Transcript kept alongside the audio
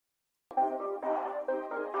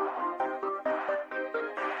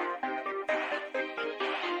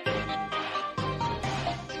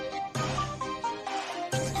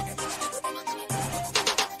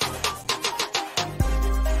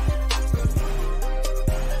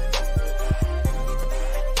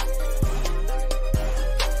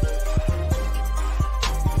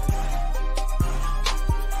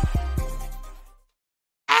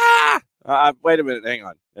Wait a minute. Hang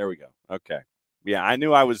on. There we go. Okay. Yeah, I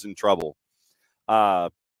knew I was in trouble.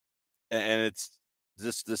 And it's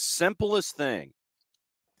just the simplest thing.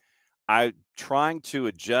 I'm trying to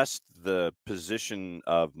adjust the position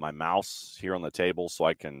of my mouse here on the table so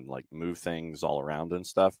I can move things all around and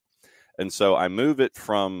stuff. And so I move it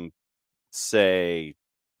from, say,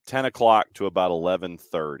 10 o'clock to about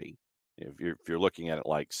 11:30. If you're looking at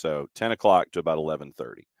it so, 10 o'clock to about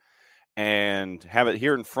 11:30, and have it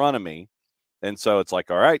here in front of me. And so it's all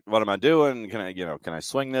right, what am I doing? Can I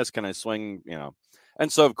swing this? Can I swing,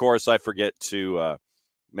 And so, of course, I forget to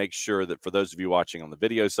make sure that for those of you watching on the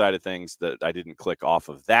video side of things that I didn't click off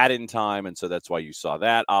of that in time. And so that's why you saw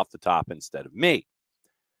that off the top instead of me.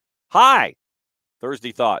 Hi,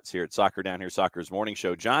 Thursday Thoughts here at Soccer Down Here, Soccer's morning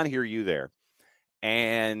show. John, hear you there.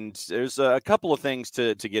 And there's a couple of things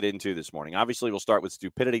to get into this morning. Obviously, we'll start with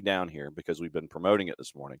Stupidity down here because we've been promoting it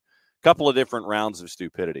this morning. A couple of different rounds of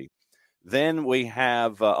Stupidity. Then we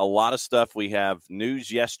have a lot of stuff. We have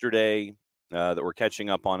news yesterday that we're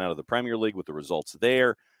catching up on out of the Premier League with the results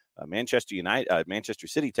there. Manchester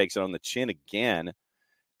City takes it on the chin again.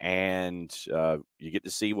 And you get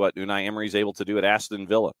to see what Unai Emery is able to do at Aston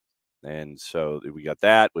Villa. And so we got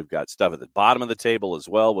that. We've got stuff at the bottom of the table as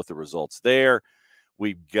well with the results there.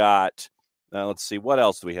 We've got, let's see, what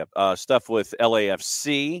else do we have? Stuff with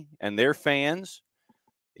LAFC and their fans.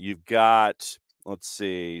 You've got, let's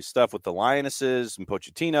see, stuff with the Lionesses and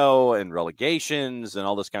Pochettino and relegations and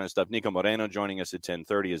all this kind of stuff. Niko Moreno joining us at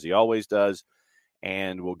 10:30 as he always does.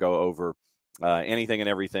 And we'll go over anything and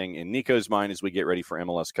everything in Nico's mind as we get ready for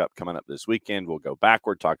MLS Cup coming up this weekend. We'll go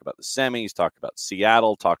backward, talk about the semis, talk about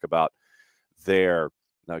Seattle, talk about their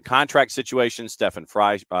contract situation. Stefan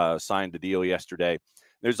Frei signed a deal yesterday.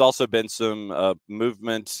 There's also been some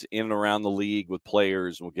movement in and around the league with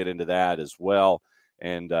players. We'll get into that as well.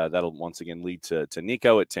 And that'll once again lead to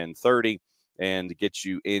Nico at 10:30 and get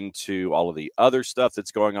you into all of the other stuff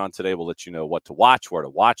that's going on today. We'll let you know what to watch, where to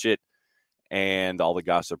watch it, and all the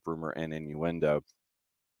gossip, rumor, and innuendo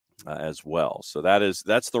as well. So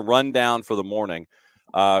that's the rundown for the morning.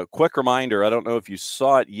 Quick reminder, I don't know if you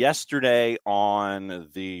saw it yesterday on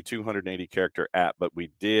the 280 character app, but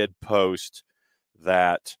we did post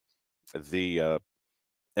that the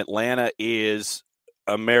Atlanta is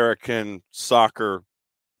American soccer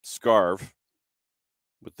scarf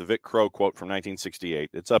with the Vic Crow quote from 1968.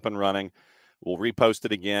 It's up and running. We'll repost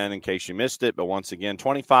it again in case you missed it. But once again,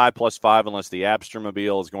 25 plus 5 unless the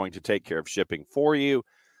Abstermobile is going to take care of shipping for you.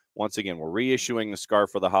 Once again, we're reissuing the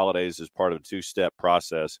scarf for the holidays as part of a two-step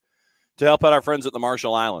process to help out our friends at the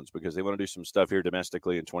Marshall Islands because they want to do some stuff here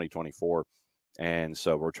domestically in 2024. And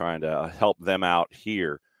so we're trying to help them out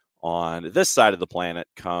here on this side of the planet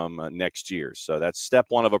come next year. So that's step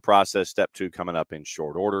one of a process. Step two coming up in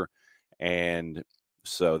short order. And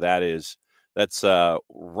so that's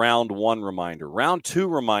round one reminder. Round two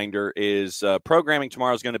reminder is programming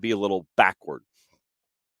tomorrow is going to be a little backward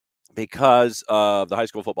because of the high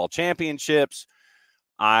school football championships.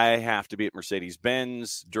 I have to be at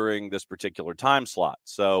Mercedes-Benz during this particular time slot.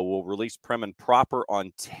 So we'll release Prim and Proper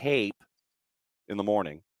on tape in the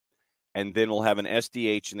morning, and then we'll have an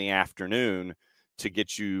SDH in the afternoon to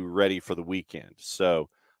get you ready for the weekend. So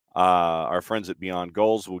our friends at Beyond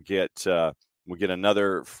Goals will get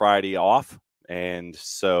another Friday off, and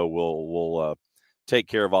so we'll take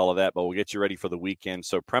care of all of that, but we'll get you ready for the weekend.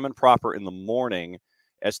 So Prim and Proper in the morning,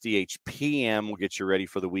 SDH PM will get you ready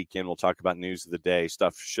for the weekend. We'll talk about news of the day.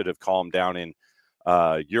 Stuff should have calmed down in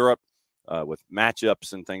Europe with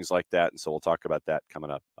matchups and things like that, and so we'll talk about that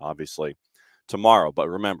coming up, obviously, tomorrow. But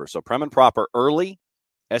remember, so Prim and Proper early,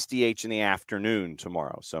 SDH in the afternoon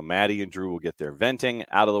tomorrow. So Maddie and Drew will get their venting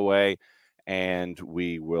out of the way, and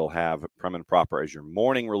we will have Prim and Proper as your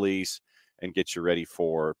morning release and get you ready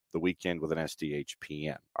for the weekend with an SDH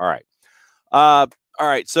PM. All right. All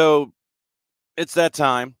right. So it's that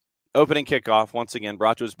time. Opening kickoff, once again,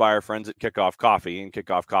 brought to us by our friends at Kickoff Coffee and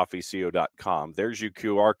kickoffcoffeeco.com. There's your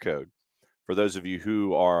QR code for those of you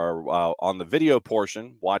who are on the video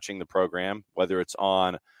portion watching the program, whether it's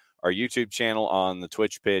on our YouTube channel, on the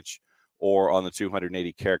Twitch pitch, or on the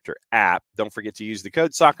 280 character app. Don't forget to use the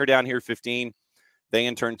code Soccer Down Here 15. They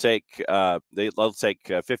in turn take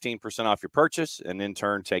 15% off your purchase, and in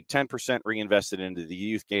turn take 10% reinvested into the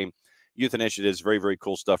youth initiatives. Very, very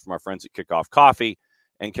cool stuff from our friends at Kickoff Coffee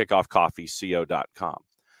and kickoffcoffeeco.com.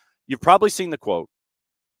 You've probably seen the quote,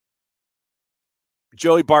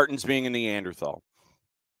 Joey Barton's being a Neanderthal.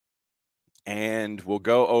 And we'll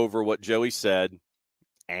go over what Joey said,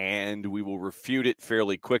 and we will refute it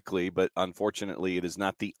fairly quickly, but unfortunately it is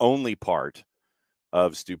not the only part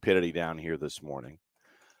of Stupidity down here this morning.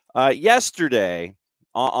 Yesterday,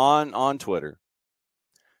 on Twitter,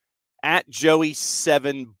 at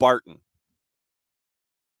Joey7Barton.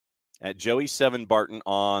 At Joey7Barton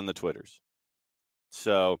on the Twitters.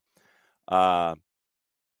 So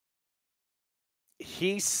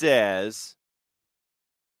he says,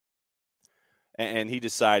 and he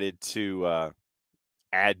decided to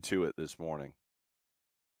add to it this morning.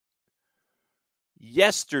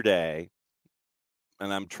 Yesterday,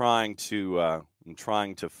 and I'm trying to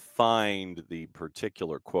find the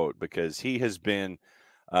particular quote because he's been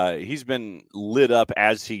lit up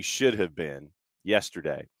as he should have been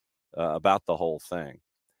yesterday about the whole thing.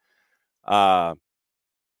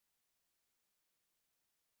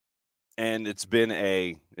 And it's been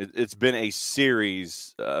a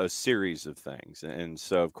series of things, and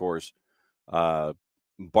so of course,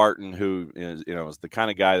 Barton, who is the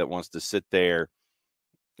kind of guy that wants to sit there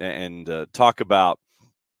and talk about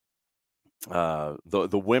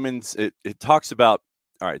the women's. It talks about,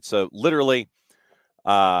 all right. So literally,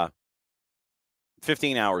 15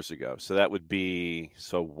 hours ago. So that would be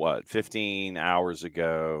 15 hours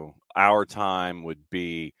ago. Our time would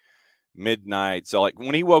be midnight. So like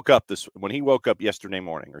when he woke up yesterday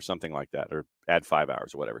morning or something like that, or add 5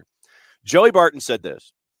 hours or whatever. Joey Barton said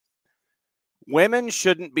this: women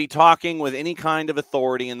shouldn't be talking with any kind of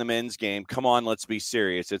authority in the men's game. Come on, let's be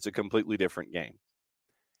serious. It's a completely different game.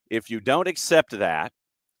 If you don't accept that,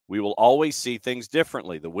 we will always see things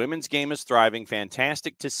differently. The women's game is thriving.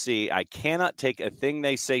 Fantastic to see. I cannot take a thing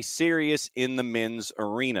they say serious in the men's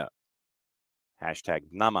arena. Hashtag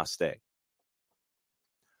namaste.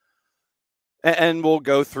 And we'll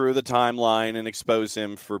go through the timeline and expose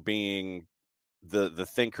him for being the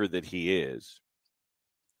thinker that he is.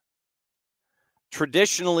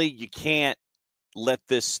 Traditionally, you can't let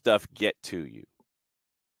this stuff get to you.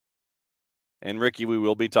 And Ricky, we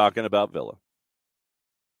will be talking about Villa.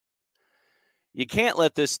 You can't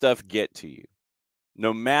let this stuff get to you,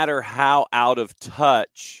 no matter how out of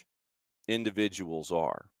touch individuals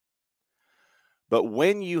are. But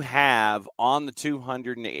when you have on the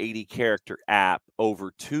 280 character app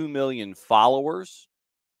over 2 million followers,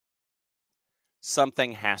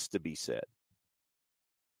 something has to be said.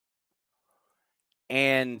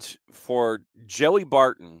 And for Joey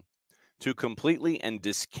Barton to completely and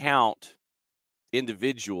discount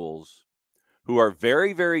individuals who are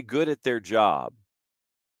very, very good at their job,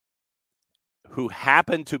 who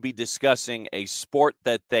happen to be discussing a sport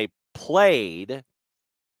that they played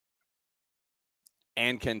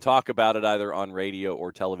and can talk about it either on radio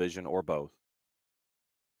or television or both,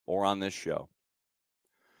 or on this show,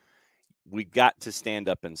 we got to stand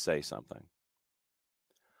up and say something.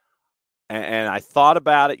 And I thought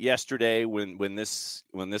about it yesterday when this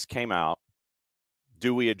came out.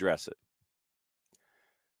 Do we address it?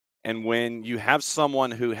 And when you have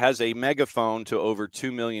someone who has a megaphone to over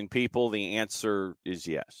 2 million people, the answer is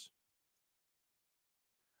yes.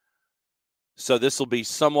 So this will be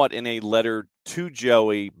somewhat in a letter to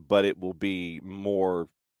Joey, but it will be more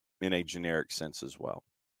in a generic sense as well.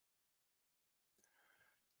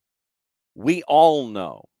 We all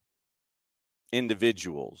know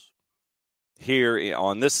individuals here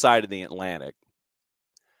on this side of the Atlantic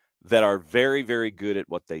that are very, very good at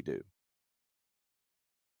what they do.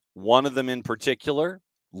 One of them in particular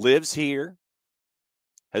lives here,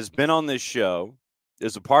 has been on this show,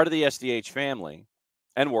 is a part of the SDH family,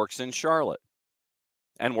 and works in Charlotte,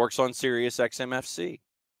 and works on Sirius XMFC,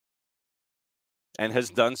 and has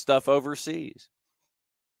done stuff overseas.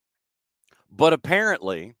 But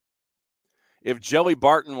apparently, if Joey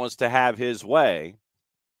Barton was to have his way,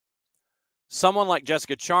 someone like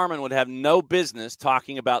Jessica Charman would have no business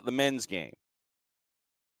talking about the men's game.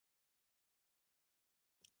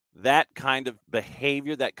 That kind of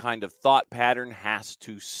behavior, that kind of thought pattern has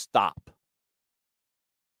to stop.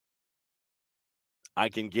 I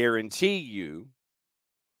can guarantee you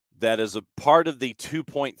that as a part of the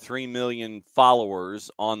 2.3 million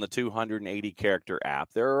followers on the 280 character app,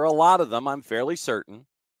 there are a lot of them, I'm fairly certain,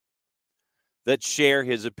 that share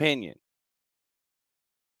his opinion.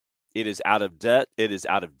 It is out of debt. It is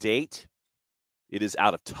out of date. It is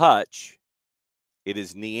out of touch. It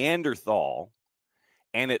is Neanderthal.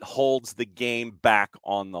 And it holds the game back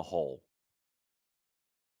on the whole.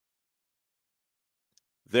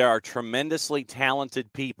 There are tremendously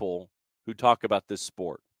talented people who talk about this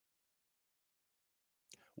sport.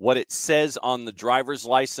 What it says on the driver's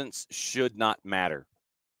license should not matter.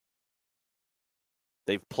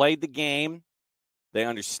 They've played the game. They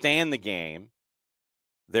understand the game.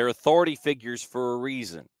 They're authority figures for a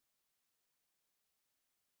reason.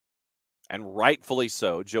 And rightfully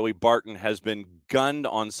so. Joey Barton has been gunned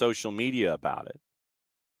on social media about it.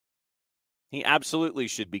 He absolutely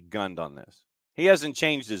should be gunned on this. He hasn't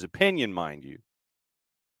changed his opinion, mind you.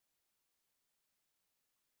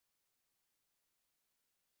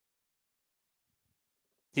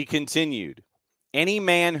 He continued, any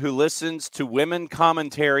man who listens to women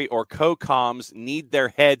commentary or co-coms need their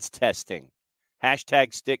heads testing.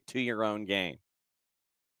 Hashtag stick to your own game.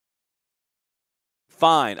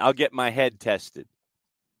 Fine, I'll get my head tested.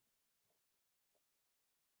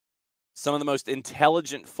 Some of the most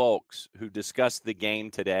intelligent folks who discuss the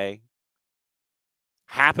game today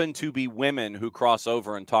happen to be women who cross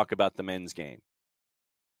over and talk about the men's game.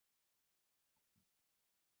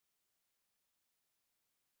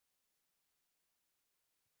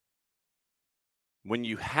 When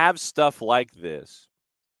you have stuff like this,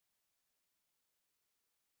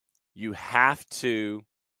 you have to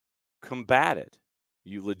combat it.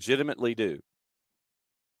 You legitimately do.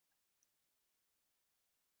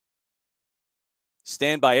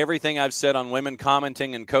 Stand by everything I've said on women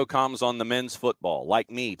commenting and co-coms on the men's football, like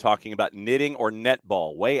me talking about knitting or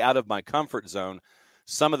netball, way out of my comfort zone.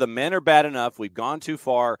 Some of the men are bad enough. We've gone too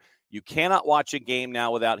far. You cannot watch a game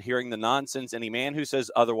now without hearing the nonsense. Any man who says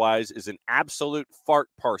otherwise is an absolute fart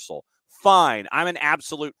parcel. Fine, I'm an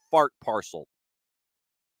absolute fart parcel.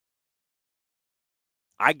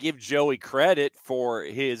 I give Joey credit for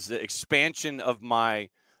his expansion of my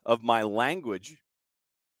language.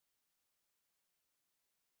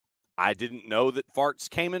 I didn't know that farts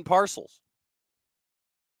came in parcels.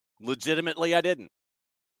 Legitimately, I didn't.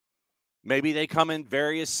 Maybe they come in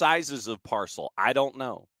various sizes of parcel. I don't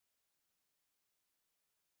know.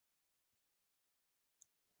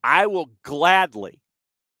 I will gladly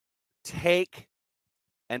take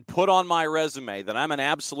and put on my resume that I'm an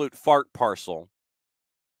absolute fart parcel,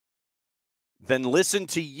 then listen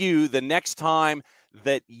to you the next time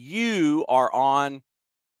that you are on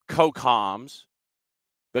co-coms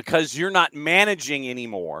because you're not managing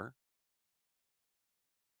anymore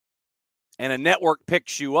and a network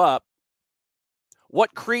picks you up.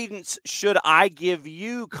 What credence should I give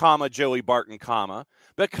you, comma, Joey Barton, comma,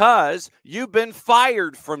 because you've been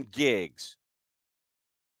fired from gigs?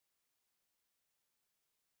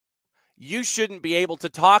 You shouldn't be able to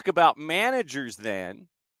talk about managers then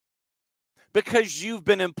because you've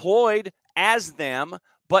been employed as them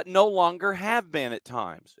but no longer have been at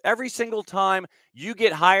times. Every single time you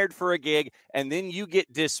get hired for a gig and then you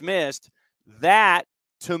get dismissed, that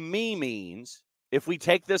to me means, if we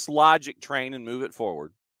take this logic train and move it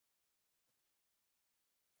forward,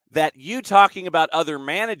 that you talking about other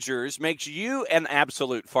managers makes you an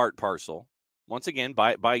absolute fart parcel. Once again,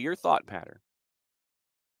 by your thought pattern.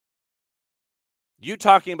 You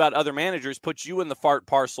talking about other managers puts you in the fart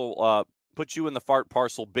parcel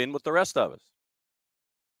bin with the rest of us.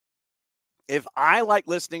 If I like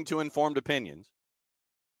listening to informed opinions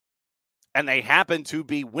and they happen to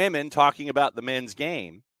be women talking about the men's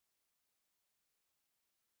game,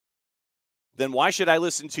 then why should I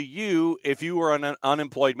listen to you if you were an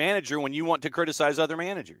unemployed manager when you want to criticize other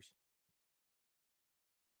managers?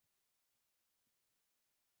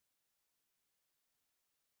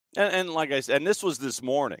 And like I said, and this was this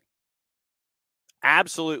morning.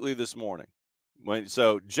 Absolutely this morning.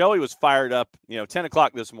 So Joey was fired up, 10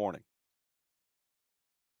 o'clock this morning.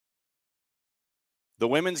 The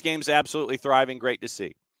women's game's absolutely thriving. Great to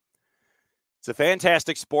see. It's a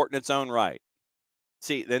fantastic sport in its own right.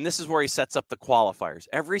 See, then this is where he sets up the qualifiers.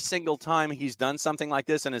 Every single time he's done something like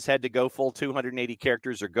this and has had to go full 280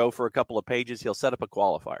 characters or go for a couple of pages, he'll set up a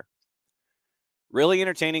qualifier. Really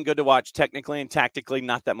entertaining, good to watch. Technically and tactically,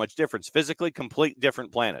 not that much difference. Physically, complete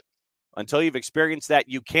different planet. Until you've experienced that,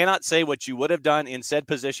 you cannot say what you would have done in said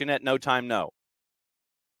position at no time, no.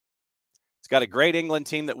 It's got a great England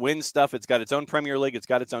team that wins stuff. It's got its own Premier League. It's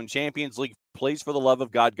got its own Champions League. Please, for the love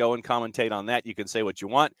of God, go and commentate on that. You can say what you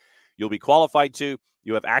want. You'll be qualified to.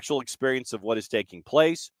 You have actual experience of what is taking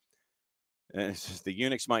place. And the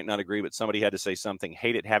eunuchs might not agree, but somebody had to say something.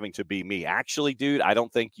 Hate it having to be me. Actually, dude, I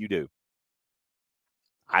don't think you do.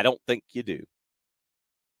 I don't think you do.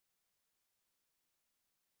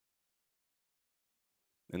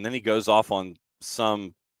 And then he goes off on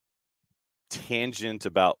some tangent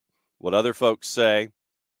about what other folks say.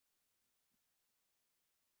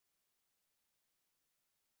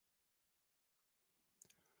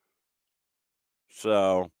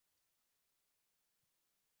 So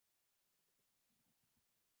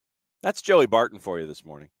that's Joey Barton for you this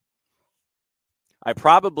morning. I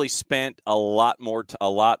probably spent a lot more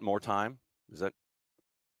time.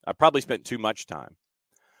 I probably spent too much time.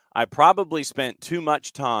 I probably spent too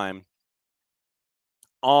much time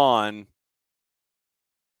on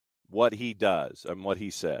what he does and what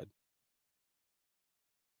he said.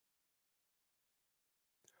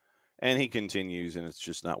 And he continues, and it's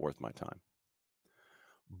just not worth my time.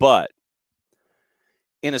 But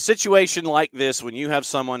in a situation like this, when you have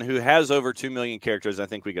someone who has over 2 million characters, I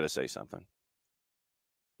think we got to say something.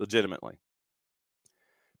 Legitimately.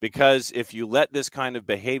 Because if you let this kind of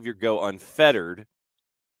behavior go unfettered,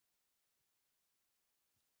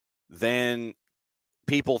 then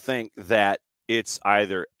people think that it's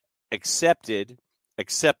either acceptable,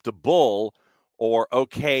 or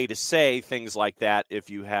okay to say things like that if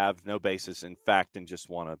you have no basis in fact and just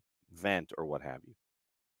want to vent or what have you.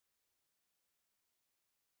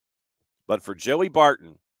 But for Joey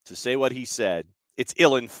Barton to say what he said, it's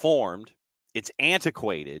ill-informed, it's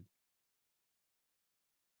antiquated,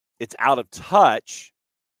 it's out of touch,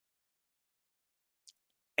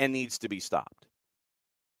 and needs to be stopped.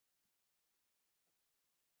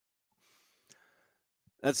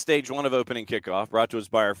 That's stage one of opening kickoff, brought to us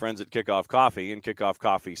by our friends at Kickoff Coffee and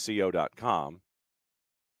kickoffcoffeeco.com.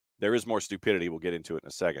 There is more stupidity. We'll get into it in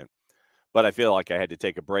a second. But I feel like I had to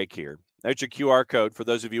take a break here. There's your QR code for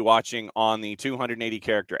those of you watching on the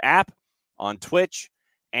 280-character app, on Twitch,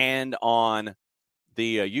 and on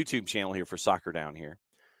the YouTube channel here for Soccer Down Here.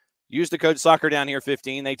 Use the code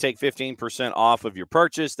SoccerDownHere15. They take 15% off of your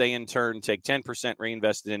purchase. They, in turn, take 10%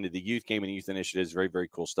 reinvested into the youth game and youth initiatives. Very, very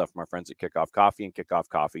cool stuff from our friends at Kickoff Coffee and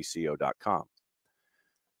kickoffcoffeeco.com.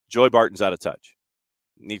 Joey Barton's out of touch.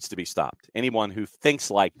 Needs to be stopped. Anyone who thinks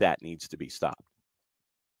like that needs to be stopped.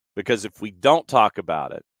 Because if we don't talk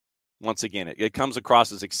about it, once again, it comes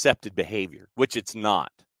across as accepted behavior, which it's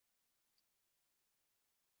not.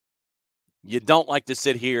 You don't like to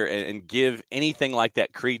sit here and give anything like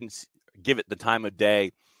that credence, give it the time of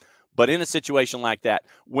day. But in a situation like that,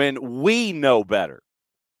 when we know better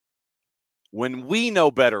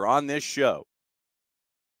on this show,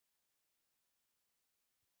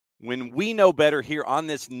 when we know better here on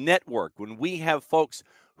this network, when we have folks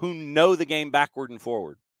who know the game backward and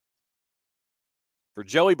forward, for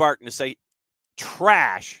Joey Barton to say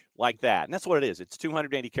trash like that, and that's what it is. It's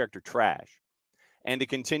 280-character trash. And to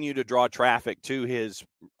continue to draw traffic to his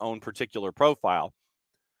own particular profile,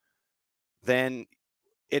 then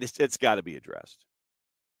it's got to be addressed.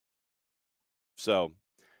 So,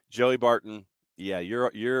 Joey Barton, yeah,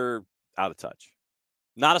 you're out of touch.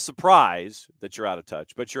 Not a surprise that you're out of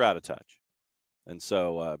touch, but you're out of touch. And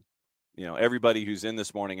so, everybody who's in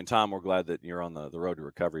this morning, and Tom, we're glad that you're on the road to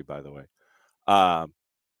recovery, by the way.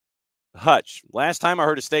 Hutch, last time I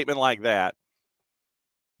heard a statement like that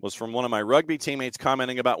was from one of my rugby teammates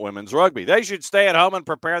commenting about women's rugby. They should stay at home and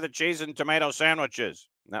prepare the cheese and tomato sandwiches.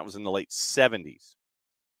 And that was in the late 70s.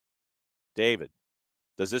 David,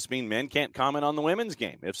 does this mean men can't comment on the women's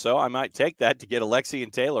game? If so, I might take that to get Alexi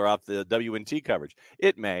and Taylor off the WNT coverage.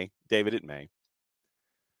 It may, David, it may.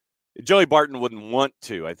 Joey Barton wouldn't want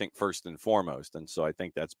to, I think, first and foremost. And so I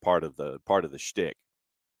think that's part of the shtick.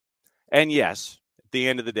 And yes, at the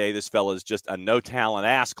end of the day, this fella is just a no-talent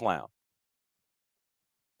ass clown.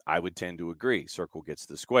 I would tend to agree. Circle gets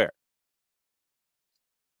the square.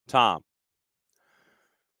 Tom.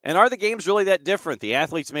 And are the games really that different? The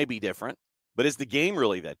athletes may be different, but is the game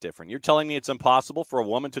really that different? You're telling me it's impossible for a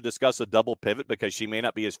woman to discuss a double pivot because she may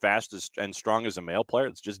not be as fast and strong as a male player?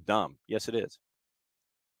 It's just dumb. Yes, it is.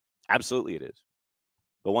 Absolutely it is.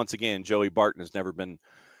 But once again, Joey Barton has never been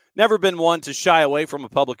one to shy away from a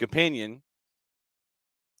public opinion,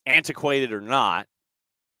 antiquated or not.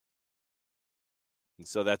 And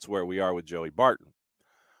so that's where we are with Joey Barton.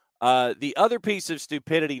 The other piece of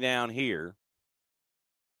stupidity down here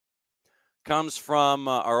comes from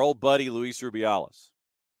our old buddy Luis Rubiales.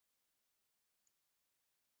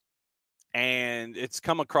 And it's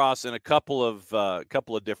come across in a couple of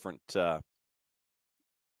different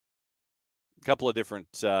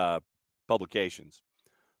publications.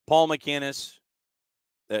 Paul McInnes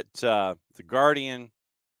at The Guardian,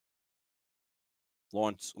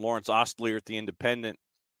 Lawrence Ostler at The Independent.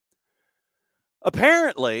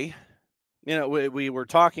 Apparently, we were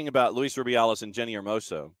talking about Luis Rubiales and Jenny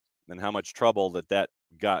Hermoso and how much trouble that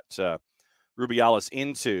got Rubiales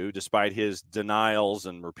into, despite his denials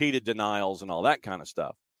and repeated denials and all that kind of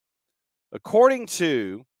stuff. According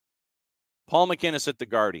to Paul McInnes at The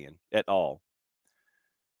Guardian et al.,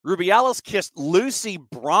 Rubiales kissed Lucy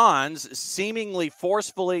Bronze seemingly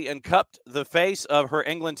forcefully and cupped the face of her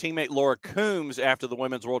England teammate Laura Coombs after the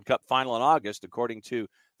Women's World Cup final in August, according to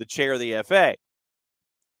the chair of the FA.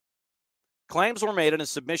 Claims were made in a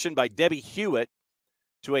submission by Debbie Hewitt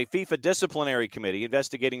to a FIFA disciplinary committee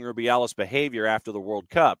investigating Rubiales' behavior after the World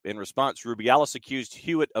Cup. In response, Rubiales accused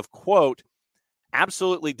Hewitt of, quote,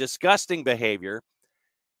 absolutely disgusting behavior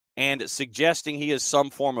and suggesting he is some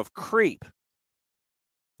form of creep.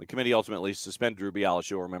 The committee ultimately suspended Rubiales,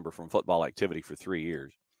 you'll remember, from football activity for 3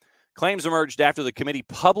 years. Claims emerged after the committee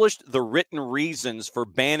published the written reasons for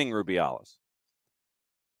banning Rubiales.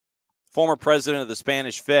 Former president of the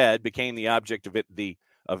Spanish Fed became the object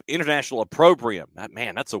of international opprobrium.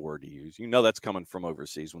 That's a word to use. You know that's coming from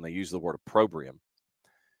overseas when they use the word opprobrium.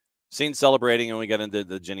 Seen celebrating, and we got into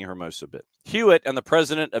the Jenny Hermoso bit. Hewitt and the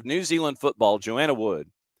president of New Zealand football, Joanna Wood,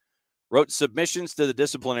 wrote submissions to the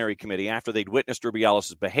disciplinary committee after they'd witnessed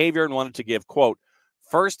Rubiales' behavior and wanted to give, quote,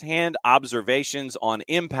 firsthand observations on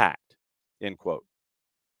impact, end quote.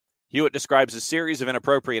 Hewitt describes a series of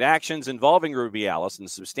inappropriate actions involving Rubiales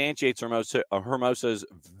and substantiates Hermoso's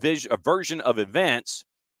version of events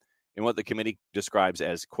in what the committee describes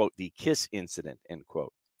as, quote, the kiss incident, end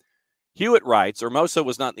quote. Hewitt writes, Hermoso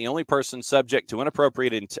was not the only person subject to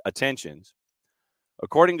inappropriate attentions.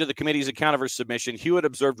 According to the committee's account of her submission, Hewitt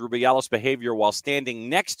observed Rubiales' behavior while standing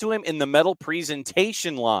next to him in the medal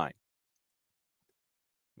presentation line.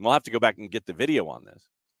 And we'll have to go back and get the video on this.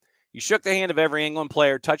 He shook the hand of every England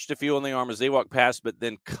player, touched a few on the arm as they walked past, but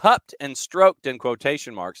then cupped and stroked, in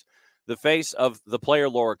quotation marks, the face of the player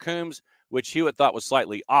Laura Coombs, which Hewitt thought was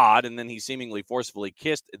slightly odd, and then he seemingly forcefully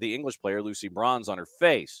kissed the English player Lucy Bronze on her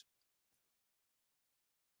face.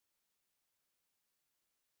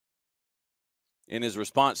 In his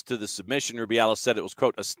response to the submission, Rubiales said it was,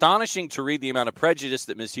 quote, astonishing to read the amount of prejudice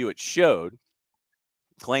that Ms. Hewitt showed.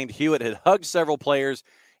 Claimed Hewitt had hugged several players,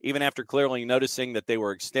 even after clearly noticing that they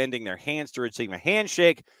were extending their hands to receive a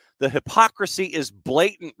handshake. The hypocrisy is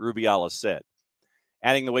blatant, Rubiales said,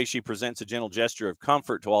 adding the way she presents a gentle gesture of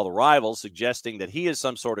comfort to all the rivals, suggesting that he is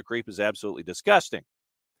some sort of creep is absolutely disgusting.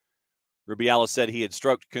 Rubiales said he had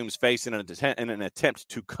stroked Coombs' face in an attempt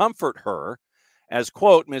to comfort her, as,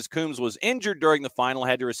 quote, Ms. Coombs was injured during the final,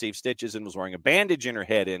 had to receive stitches, and was wearing a bandage in her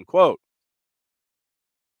head, end quote.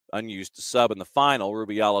 Unused sub in the final,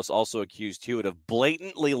 Rubiales also accused Hewitt of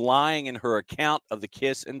blatantly lying in her account of the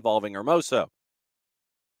kiss involving Hermoso.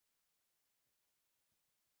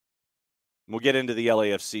 We'll get into the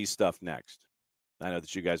LAFC stuff next. I know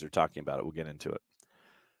that you guys are talking about it. We'll get into it.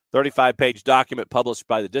 35-page document published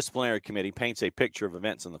by the disciplinary committee paints a picture of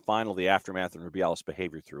events in the final, the aftermath, and Rubiales'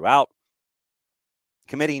 behavior throughout.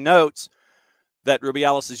 Committee notes that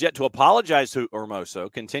Rubiales is yet to apologize to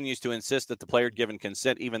Hermoso, continues to insist that the player had given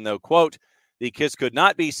consent, even though, quote, the kiss could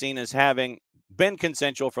not be seen as having been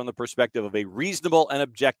consensual from the perspective of a reasonable and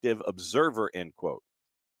objective observer, end quote.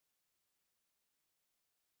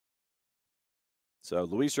 So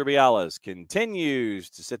Luis Rubiales continues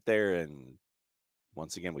to sit there, and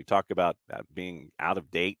once again, we talk about being out of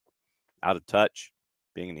date, out of touch,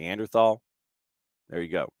 being a Neanderthal. There you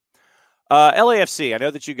go. LAFC, I know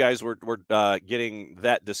that you guys were getting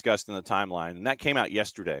that discussed in the timeline, and that came out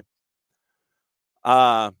yesterday.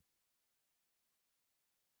 No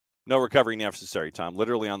recovery necessary, Tom.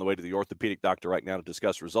 Literally on the way to the orthopedic doctor right now to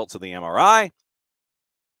discuss results of the MRI. I'm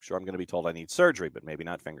sure I'm going to be told I need surgery, but maybe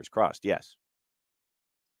not, fingers crossed. Yes.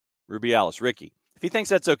 Rubiales, Ricky. If he thinks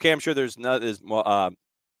that's okay, I'm sure there's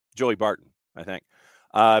Joey Barton, I think.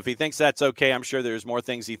 If he thinks that's okay, I'm sure there's more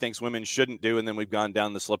things he thinks women shouldn't do, and then we've gone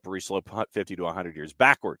down the slippery slope 50 to 100 years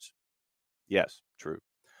backwards. Yes, true.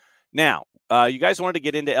 Now, you guys wanted to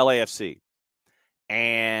get into LAFC,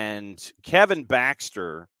 and Kevin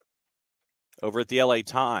Baxter over at the LA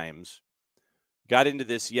Times got into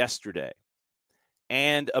this yesterday.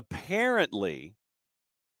 And apparently,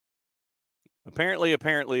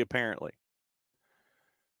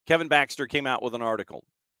 Kevin Baxter came out with an article.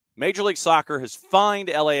 Major League Soccer has fined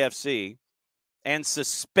LAFC and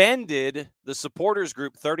suspended the supporters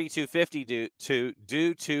group 3250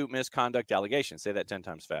 due to misconduct allegations. Say that 10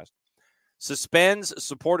 times fast. Suspends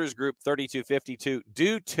supporters group 3252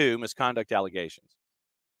 due to misconduct allegations.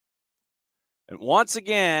 And once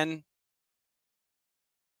again,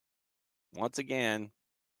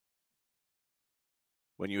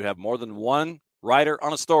 when you have more than one writer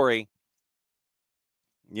on a story,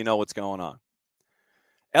 you know what's going on.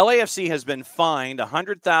 LAFC has been fined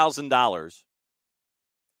 $100,000,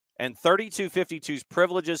 and 3252's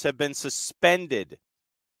privileges have been suspended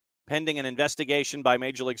pending an investigation by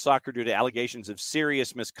Major League Soccer due to allegations of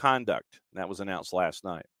serious misconduct. That was announced last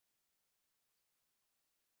night.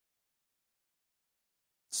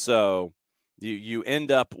 So you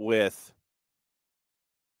end up with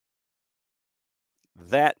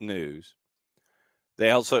that news.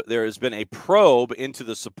 There has been a probe into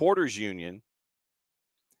the supporters union,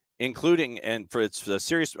 including, and for its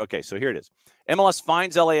serious, okay, so here it is. MLS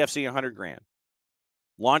fines LAFC $100,000.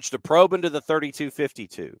 Launched a probe into the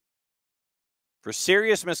 3252 for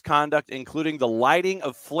serious misconduct, including the lighting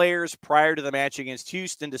of flares prior to the match against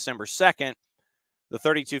Houston December 2nd, The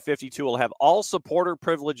 3252 will have all supporter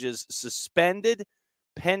privileges suspended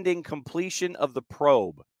pending completion of the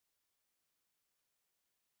probe.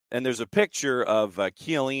 And there's a picture of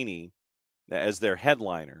Chiellini as their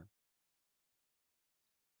headliner.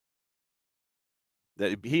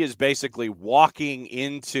 That he is basically walking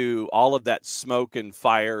into all of that smoke and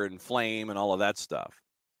fire and flame and all of that stuff.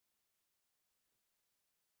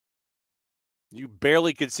 You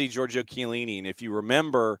barely could see Giorgio Chiellini, and if you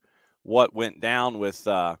remember what went down with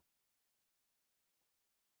the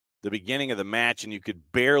beginning of the match, and you could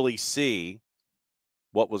barely see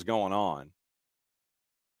what was going on.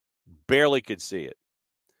 Barely could see it.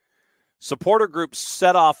 Supporter groups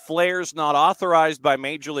set off flares not authorized by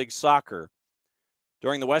Major League Soccer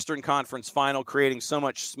during the Western Conference final, creating so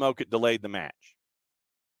much smoke it delayed the match.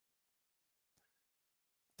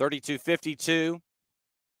 3252.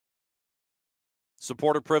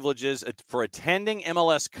 Supporter privileges for attending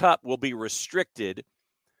MLS Cup will be restricted.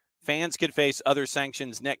 Fans could face other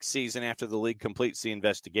sanctions next season after the league completes the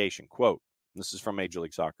investigation. Quote, this is from Major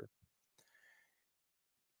League Soccer.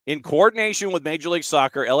 In coordination with Major League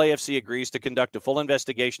Soccer, LAFC agrees to conduct a full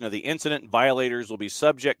investigation of the incident. Violators will be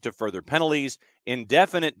subject to further penalties,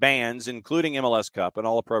 indefinite bans, including MLS Cup, and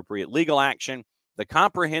all appropriate legal action. The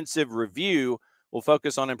comprehensive review will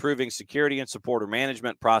focus on improving security and supporter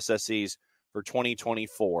management processes for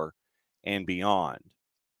 2024 and beyond.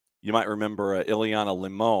 You might remember Ileana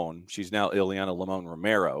Limon. She's now Ileana Limon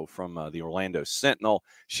Romero from the Orlando Sentinel.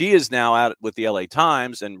 She is now out with the LA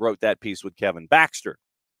Times and wrote that piece with Kevin Baxter.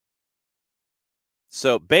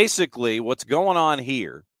 So basically what's going on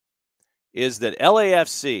here is that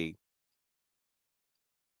LAFC,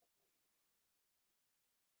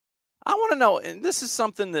 I want to know, and this is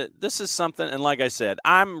something, and like I said,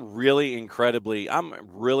 I'm really incredibly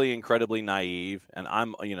naive, and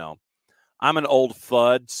I'm an old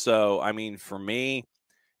FUD, so, I mean, for me,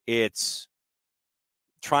 it's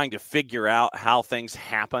trying to figure out how things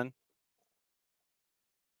happen.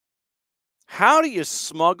 How do you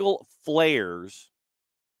smuggle flares?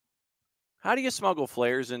 How do you smuggle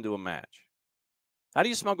flares into a match? How do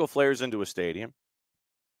you smuggle flares into a stadium?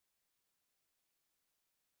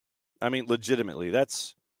 I mean, legitimately,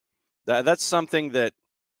 that's something that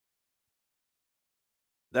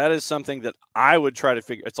is something that I would try to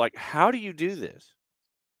figure. It's like, how do you do this?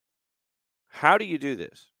 How do you do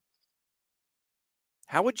this?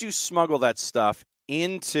 How would you smuggle that stuff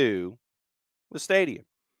into the stadium?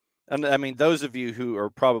 And I mean, those of you who are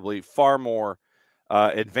probably far more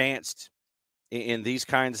advanced in these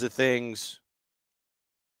kinds of things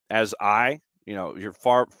as you're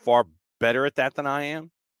far, far better at that than I am.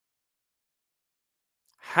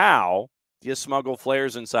 How do you smuggle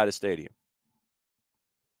flares inside a stadium?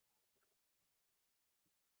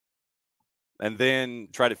 And then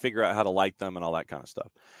try to figure out how to light them and all that kind of stuff.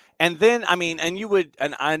 And then, I mean, and you would,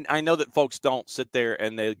 and I know that folks don't sit there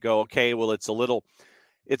and they go, okay, well, it's a little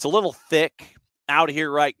thick out here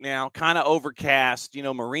right now, kind of overcast,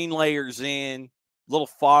 marine layers in, a little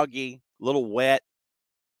foggy, a little wet.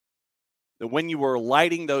 When you were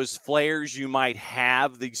lighting those flares, you might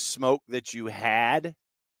have the smoke that you had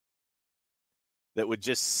that would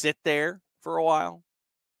just sit there for a while.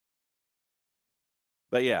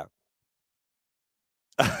 But yeah.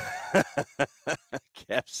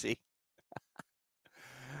 Kepsi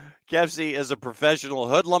is a professional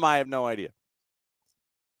hoodlum. I have no idea.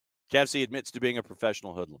 Kepsi admits to being a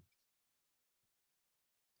professional hoodlum.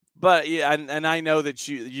 But yeah, and I know that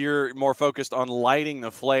you're more focused on lighting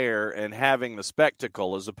the flare and having the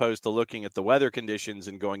spectacle as opposed to looking at the weather conditions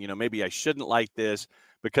and going, maybe I shouldn't light this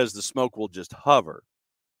because the smoke will just hover.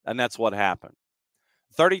 And that's what happened.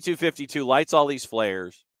 3252 lights all these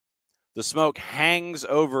flares. The smoke hangs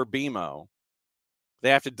over BMO. They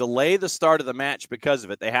have to delay the start of the match because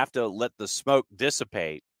of it. They have to let the smoke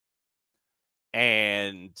dissipate.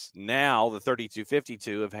 And now the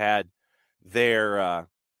 3252 have had their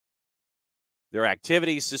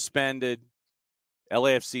activities suspended.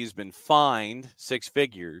 LAFC has been fined 6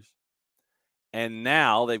 figures. And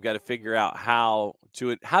now they've got to figure out how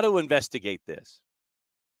to investigate this.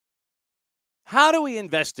 How do we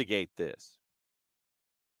investigate this?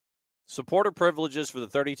 Supporter privileges for the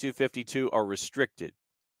 3252 are restricted,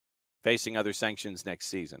 facing other sanctions next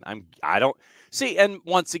season. I don't see, and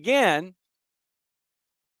once again,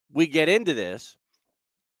 we get into this.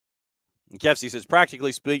 And Kepsi says,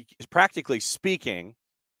 practically speaking,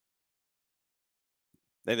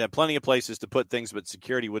 they'd have plenty of places to put things, but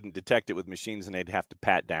security wouldn't detect it with machines, and they'd have to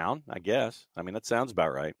pat down, I guess. I mean, that sounds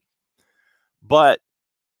about right. But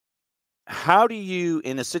how do you,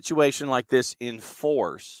 in a situation like this,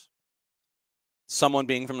 enforce someone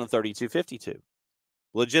being from the 3252?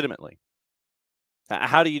 legitimately.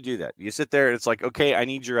 How do you do that? You sit there and it's like, okay, I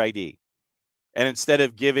need your ID. And instead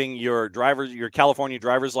of giving your California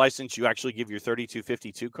driver's license, you actually give your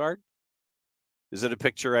 3252 card? Is it a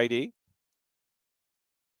picture ID?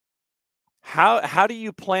 How do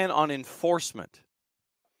you plan on enforcement?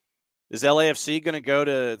 Is LAFC going to go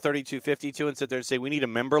to 3252 and sit there and say, we need a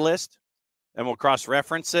member list? And we'll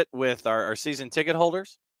cross-reference it with our season ticket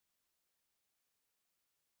holders?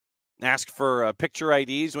 Ask for picture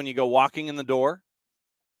IDs when you go walking in the door?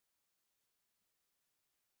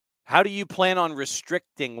 How do you plan on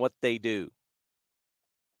restricting what they do?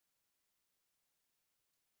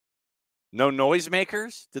 No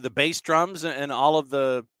noisemakers? Do the bass drums and all of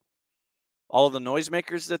the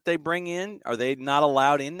noisemakers that they bring in, are they not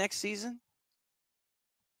allowed in next season?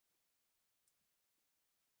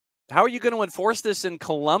 How are you going to enforce this in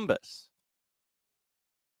Columbus?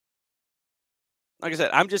 Like I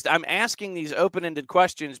said, I'm asking these open-ended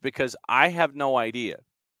questions because I have no idea.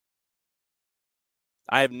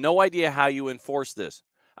 I have no idea how you enforce this.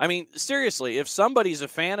 I mean, seriously, if somebody's a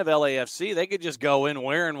fan of LAFC, they could just go in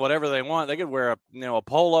wearing whatever they want. They could wear a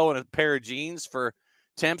polo and a pair of jeans for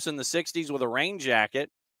temps in the 60s with a rain jacket.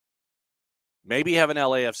 Maybe have an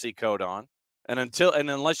LAFC coat on. And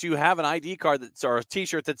unless you have an ID card or a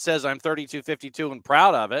T-shirt that says I'm 3252 and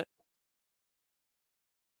proud of it,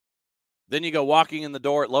 then you go walking in the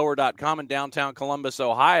door at lower.com in downtown Columbus,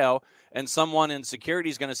 Ohio, and someone in security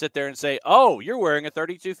is going to sit there and say, oh, you're wearing a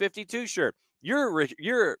 3252 shirt.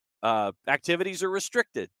 Your activities are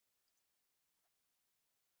restricted.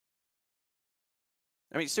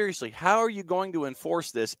 I mean, seriously, how are you going to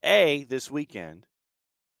enforce this, A, this weekend,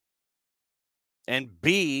 and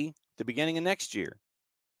B, the beginning of next year?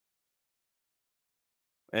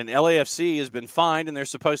 And LAFC has been fined, and they're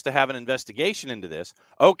supposed to have an investigation into this.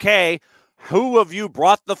 Okay, who of you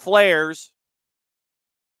brought the flares?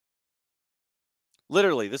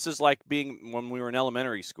 Literally, this is like being when we were in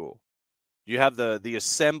elementary school. You have the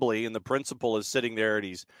assembly, and the principal is sitting there, and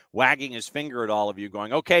he's wagging his finger at all of you,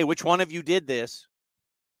 going, okay, which one of you did this?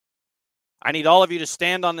 I need all of you to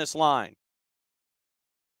stand on this line.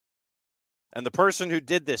 And the person who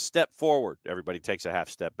did this, step forward. Everybody takes a half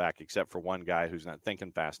step back except for one guy who's not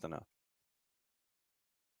thinking fast enough.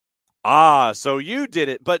 Ah, so you did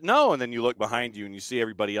it, but no. And then you look behind you and you see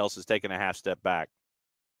everybody else is taking a half step back.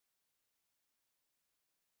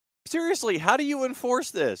 Seriously, how do you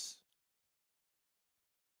enforce this?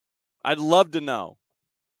 I'd love to know.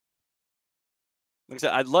 Like I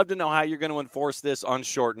said, I'd love to know how you're going to enforce this on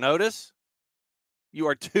short notice. You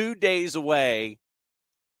are 2 days away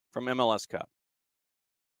from MLS Cup.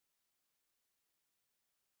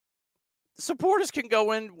 The supporters can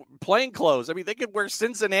go in plain clothes. I mean, they could wear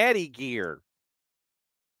Cincinnati gear.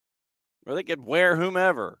 Or they could wear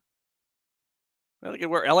whomever. They could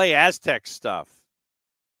wear LA Aztec stuff.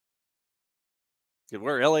 They could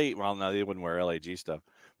wear LA, well, no, they wouldn't wear LAG stuff.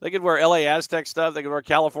 They could wear LA Aztec stuff. They could wear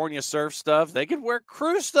California surf stuff. They could wear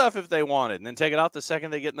crew stuff if they wanted and then take it out the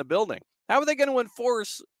second they get in the building. How are they going to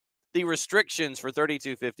enforce the restrictions for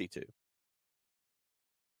 3252?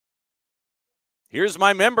 Here's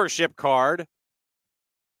my membership card.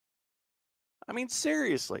 I mean,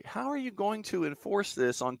 seriously, how are you going to enforce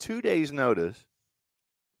this on 2 days' notice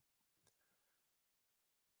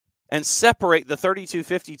and separate the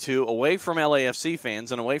 3252 away from LAFC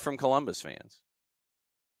fans and away from Columbus fans?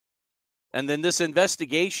 And then this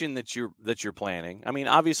investigation that you're planning, I mean,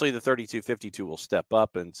 obviously the 3252 will step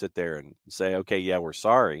up and sit there and say, okay, yeah, we're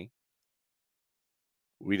sorry.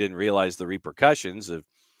 We didn't realize the repercussions of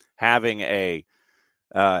having a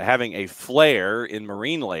flare in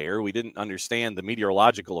marine layer. We didn't understand the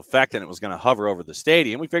meteorological effect, and it was going to hover over the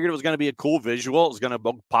stadium. We figured it was going to be a cool visual. It was going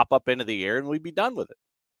to pop up into the air, and we'd be done with it.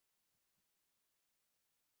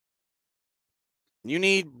 You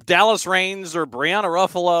need Dallas Reigns or Brianna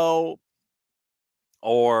Ruffalo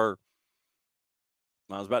or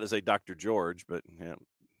I was about to say Dr. George, but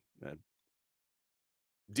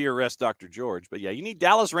dear rest Dr. George. But yeah, you need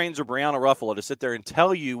Dallas Reigns or Brianna Ruffalo to sit there and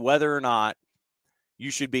tell you whether or not you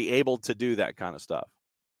should be able to do that kind of stuff.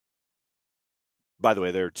 By the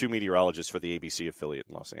way, there are 2 meteorologists for the ABC affiliate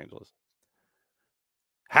in Los Angeles.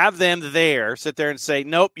 Have them there, sit there and say,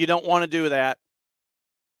 nope, you don't want to do that.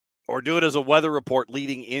 Or do it as a weather report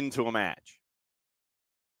leading into a match.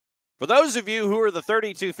 For those of you who are the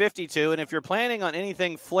 3252, and if you're planning on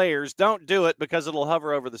anything flares, don't do it because it'll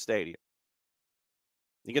hover over the stadium.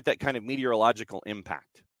 You get that kind of meteorological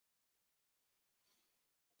impact.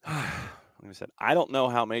 Like I said, I don't know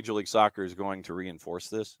how Major League Soccer is going to reinforce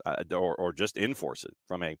this or just enforce it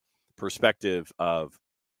from a perspective of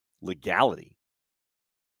legality.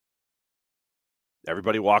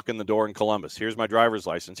 Everybody walk in the door in Columbus. Here's my driver's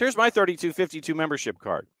license. Here's my 3252 membership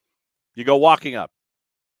card. You go walking up.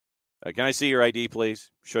 Can I see your ID,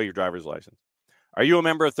 please? Show your driver's license. Are you a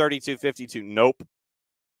member of 3252? Nope.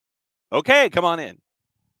 Okay, come on in.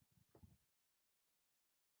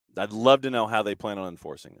 I'd love to know how they plan on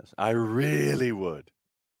enforcing this. I really would.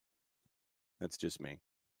 That's just me.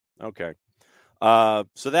 Okay.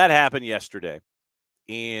 So that happened yesterday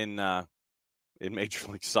in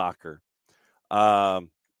Major League Soccer.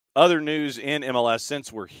 Other news in MLS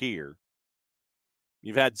since we're here.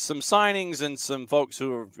 You've had some signings and some folks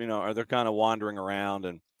who are they're kind of wandering around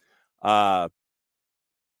and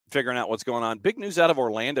figuring out what's going on. Big news out of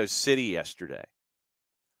Orlando City yesterday.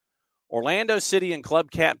 Orlando City and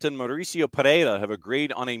club captain Mauricio Pereira have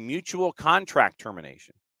agreed on a mutual contract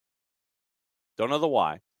termination. Don't know the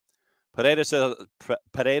why. Pereira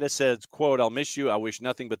says, quote, "I'll miss you. I wish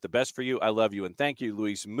nothing but the best for you. I love you and thank you,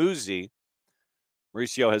 Luis Muzzi."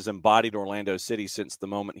 Mauricio has embodied Orlando City since the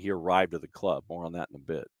moment he arrived at the club. More on that in a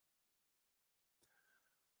bit.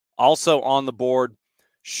 Also on the board,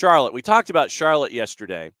 Charlotte. We talked about Charlotte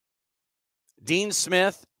yesterday. Dean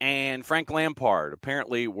Smith and Frank Lampard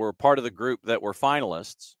apparently were part of the group that were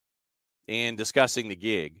finalists in discussing the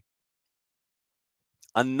gig.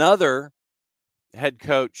 Another head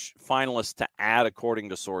coach finalist to add, according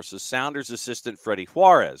to sources, Sounders assistant Freddie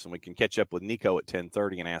Juarez. And we can catch up with Niko at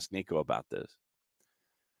 10:30 and ask Niko about this.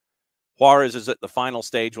 Juarez is at the final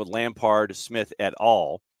stage with Lampard, Smith et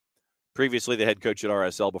al. Previously the head coach at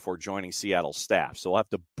RSL before joining Seattle staff. So we'll have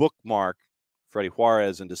to bookmark Freddie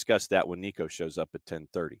Juarez and discuss that when Niko shows up at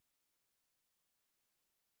 10:30.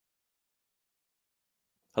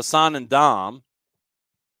 Hassan Ndam,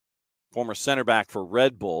 former center back for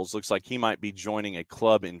Red Bulls, looks like he might be joining a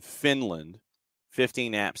club in Finland.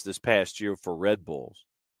 15 apps this past year for Red Bulls.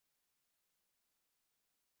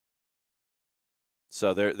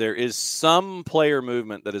 So there is some player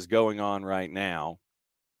movement that is going on right now.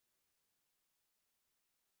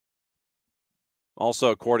 Also,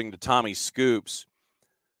 according to Tommy Scoops,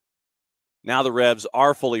 now the Revs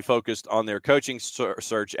are fully focused on their coaching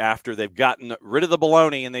search after they've gotten rid of the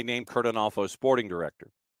baloney and they named Kurt Onalfo sporting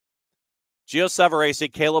director. Gio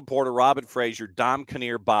Savarese, Caleb Porter, Robin Fraser, Dom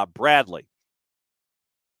Kinnear, Bob Bradley.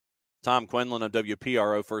 Tom Quinlan of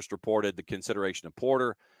WPRO first reported the consideration of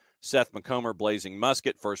Porter. Seth McComber, Blazing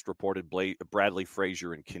Musket, first reported Bradley,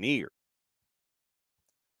 Frazier, and Kinnear.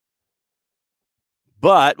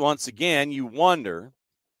 But once again, you wonder,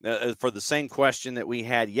 for the same question that we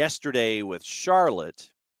had yesterday with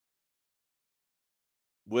Charlotte,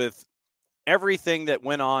 with everything that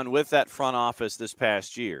went on with that front office this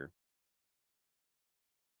past year,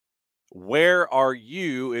 where are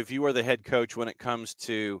you if you are the head coach when it comes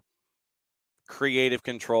to creative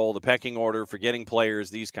control, the pecking order for getting players,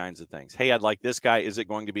 these kinds of things? Hey, I'd like this guy. Is it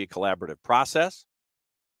going to be a collaborative process?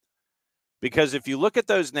 Because if you look at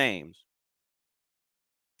those names,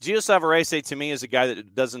 Gio Savarese, to me, is a guy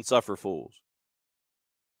that doesn't suffer fools.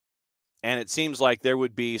 And it seems like there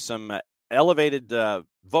would be some elevated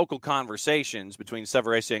vocal conversations between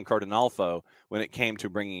Savarese and Kurt Onalfo when it came to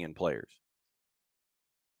bringing in players.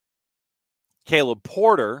 Caleb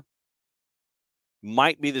Porter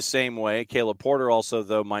might be the same way. Caleb Porter also,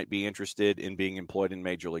 though, might be interested in being employed in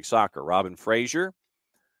Major League Soccer. Robin Fraser,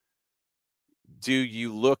 do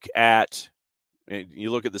you look at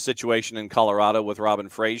the situation in Colorado with Robin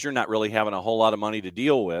Fraser not really having a whole lot of money to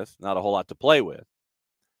deal with, not a whole lot to play with,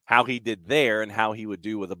 how he did there and how he would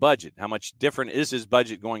do with a budget. How much different is his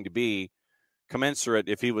budget going to be commensurate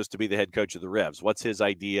if he was to be the head coach of the Revs? What's his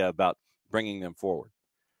idea about bringing them forward?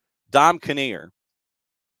 Dom Kinnear,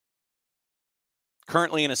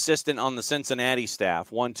 currently an assistant on the Cincinnati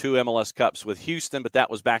staff, won 2 MLS Cups with Houston, but that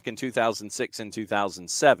was back in 2006 and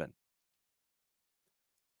 2007.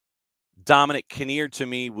 Dominic Kinnear, to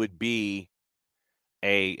me, would be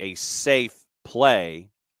a safe play,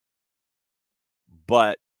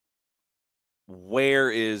 but where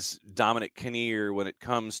is Dominic Kinnear when it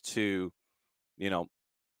comes to,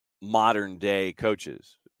 modern day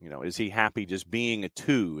coaches? Is he happy just being a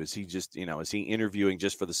 2? Is he just, is he interviewing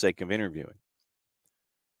just for the sake of interviewing?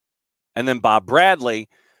 And then Bob Bradley.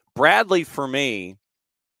 Bradley, for me,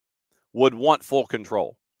 would want full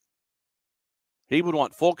control. He would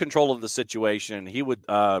want full control of the situation. He would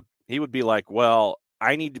be like, well,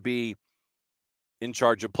 I need to be in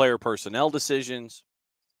charge of player personnel decisions.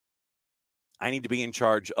 I need to be in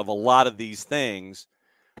charge of a lot of these things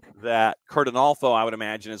that Kurt Onalfo, I would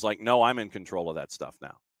imagine, is like, no, I'm in control of that stuff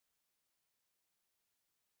now.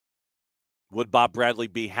 Would Bob Bradley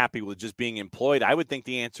be happy with just being employed? I would think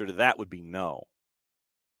the answer to that would be no.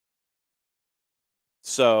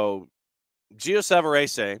 So Gio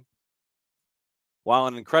Savarese, while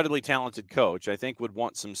an incredibly talented coach, I think would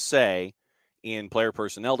want some say in player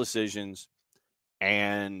personnel decisions,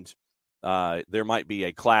 and there might be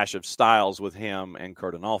a clash of styles with him and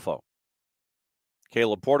Kurt Onalfo.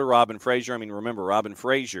 Caleb Porter, Robin Fraser. I mean, remember, Robin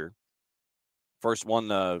Fraser first won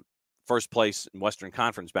the first place in Western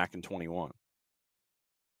Conference back in 21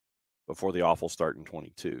 before the awful start in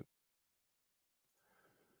 22.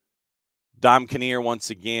 Dom Kinnear, once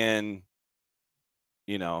again,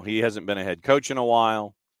 he hasn't been a head coach in a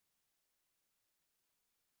while.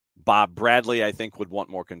 Bob Bradley, I think, would want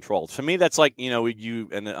more control. To me, that's like,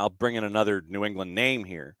 and I'll bring in another New England name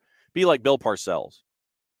here, be like Bill Parcells.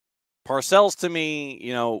 Parcells, to me,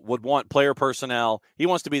 would want player personnel. He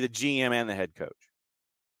wants to be the GM and the head coach.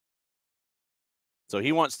 So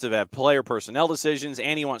he wants to have player personnel decisions,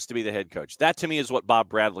 and he wants to be the head coach. That, to me, is what Bob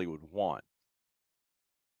Bradley would want.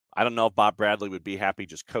 I don't know if Bob Bradley would be happy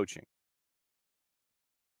just coaching,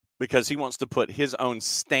 because he wants to put his own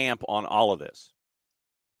stamp on all of this.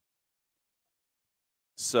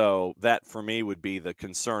 So that, for me, would be the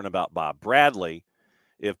concern about Bob Bradley.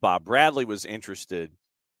 If Bob Bradley was interested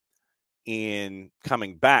in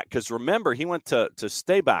coming back, because remember, he went to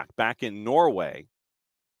Stabæk back in Norway.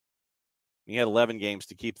 He had 11 games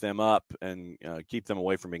to keep them up and keep them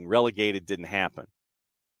away from being relegated. Didn't happen.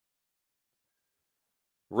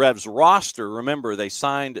 Rev's roster, remember, they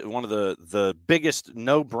signed one of the biggest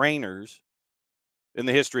no-brainers in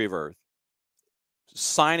the history of Earth,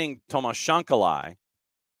 signing Tomas Shankalai.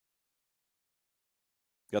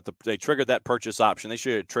 They triggered that purchase option. They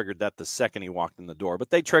should have triggered that the second he walked in the door, but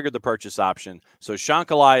they triggered the purchase option. So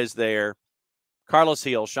Shankalai is there. Carlos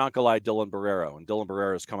Heel, Shankalai, Dylan Barrero, and Dylan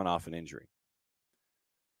Barrero is coming off an injury.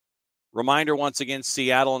 Reminder once again,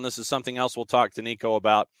 Seattle, and this is something else we'll talk to Niko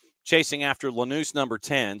about, chasing after Lanús number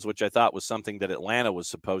 10s, which I thought was something that Atlanta was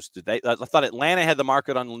supposed to. I thought Atlanta had the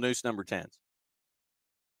market on Lanús number 10s.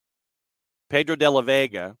 Pedro de la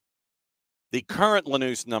Vega, the current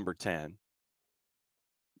Lanús number 10,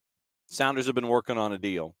 Sounders have been working on a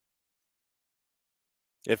deal.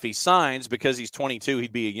 If he signs, because he's 22,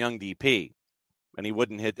 he'd be a young DP, and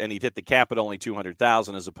he'd hit the cap at only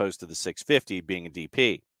 $200,000 as opposed to the $650 being a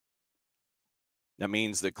DP. That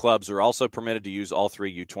means that clubs are also permitted to use all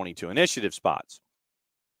three U22 initiative spots.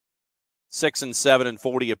 6 and 7 and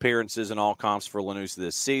 40 appearances in all comps for Lanús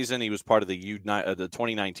this season. He was part of the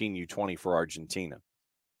 2019 U20 for Argentina.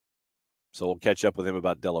 So we'll catch up with him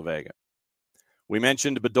about De La Vega. We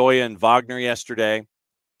mentioned Bedoya and Wagner yesterday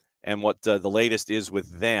and what the latest is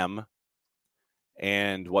with them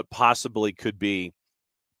and what possibly could be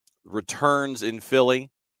returns in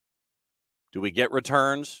Philly. Do we get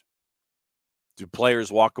returns? Do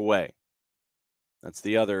players walk away? That's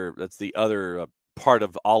the other part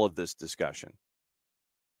of all of this discussion.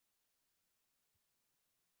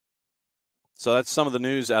 So that's some of the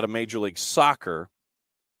news out of Major League Soccer.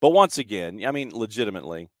 But once again, I mean,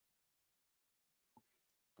 legitimately,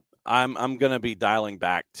 I'm going to be dialing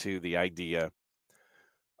back to the idea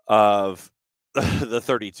of the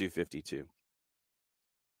 32-52.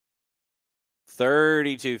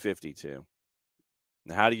 32-52.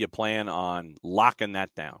 How do you plan on locking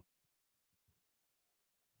that down?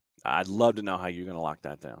 I'd love to know how you're going to lock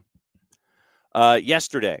that down.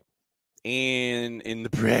 Yesterday in the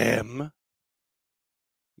Prem,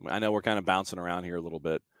 I know we're kind of bouncing around here a little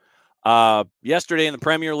bit. Yesterday in the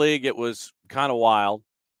Premier League, it was kind of wild,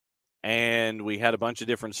 and we had a bunch of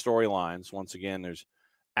different storylines. Once again, there's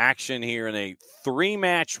action here in a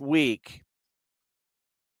 3-match week.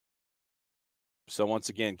 So once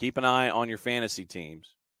again, keep an eye on your fantasy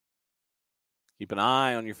teams. Keep an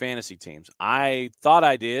eye on your fantasy teams. I thought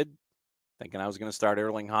I did, thinking I was going to start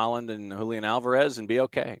Erling Haaland and Julian Alvarez and be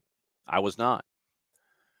okay. I was not.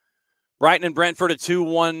 Brighton and Brentford, a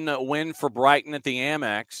 2-1 win for Brighton at the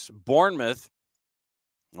Amex. Bournemouth,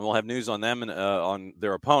 and we'll have news on them and on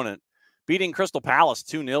their opponent, beating Crystal Palace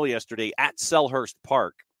 2-0 yesterday at Selhurst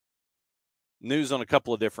Park. News on a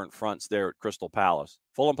couple of different fronts there at Crystal Palace.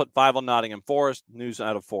 Fulham put 5 on Nottingham Forest. News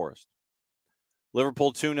out of Forest.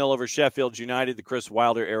 Liverpool 2-0 over Sheffield United. The Chris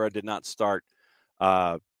Wilder era did not start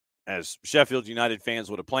as Sheffield United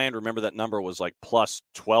fans would have planned. Remember, that number was like plus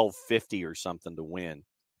 1250 or something to win.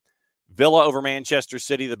 Villa over Manchester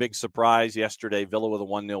City, the big surprise yesterday. Villa with a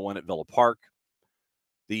 1-0 win at Villa Park.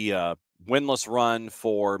 The winless run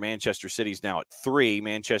for Manchester City is now at 3.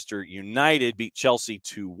 Manchester United beat Chelsea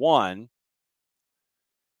 2-1.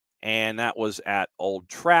 And that was at Old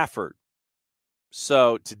Trafford.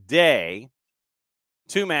 So today,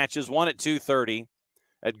 2 matches, one at 2:30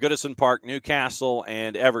 at Goodison Park, Newcastle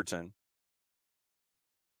and Everton.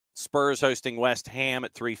 Spurs hosting West Ham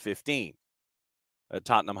at 3:15. at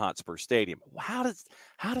Tottenham Hotspur Stadium. How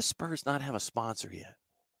does Spurs not have a sponsor yet?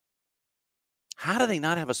 How do they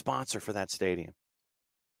not have a sponsor for that stadium?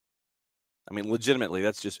 I mean, legitimately,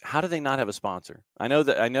 that's just, how do they not have a sponsor? I know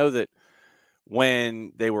that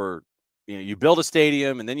when they were, you build a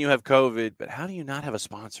stadium and then you have COVID, but how do you not have a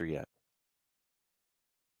sponsor yet?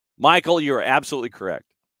 Michael, you're absolutely correct.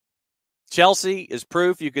 Chelsea is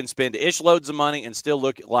proof you can spend ish loads of money and still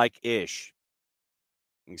look like ish.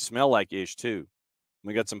 You smell like ish, too.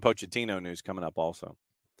 We got some Pochettino news coming up also.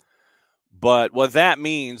 But what that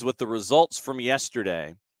means with the results from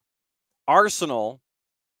yesterday, Arsenal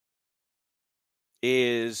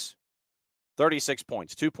is 36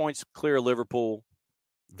 points, 2 points clear of Liverpool.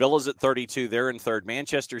 Villa's at 32. They're in third.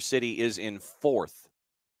 Manchester City is in fourth.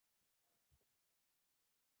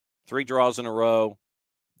 3 draws in a row.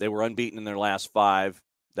 They were unbeaten in their last 5.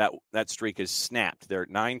 That streak is snapped. They're at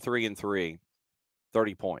 9-3-3,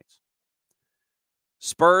 30 points.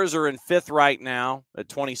 Spurs are in fifth right now at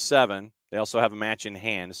 27. They also have a match in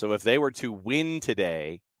hand. So if they were to win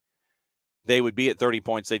today, they would be at 30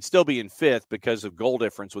 points. They'd still be in fifth because of goal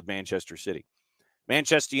difference with Manchester City.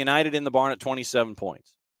 Manchester United in the barn at 27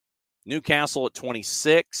 points. Newcastle at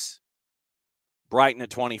 26. Brighton at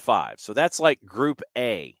 25. So that's like Group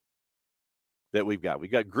A that we've got. We've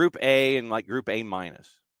got Group A and like Group A minus.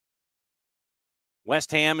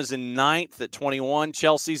 West Ham is in ninth at 21.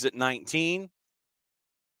 Chelsea's at 19.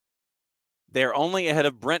 They're only ahead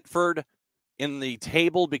of Brentford in the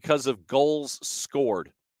table because of goals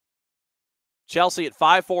scored. Chelsea at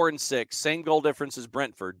 5-4-6, same goal difference as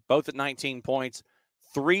Brentford, both at 19 points,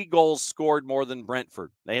 3 goals scored more than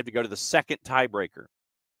Brentford. They have to go to the second tiebreaker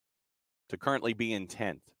to currently be in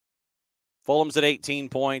 10th. Fulham's at 18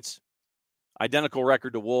 points, identical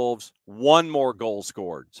record to Wolves, 1 more goal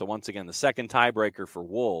scored. So once again, the second tiebreaker for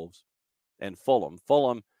Wolves and Fulham.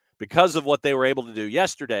 Fulham, because of what they were able to do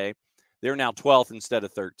yesterday, they're now 12th instead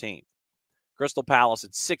of 13th. Crystal Palace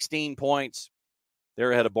at 16 points.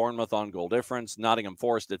 They're ahead of Bournemouth on goal difference. Nottingham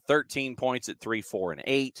Forest at 13 points at 3, 4, and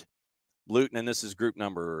 8. Luton, and this is group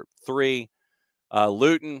number 3.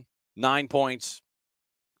 Luton, 9 points,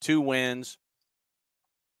 2 wins.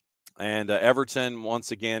 And Everton,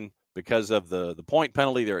 once again, because of the point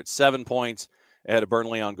penalty, they're at 7 points ahead of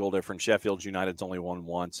Burnley on goal difference. Sheffield United's only won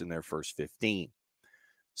once in their first 15.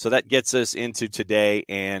 So that gets us into today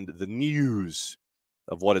and the news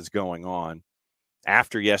of what is going on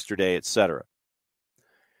after yesterday, etc.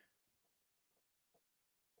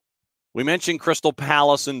 We mentioned Crystal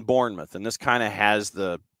Palace and Bournemouth, and this kind of has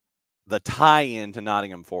the tie-in to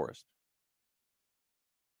Nottingham Forest.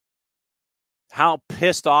 How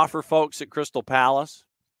pissed off are folks at Crystal Palace?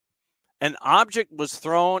 An object was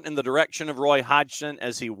thrown in the direction of Roy Hodgson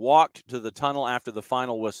as he walked to the tunnel after the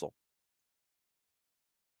final whistle.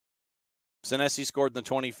 Senesi scored in the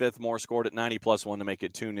 25th, Moore scored at 90+1 to make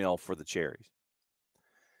it 2-0 for the Cherries.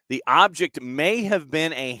 The object may have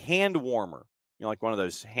been a hand warmer, like one of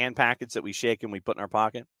those hand packets that we shake and we put in our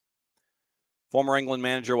pocket. Former England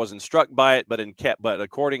manager wasn't struck by it, but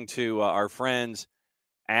according to our friends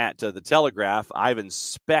at the Telegraph, Ivan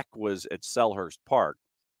Speck was at Selhurst Park.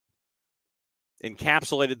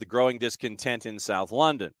 Encapsulated the growing discontent in South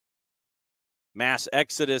London. Mass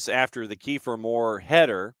exodus after the Kiefer Moore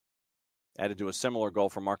header added to a similar goal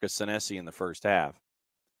from Marcus Senesi in the first half.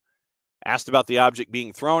 Asked about the object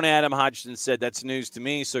being thrown at him, Hodgson said, "That's news to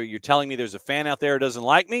me, so you're telling me there's a fan out there who doesn't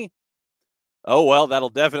like me? Oh, well, that'll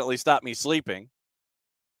definitely stop me sleeping."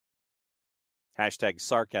 Hashtag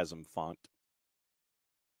sarcasm font.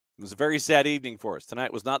 It was a very sad evening for us.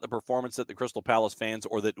 Tonight was not the performance that the Crystal Palace fans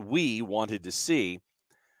or that we wanted to see.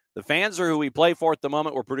 The fans are who we play for at the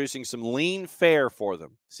moment. We're producing some lean fare for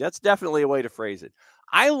them. See, that's definitely a way to phrase it.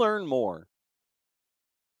 I learn more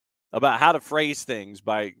about how to phrase things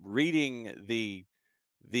by reading the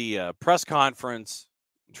press conference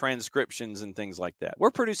transcriptions and things like that.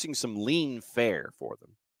 We're producing some lean fare for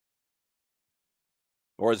them.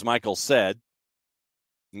 Or as Michael said,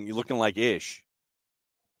 you're looking like ish.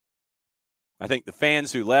 I think the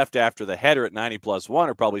fans who left after the header at 90+1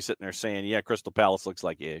 are probably sitting there saying, yeah, Crystal Palace looks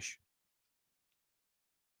like ish.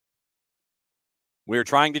 We're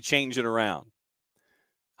trying to change it around.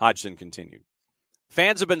 Hodgson continued.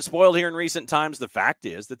 Fans have been spoiled here in recent times. The fact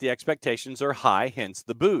is that the expectations are high, hence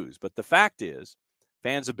the boos. But the fact is,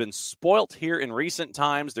 fans have been spoilt here in recent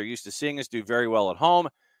times. They're used to seeing us do very well at home,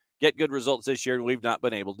 get good results this year, and we've not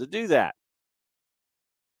been able to do that.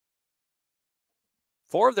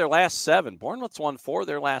 4 of their last 7. Bournemouth's won 4 of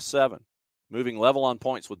their last 7, moving level on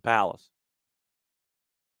points with Palace.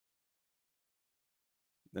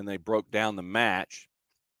 Then they broke down the match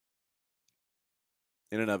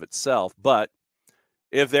in and of itself. But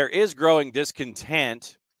if there is growing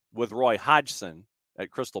discontent with Roy Hodgson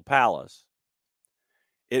at Crystal Palace,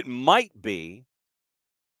 it might be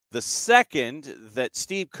the second that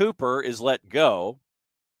Steve Cooper is let go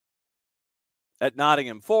at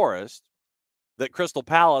Nottingham Forest, that Crystal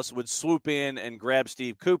Palace would swoop in and grab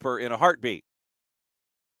Steve Cooper in a heartbeat.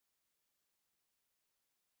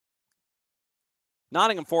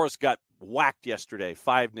 Nottingham Forest got whacked yesterday,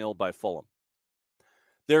 5-0 by Fulham.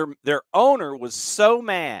 Their owner was so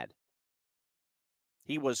mad.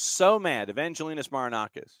 He was so mad, Evangelos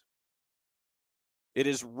Marinakis. It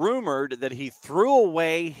is rumored that he threw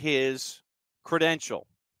away his credential.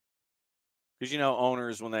 Because,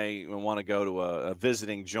 owners, when they want to go to a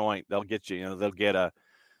visiting joint, they'll get they'll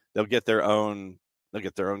get their own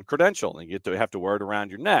credential, and you have to wear it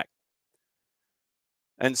around your neck.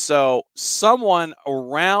 And so someone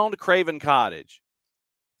around Craven Cottage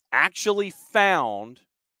actually found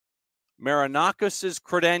Marinakis'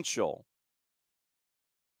 credential,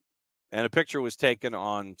 and a picture was taken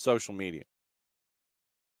on social media.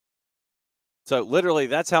 So literally,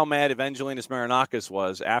 that's how mad Evangelos Marinakis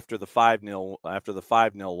was after the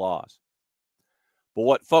 5-0 loss. But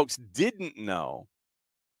what folks didn't know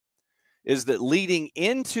is that leading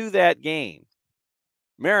into that game,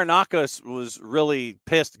 Marinakis was really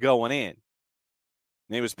pissed going in, and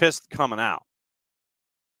he was pissed coming out.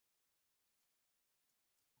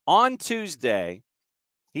 On Tuesday,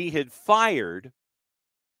 he had fired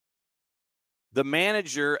the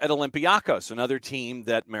manager at Olympiacos, another team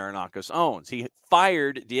that Marinakis owns. He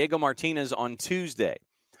fired Diego Martinez on Tuesday.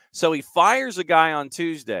 So he fires a guy on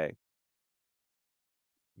Tuesday,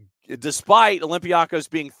 despite Olympiacos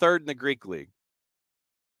being third in the Greek league.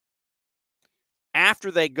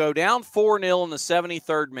 After they go down 4-0 in the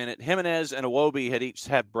 73rd minute, Jimenez and Iwobi had each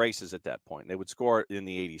had braces at that point. They would score in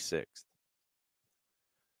the 86th.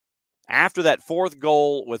 After that fourth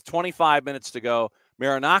goal with 25 minutes to go,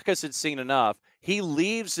 Marinakis had seen enough. He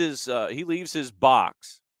leaves his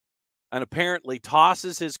box and apparently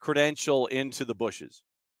tosses his credential into the bushes.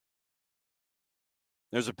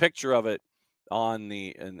 There's a picture of it on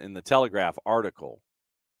in the Telegraph article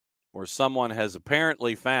where someone has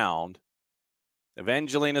apparently found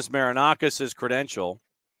Evangelos Marinakis' credential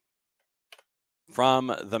from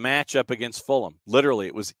the matchup against Fulham. Literally,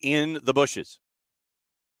 it was in the bushes.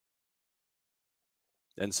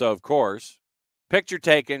 And so, of course, picture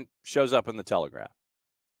taken, shows up in the Telegraph.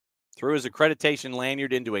 Threw his accreditation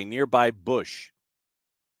lanyard into a nearby bush.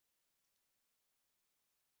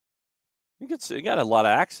 He got a lot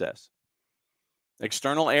of access.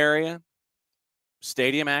 External area,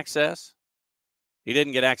 stadium access. He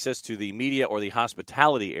didn't get access to the media or the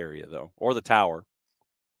hospitality area, though, or the tower.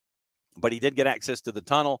 But he did get access to the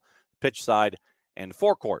tunnel, pitch side, and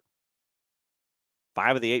forecourt.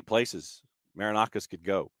 5 of the 8 places Marinakis could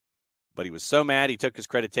go. But he was so mad he took his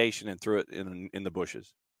accreditation and threw it in the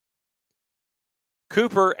bushes.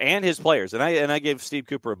 Cooper and his players, and I gave Steve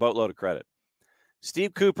Cooper a boatload of credit.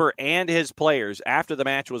 Steve Cooper and his players, after the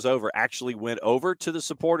match was over, actually went over to the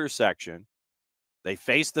supporters section. They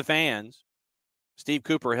faced the fans. Steve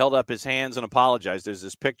Cooper held up his hands and apologized. There's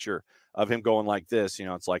this picture of him going like this.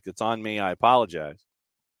 It's like, it's on me, I apologize.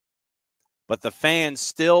 But the fans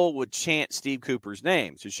still would chant Steve Cooper's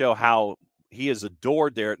name to show how he is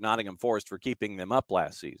adored there at Nottingham Forest for keeping them up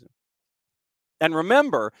last season. And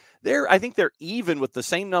remember, I think they're even with the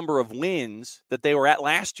same number of wins that they were at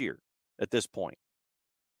last year at this point.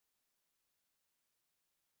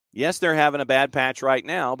 Yes, they're having a bad patch right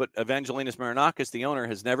now, but Evangelos Marinakis, the owner,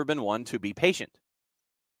 has never been one to be patient.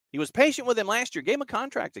 He was patient with him last year, gave him a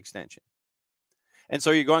contract extension. And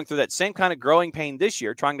so you're going through that same kind of growing pain this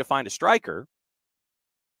year, trying to find a striker,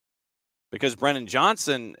 because Brennan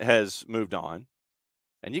Johnson has moved on,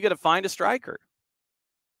 and you got to find a striker.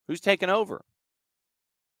 Who's taking over?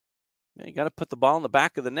 You got to put the ball in the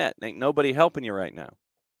back of the net. Ain't nobody helping you right now.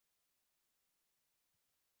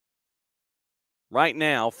 Right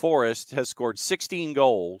now, Forest has scored 16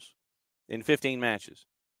 goals in 15 matches.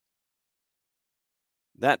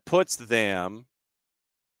 That puts them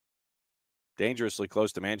dangerously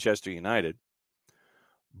close to Manchester United.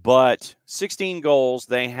 But 16 goals,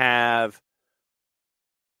 they have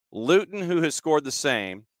Luton, who has scored the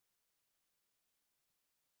same.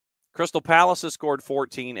 Crystal Palace has scored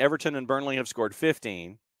 14. Everton and Burnley have scored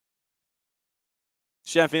 15.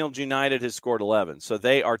 Sheffield United has scored 11. So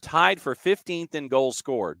they are tied for 15th in goals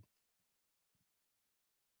scored.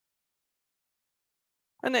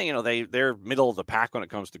 And then, they're middle of the pack when it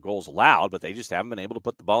comes to goals allowed, but they just haven't been able to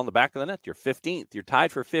put the ball in the back of the net. You're 15th. You're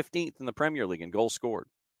tied for 15th in the Premier League in goals scored.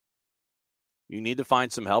 You need to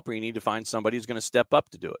find some help, or you need to find somebody who's going to step up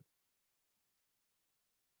to do it.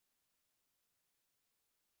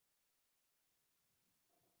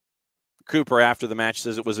 Cooper, after the match,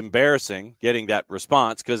 says it was embarrassing getting that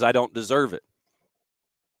response because I don't deserve it.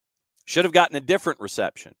 Should have gotten a different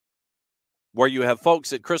reception where you have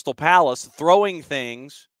folks at Crystal Palace throwing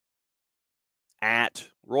things at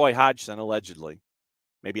Roy Hodgson, allegedly.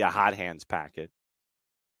 Maybe a hot hands packet.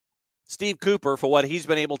 Steve Cooper, for what he's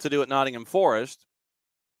been able to do at Nottingham Forest,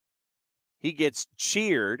 he gets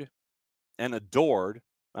cheered and adored.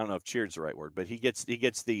 I don't know if cheered's the right word, but he gets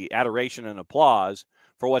the adoration and applause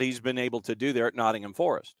for what he's been able to do there at Nottingham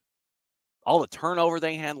Forest. All the turnover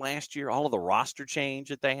they had last year, all of the roster change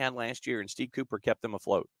that they had last year, and Steve Cooper kept them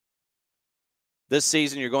afloat. This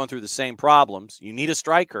season, you're going through the same problems. You need a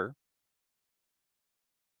striker.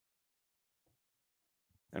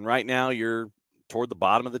 And right now, you're toward the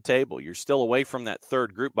bottom of the table. You're still away from that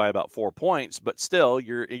third group by about 4 points, but still,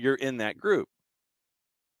 you're in that group.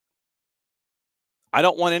 I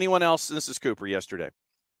don't want anyone else, this is Cooper yesterday,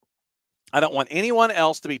 I don't want anyone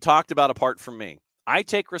else to be talked about apart from me. I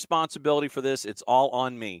take responsibility for this. It's all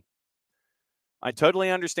on me. I totally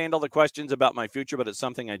understand all the questions about my future, but it's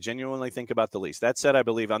something I genuinely think about the least. That said, I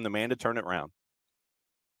believe I'm the man to turn it around.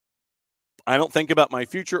 I don't think about my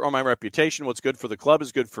future or my reputation. What's good for the club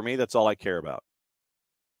is good for me. That's all I care about.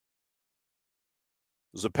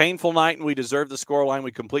 It was a painful night, and we deserved the scoreline.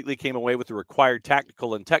 We completely came away with the required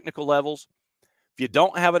tactical and technical levels. If you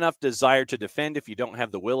don't have enough desire to defend, if you don't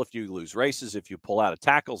have the will, if you lose races, if you pull out of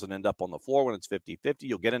tackles and end up on the floor when it's 50-50,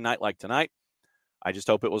 you'll get a night like tonight. I just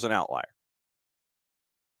hope it was an outlier.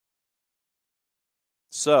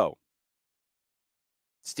 So,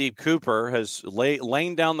 Steve Cooper has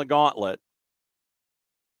laid down the gauntlet,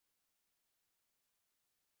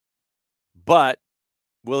 but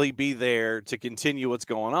will he be there to continue what's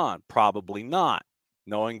going on? Probably not,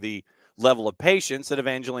 knowing the level of patience that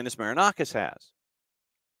Evangelinas Marinakis has.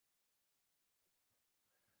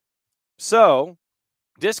 So,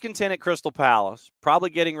 discontent at Crystal Palace,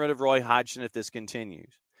 probably getting rid of Roy Hodgson if this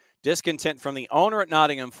continues. Discontent from the owner at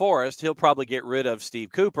Nottingham Forest, he'll probably get rid of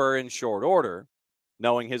Steve Cooper in short order,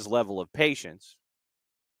 knowing his level of patience,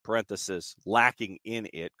 parenthesis, lacking in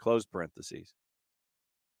it, close parentheses.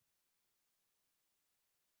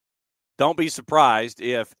 Don't be surprised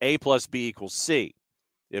if A plus B equals C.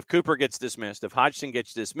 If Cooper gets dismissed, if Hodgson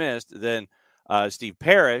gets dismissed, then Steve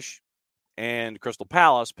Parrish and Crystal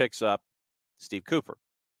Palace picks up Steve Cooper.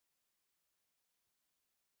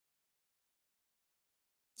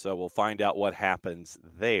 So we'll find out what happens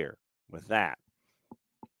there with that.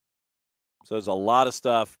 So there's a lot of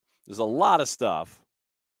stuff. There's a lot of stuff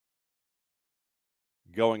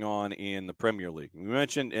going on in the Premier League. We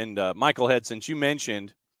mentioned, and Michael Head, since you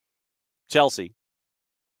mentioned Chelsea,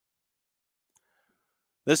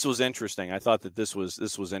 this was interesting. I thought that this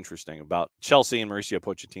was interesting about Chelsea and Mauricio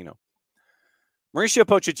Pochettino. Mauricio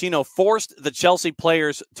Pochettino forced the Chelsea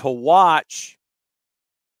players to watch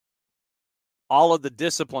all of the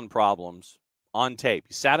discipline problems on tape.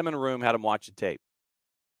 He sat them in a room, had them watch the tape.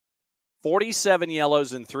 47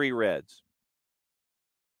 yellows and 3 reds.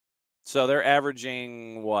 So they're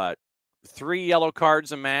averaging, 3 yellow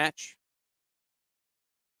cards a match?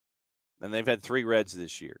 And they've had 3 reds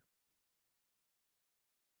this year.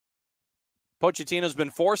 Pochettino's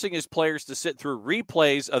been forcing his players to sit through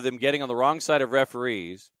replays of them getting on the wrong side of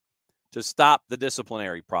referees to stop the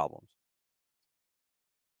disciplinary problems.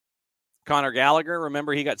 Conor Gallagher,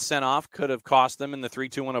 remember he got sent off, could have cost them in the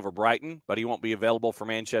 3-2 over Brighton, but he won't be available for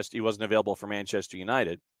Manchester. He wasn't available for Manchester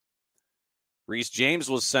United. Reece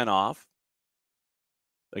James was sent off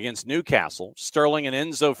against Newcastle. Sterling and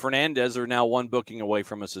Enzo Fernandez are now 1 booking away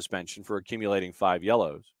from a suspension for accumulating 5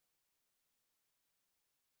 yellows.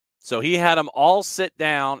 So he had them all sit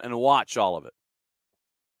down and watch all of it.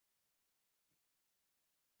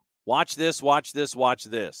 Watch this, watch this, watch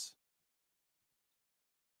this.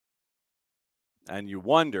 And you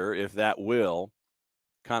wonder if that will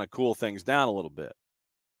kind of cool things down a little bit.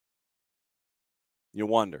 You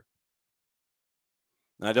wonder.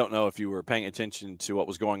 And I don't know if you were paying attention to what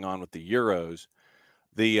was going on with the Euros.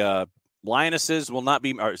 The Lionesses will not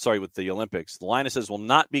be, with the Olympics. The Lionesses will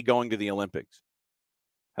not be going to the Olympics.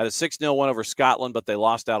 Had a 6-0 win over Scotland, but they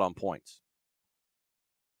lost out on points.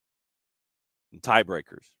 And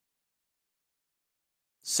tiebreakers.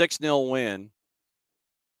 6-0 win.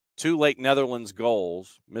 2 late Netherlands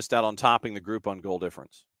goals. Missed out on topping the group on goal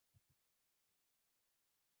difference.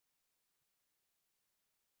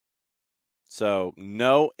 So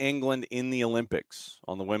no England in the Olympics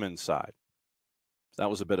on the women's side. That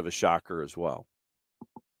was a bit of a shocker as well.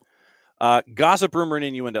 Gossip, rumor, and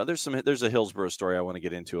innuendo. There's a Hillsborough story I want to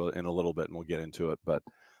get into in a little bit, and we'll get into it. But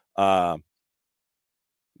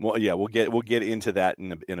we'll get into that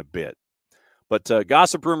in a bit. But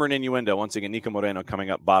gossip, rumor, and innuendo, once again, Niko Moreno coming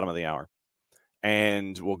up bottom of the hour.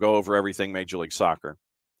 And we'll go over everything Major League Soccer.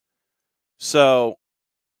 So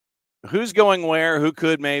who's going where? Who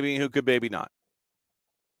could maybe not?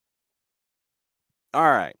 All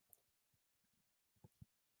right.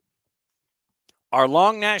 Our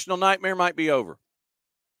long national nightmare might be over.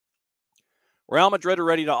 Real Madrid are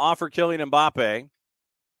ready to offer Kylian Mbappe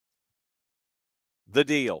the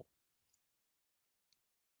deal.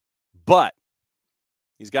 But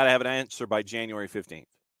he's got to have an answer by January 15th.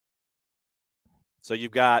 So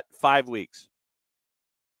you've got 5 weeks.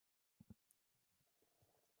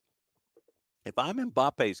 If I'm in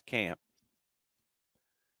Mbappe's camp,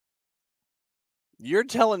 you're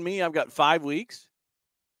telling me I've got 5 weeks?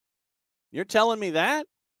 You're telling me that?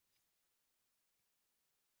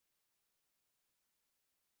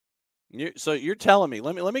 So you're telling me,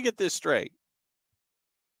 let me get this straight.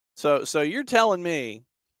 So you're telling me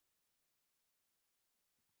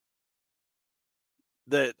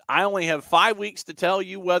that I only have 5 weeks to tell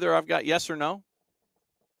you whether I've got yes or no?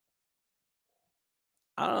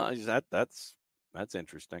 I don't know. That's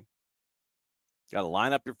interesting. Got to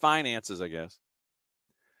line up your finances, I guess.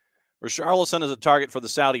 Richarlison is a target for the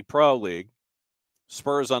Saudi Pro League.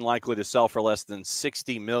 Spurs unlikely to sell for less than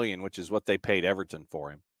 $60 million, which is what they paid Everton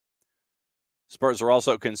for him. Spurs are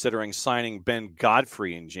also considering signing Ben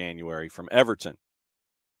Godfrey in January from Everton.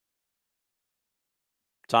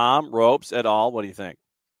 Tom, Ropes, et al., what do you think?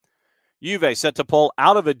 Juve set to pull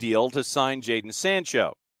out of a deal to sign Jadon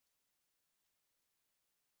Sancho.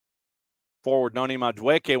 Forward Noni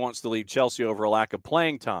Madueke wants to leave Chelsea over a lack of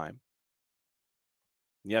playing time.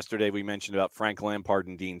 Yesterday we mentioned about Frank Lampard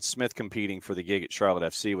and Dean Smith competing for the gig at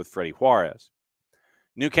Charlotte FC with Freddie Juarez.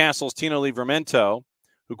 Newcastle's Tino Livramento,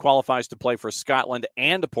 who qualifies to play for Scotland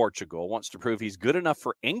and Portugal, wants to prove he's good enough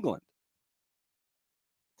for England.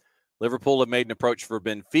 Liverpool have made an approach for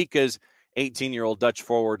Benfica's 18-year-old Dutch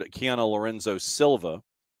forward Keanu Lorenzo Silva.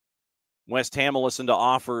 West Ham will listen to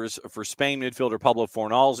offers for Spain midfielder Pablo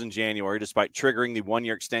Fornals in January, despite triggering the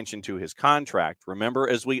one-year extension to his contract. Remember,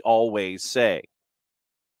 as we always say,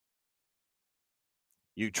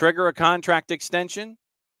 you trigger a contract extension,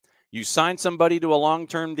 you sign somebody to a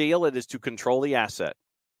long-term deal, it is to control the asset.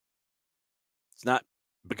 It's not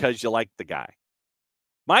because you like the guy.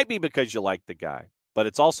 Might be because you like the guy, but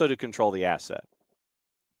it's also to control the asset.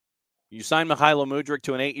 You sign Mykhailo Mudryk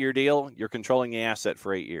to an 8-year deal, you're controlling the asset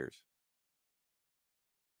for 8 years.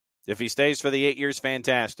 If he stays for the 8 years,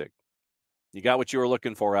 fantastic. You got what you were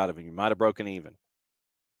looking for out of him. You might have broken even.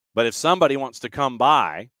 But if somebody wants to come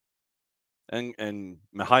by and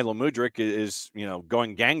Mykhailo Mudryk is,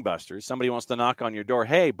 going gangbusters, somebody wants to knock on your door,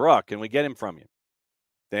 hey, Brook, can we get him from you?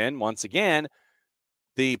 Then, once again,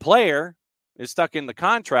 the player is stuck in the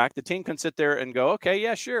contract. The team can sit there and go, okay,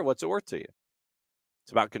 yeah, sure, what's it worth to you?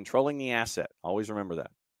 It's about controlling the asset. Always remember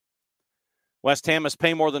that. West Ham must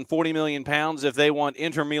pay more than £40 million if they want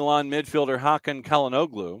Inter Milan midfielder Hakan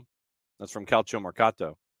Çalhanoğlu. That's from Calcio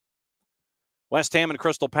Mercato. West Ham and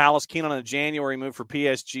Crystal Palace keen on a January move for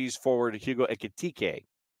PSG's forward Hugo Ekitike.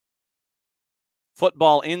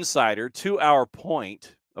 Football Insider, 2-hour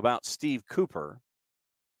point about Steve Cooper.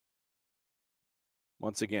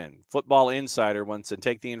 Once again, Football Insider wants to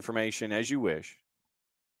take the information as you wish.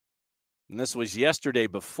 And this was yesterday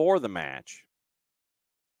before the match.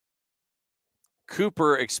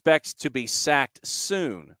 Cooper expects to be sacked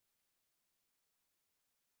soon.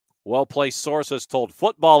 Well-placed sources told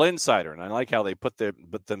Football Insider, and I like how they put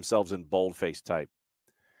themselves in boldface type,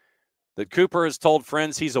 that Cooper has told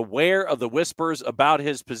friends he's aware of the whispers about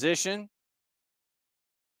his position,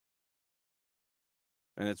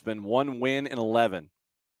 and it's been 1 win in 11.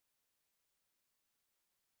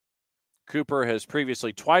 Cooper has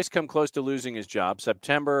previously twice come close to losing his job,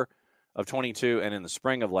 September of 22 and in the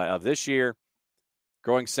spring of this year.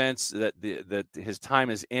 Growing sense that his time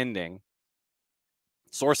is ending.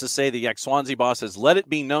 Sources say the ex-Swansea boss has let it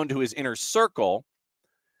be known to his inner circle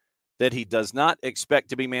that he does not expect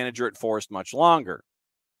to be manager at Forest much longer.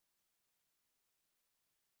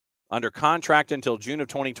 Under contract until June of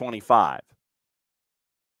 2025.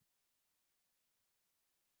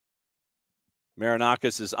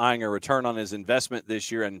 Marinakis is eyeing a return on his investment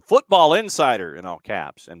this year, and Football Insider, in all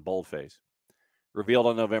caps and boldface, revealed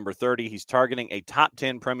on November 30, he's targeting a top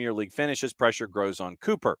 10 Premier League finish as pressure grows on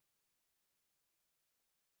Cooper.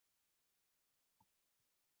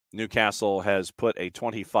 Newcastle has put a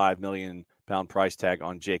 £25 million price tag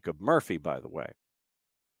on Jacob Murphy, by the way.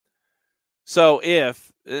 So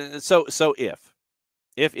if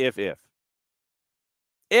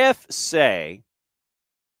say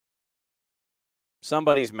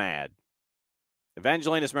somebody's mad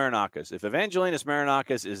Evangelinas Marinakis. If Evangelinas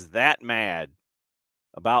Marinakis is that mad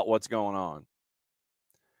about what's going on,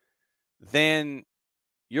 then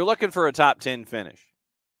you're looking for a top 10 finish.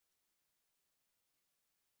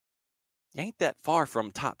 You ain't that far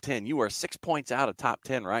from top 10. You are 6 points out of top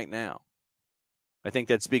 10 right now. I think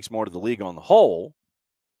that speaks more to the league on the whole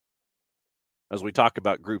as we talk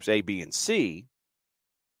about groups A, B, and C.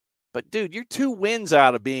 But, dude, you're 2 wins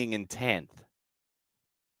out of being in 10th.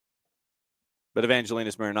 But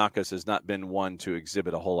Evangelinas Marinakis has not been one to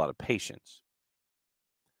exhibit a whole lot of patience.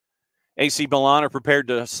 AC Milan are prepared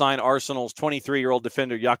to sign Arsenal's 23-year-old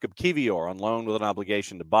defender Jakub Kivior on loan with an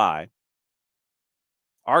obligation to buy.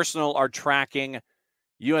 Arsenal are tracking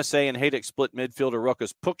USA and Hajduk split midfielder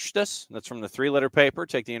Rokas Pukstas. That's from the 3-letter paper.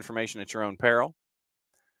 Take the information at your own peril.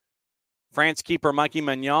 France keeper Mikey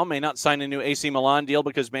Magnan may not sign a new AC Milan deal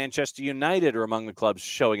because Manchester United are among the clubs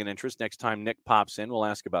showing an interest. Next time Nick pops in, we'll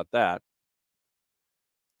ask about that.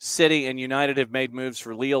 City and United have made moves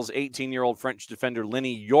for Lille's 18-year-old French defender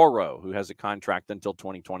Lenny Yoro, who has a contract until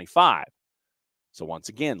 2025. So once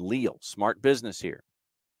again, Lille, smart business here.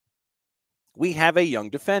 We have a young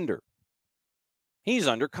defender. He's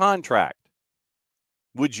under contract.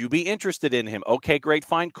 Would you be interested in him? Okay, great,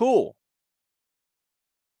 fine, cool.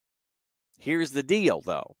 Here's the deal,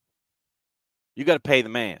 though. You got to pay the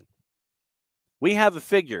man. We have a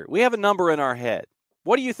figure. We have a number in our head.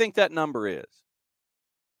 What do you think that number is?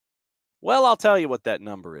 Well, I'll tell you what that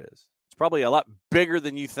number is. It's probably a lot bigger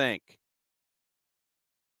than you think.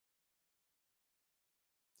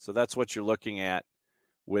 So that's what you're looking at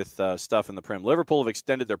with stuff in the Prem. Liverpool have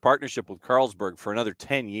extended their partnership with Carlsberg for another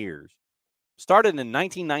 10 years. Started in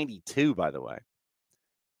 1992, by the way.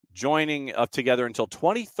 Joining up together until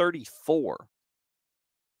 2034.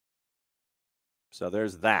 So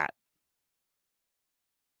there's that.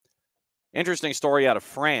 Interesting story out of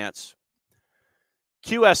France.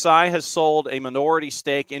 QSI has sold a minority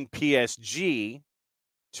stake in PSG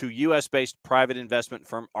to U.S.-based private investment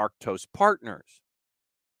firm Arctos Partners.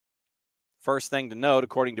 First thing to note,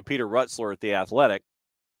 according to Peter Rutzler at The Athletic,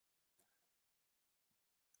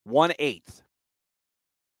 1/8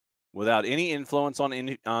 without any influence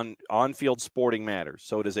on on-field sporting matters.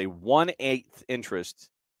 So it is a 1/8 interest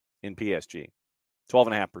in PSG,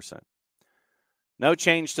 12.5%. No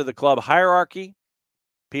change to the club hierarchy.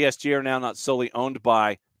 PSG are now not solely owned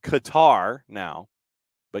by Qatar now,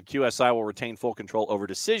 but QSI will retain full control over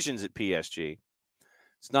decisions at PSG.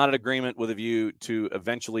 It's not an agreement with a view to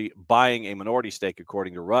eventually buying a minority stake,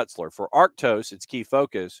 according to Rutzler. For Arctos, its key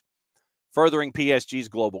focus, furthering PSG's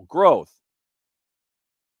global growth.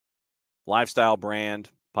 Lifestyle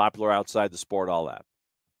brand, popular outside the sport, all that.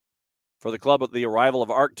 For the club, the arrival of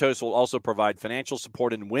Arctos will also provide financial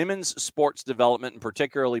support in women's sports development, and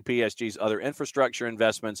particularly PSG's other infrastructure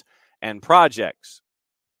investments and projects.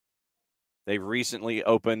 They've recently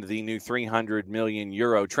opened the new €300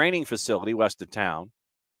 million training facility west of town,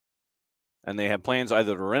 and they have plans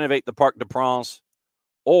either to renovate the Parc des Princes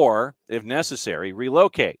or, if necessary,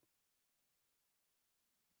 relocate.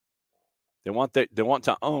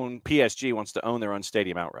 PSG wants to own their own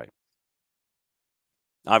stadium outright.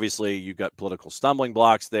 Obviously, you've got political stumbling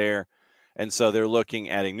blocks there, and so they're looking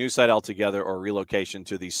at a new site altogether or relocation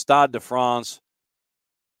to the Stade de France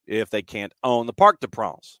if they can't own the Parc des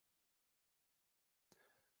Princes.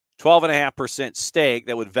 12.5% stake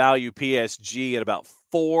that would value PSG at about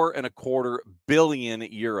 €4.25 billion,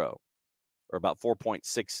 or about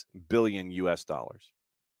 4.6 billion US dollars.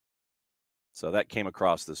 So that came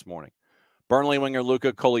across this morning. Burnley winger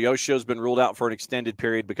Luka Koleosho has been ruled out for an extended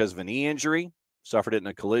period because of a knee injury. Suffered it in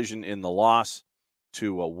a collision in the loss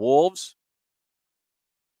to Wolves.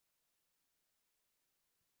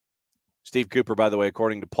 Steve Cooper, by the way,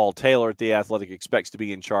 according to Paul Taylor at The Athletic, expects to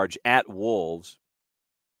be in charge at Wolves.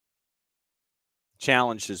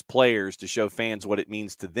 Challenged his players to show fans what it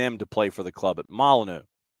means to them to play for the club at Molineux.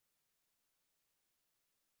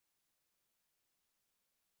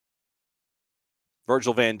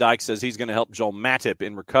 Virgil van Dijk says he's going to help Joel Matip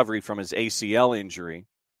in recovery from his ACL injury.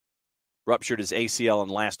 Ruptured his ACL in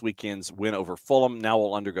last weekend's win over Fulham. Now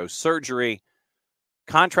will undergo surgery.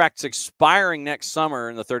 Contract's expiring next summer,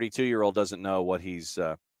 and the 32-year-old doesn't know what his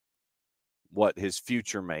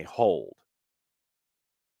future may hold.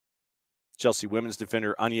 Chelsea women's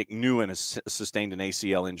defender Aniek Nguyen has sustained an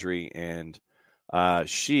ACL injury, and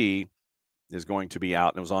she is going to be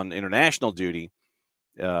out and was on international duty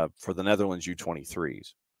for the Netherlands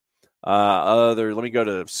U23s. Let me go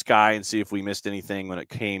to Sky and see if we missed anything when it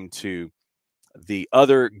came to the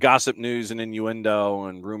other gossip news and innuendo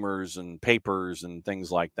and rumors and papers and things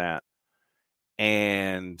like that.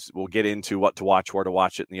 And we'll get into what to watch, where to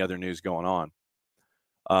watch it, and the other news going on.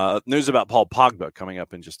 News about Paul Pogba coming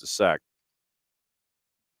up in just a sec.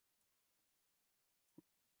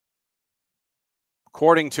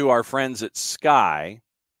 According to our friends at Sky,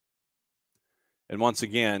 and once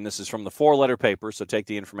again, this is from the 4-letter paper, so take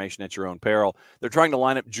the information at your own peril. They're trying to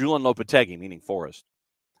line up Julian Lopetegui, meaning Forrest,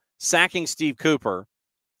 sacking Steve Cooper,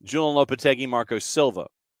 Julian Lopetegui, Marco Silva,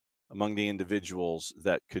 among the individuals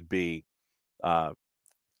that could be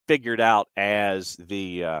figured out as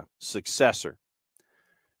the successor.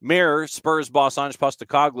 Mirror, Spurs boss Ange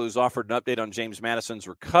Postecoglou has offered an update on James Maddison's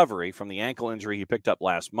recovery from the ankle injury he picked up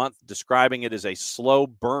last month, describing it as a slow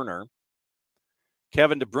burner.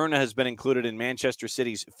 Kevin De Bruyne has been included in Manchester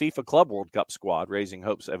City's FIFA Club World Cup squad, raising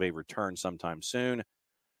hopes of a return sometime soon.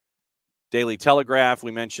 Daily Telegraph, we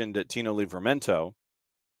mentioned Tino Livramento.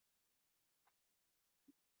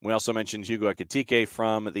 We also mentioned Hugo Ekitike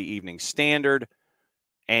from the Evening Standard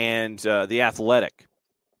and The Athletic.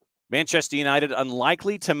 Manchester United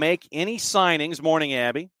unlikely to make any signings. Morning,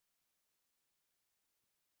 Abby.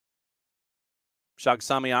 Shag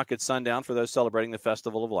Samiak at sundown for those celebrating the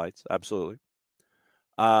Festival of Lights. Absolutely.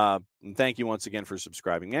 And thank you once again for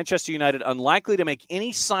subscribing. Manchester United unlikely to make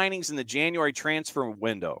any signings in the January transfer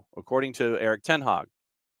window, according to Erik ten Hag.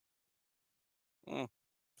 So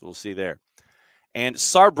we'll see there. And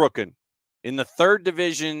Saarbrücken in the 3rd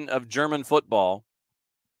division of German football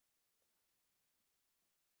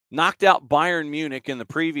knocked out Bayern Munich in the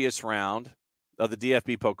previous round of the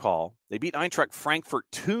DFB Pokal. They beat Eintracht Frankfurt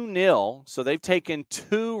 2-0, so they've taken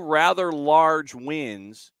 2 rather large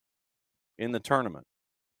wins in the tournament.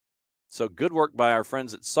 So good work by our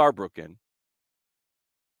friends at Saarbrücken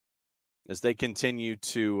as they continue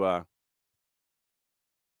to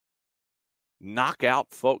knock out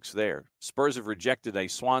folks there. Spurs have rejected a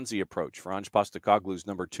Swansea approach for Ange Postecoglou's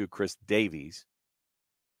number 2, Chris Davies.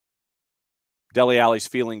 Dele Alli's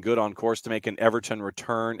feeling good on course to make an Everton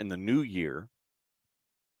return in the new year.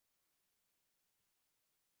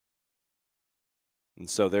 And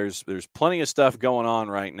so there's plenty of stuff going on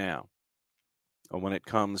right now when it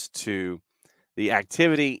comes to the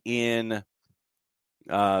activity in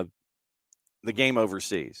the game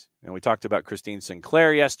overseas. And we talked about Christine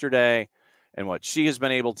Sinclair yesterday and what she has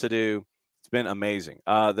been able to do. It's been amazing.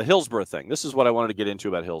 The Hillsborough thing. This is what I wanted to get into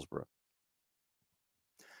about Hillsborough.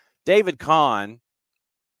 David Kahn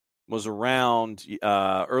was around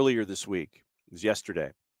earlier this week. It was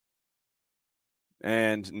yesterday.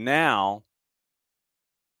 And now,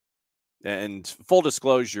 and full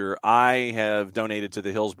disclosure, I have donated to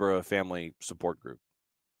the Hillsborough Family Support Group.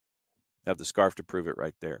 I have the scarf to prove it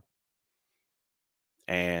right there.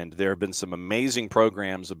 And there have been some amazing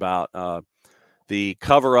programs about the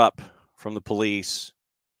cover-up from the police.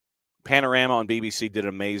 Panorama on BBC did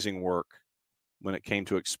amazing work when it came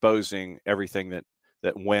to exposing everything that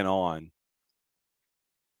went on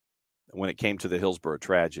when it came to the Hillsborough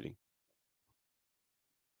tragedy.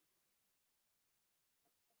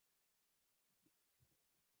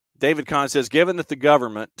 David Kahn says, given that the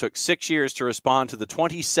government took 6 years to respond to the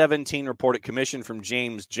 2017 report it commissioned from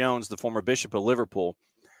James Jones, the former Bishop of Liverpool,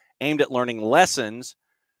 aimed at learning lessons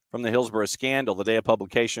from the Hillsborough scandal, the day of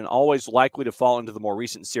publication always likely to fall into the more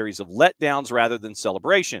recent series of letdowns rather than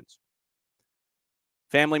celebrations.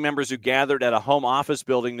 Family members who gathered at a home office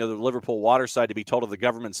building near the Liverpool waterside to be told of the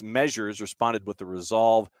government's measures responded with the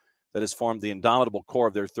resolve that has formed the indomitable core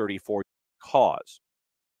of their 34-year cause,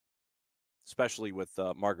 especially with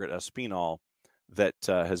Margaret Espinal that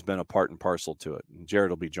has been a part and parcel to it. And Jared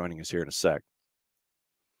will be joining us here in a sec.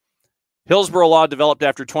 Hillsborough law developed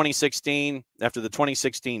after the 2016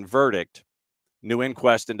 verdict. New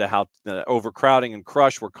inquest into how overcrowding and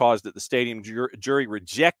crush were caused at the stadium. Jury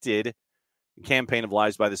rejected the campaign of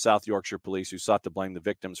lies by the South Yorkshire police, who sought to blame the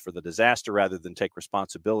victims for the disaster rather than take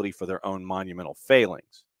responsibility for their own monumental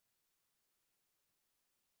failings.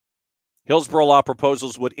 Hillsborough law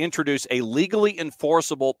proposals would introduce a legally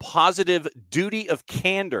enforceable positive duty of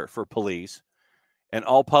candor for police and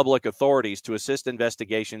all public authorities to assist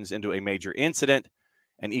investigations into a major incident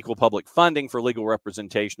and equal public funding for legal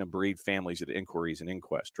representation of bereaved families at inquiries and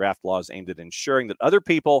inquests. Draft laws aimed at ensuring that other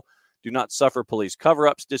people do not suffer police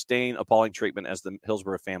cover-ups, disdain, appalling treatment as the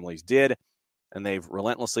Hillsborough families did, and they've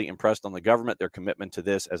relentlessly impressed on the government their commitment to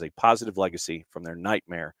this as a positive legacy from their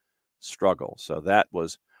nightmare struggle. So that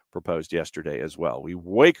was proposed yesterday as well. We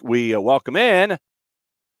welcome in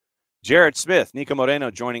Jared Smith, Niko Moreno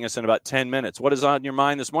joining us in about 10 minutes. What is on your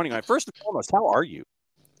mind this morning? First and foremost, how are you?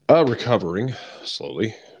 Recovering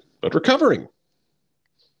slowly, but recovering.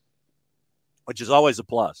 Which is always a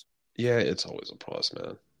plus. Yeah, it's always a plus,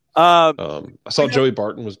 man. I saw Joey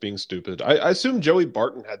Barton was being stupid. I assume Joey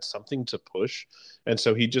Barton had something to push, and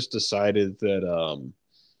so he just decided that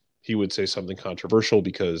he would say something controversial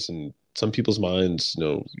because in some people's minds,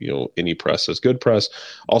 any press is good press.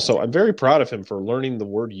 Also, I'm very proud of him for learning the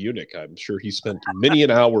word eunuch. I'm sure he spent many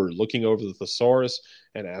an hour looking over the thesaurus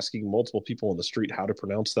and asking multiple people on the street how to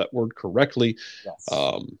pronounce that word correctly. Yes.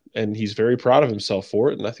 And he's very proud of himself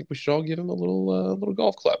for it. And I think we should all give him a little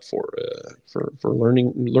golf clap for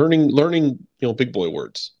learning, big boy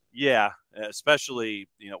words. Yeah, especially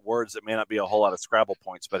words that may not be a whole lot of Scrabble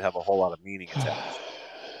points, but have a whole lot of meaning attached.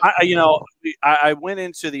 I went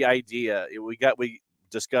into the idea. We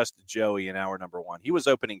discussed Joey in hour number 1. He was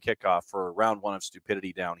opening kickoff for round 1 of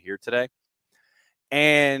Stupidity down here today,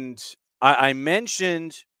 and I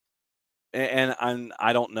mentioned, and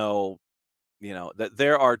I don't know, that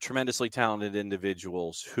there are tremendously talented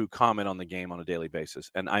individuals who comment on the game on a daily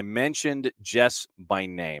basis, and I mentioned Jess by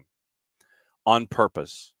name on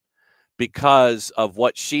purpose, because of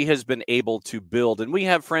what she has been able to build. And we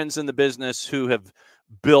have friends in the business who have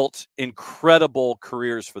built incredible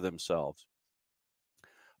careers for themselves.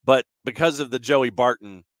 But because of the Joey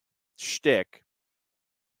Barton shtick,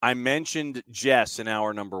 I mentioned Jess in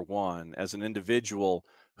hour number 1 as an individual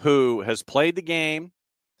who has played the game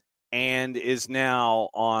and is now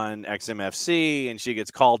on XMFC, and she gets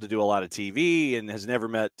called to do a lot of TV and has never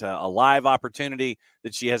met a live opportunity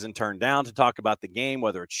that she hasn't turned down to talk about the game,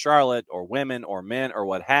 whether it's Charlotte or women or men or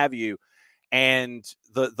what have you. And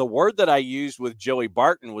the word that I used with Joey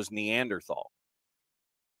Barton was Neanderthal,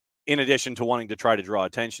 in addition to wanting to try to draw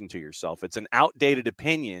attention to yourself. It's an outdated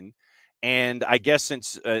opinion. And I guess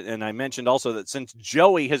and I mentioned also that since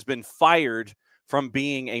Joey has been fired from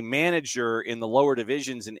being a manager in the lower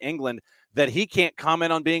divisions in England, that he can't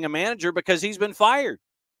comment on being a manager because he's been fired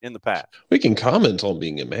in the past. We can comment on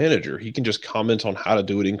being a manager. He can just comment on how to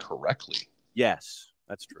do it incorrectly. Yes,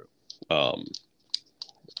 that's true.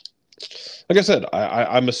 Like I said,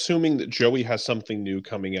 I'm assuming that Joey has something new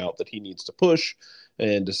coming out that he needs to push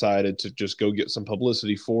and decided to just go get some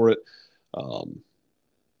publicity for it.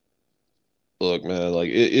 Look, man, like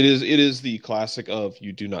it is the classic of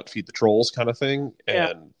you do not feed the trolls kind of thing.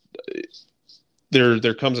 Yeah. And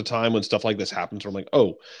there comes a time when stuff like this happens where I'm like,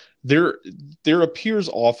 oh, there appears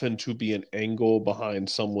often to be an angle behind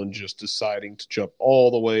someone just deciding to jump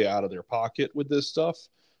all the way out of their pocket with this stuff,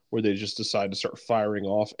 where they just decide to start firing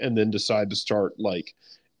off and then decide to start like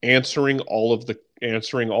answering all of the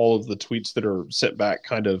tweets that are sent back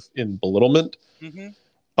kind of in belittlement. Mm-hmm.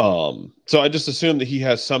 So I just assume that he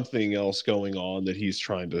has something else going on, that he's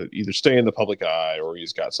trying to either stay in the public eye or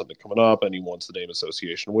he's got something coming up and he wants the name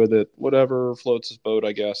association with it. Whatever floats his boat,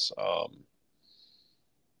 I guess. I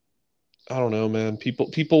don't know, man.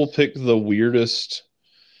 People pick the weirdest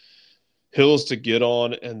hills to get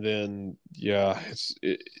on, and then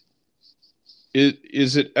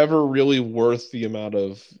is it ever really worth the amount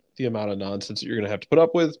of nonsense that you're going to have to put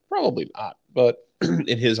up with? Probably not, but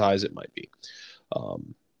in his eyes, it might be.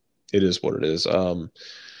 It is what it is. That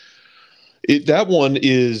one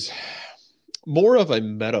is more of a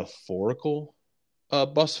metaphorical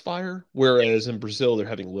bus fire, whereas in Brazil, they're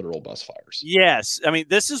having literal bus fires. Yes. I mean,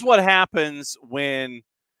 this is what happens when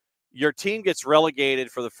your team gets relegated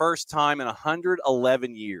for the first time in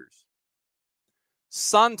 111 years.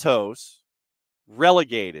 Santos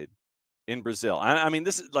relegated in Brazil. I mean,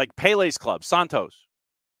 this is like Pele's club, Santos.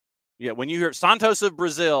 Yeah, when you hear Santos of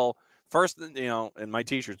Brazil, first, and my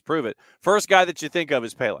T-shirts prove it, first guy that you think of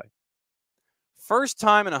is Pele. First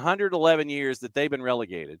time in 111 years that they've been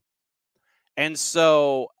relegated. And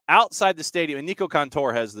so outside the stadium, and Nico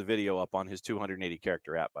Cantor has the video up on his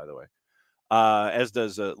 280-character app, by the way, as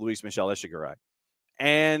does Luis Michel Echegaray.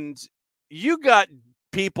 And you got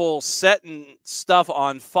people setting stuff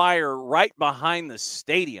on fire right behind the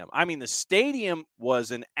stadium. I mean, the stadium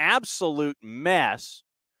was an absolute mess,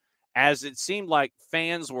 as it seemed like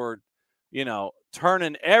fans were,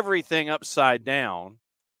 turning everything upside down.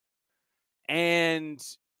 And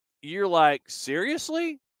you're like,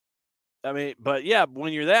 seriously? I mean, but yeah,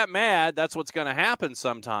 when you're that mad, that's what's going to happen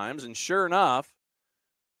sometimes. And sure enough,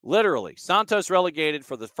 literally, Santos relegated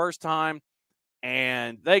for the first time,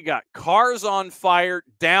 and they got cars on fire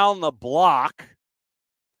down the block,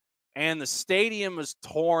 and the stadium is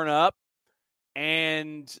torn up.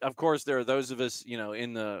 And of course, there are those of us,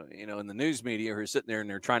 in the news media who are sitting there and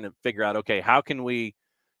they're trying to figure out, okay, how can we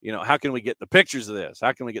get the pictures of this?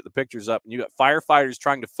 How can we get the pictures up? And you got firefighters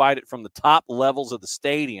trying to fight it from the top levels of the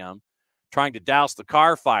stadium, trying to douse the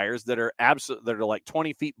car fires that are like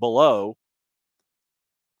 20 feet below.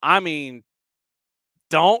 I mean,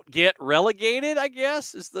 don't get relegated, I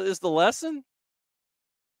guess, is the lesson.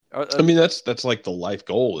 I mean, that's like the life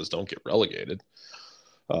goal, is don't get relegated.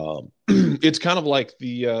 It's kind of like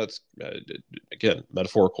the again,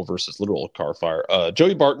 metaphorical versus literal car fire.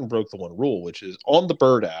 Joey Barton broke the one rule, which is on the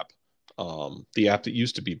Bird app, the app that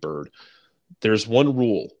used to be Bird. There's one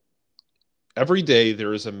rule. Every day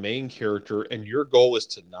there is a main character, and your goal is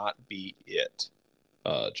to not be it.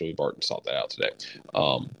 Joey Barton sought that out today.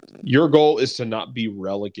 Your goal is to not be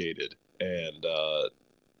relegated, and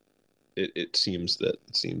it seems that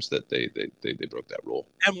they broke that rule.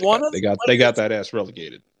 And they got that ass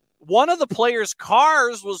relegated. One of the players'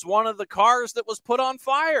 cars was one of the cars that was put on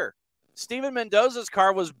fire. Steven Mendoza's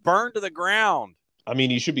car was burned to the ground. I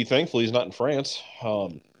mean, he should be thankful he's not in France.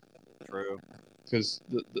 True. Because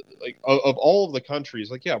like of all of the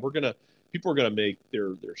countries, like people are gonna make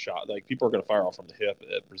their shot. Like people are gonna fire off from the hip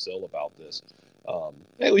at Brazil about this.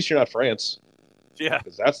 Hey, at least you're not France. Yeah,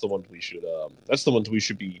 because that's the ones we should. That's the ones we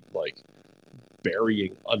should be like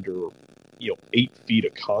burying under 8 feet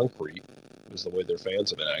of concrete. Is the way their fans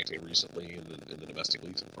have been acting recently in the domestic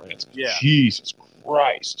leagues in France. Yeah. Jesus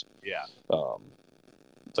Christ. Yeah.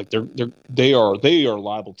 It's like they are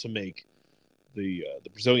liable to make the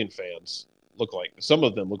Brazilian fans look like, some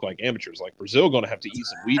of them look like amateurs. Like Brazil going to have to eat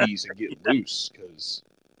some Wheaties and get loose because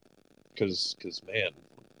man,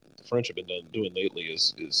 the French have been doing lately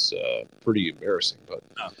is pretty embarrassing. But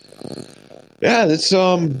yeah, it's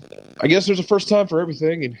I guess there's a first time for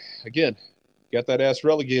everything, and again, got that ass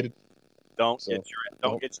relegated. Don't get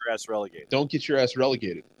your ass relegated. Don't get your ass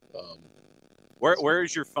relegated. Where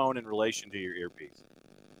is your phone in relation to your earpiece?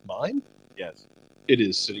 Mine? Yes. It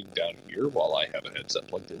is sitting down here while I have a headset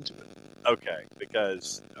plugged into it. Okay,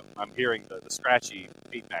 because I'm hearing the scratchy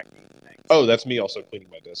feedback thing. Oh, that's me also cleaning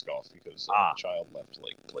my desk off because the child left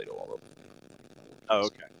like Play-Doh all over me. Oh,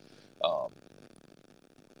 okay.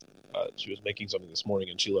 She was making something this morning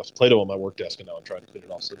and she left Play-Doh on my work desk, and now I'm trying to clean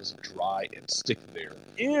it off so it doesn't dry and stick there.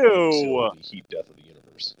 Ew! The heat death of the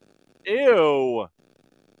universe. Ew!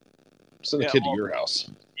 Send a kid to your house.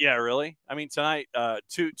 Yeah, really? I mean, tonight,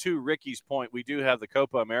 to Ricky's point, we do have the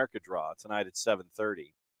Copa America draw tonight at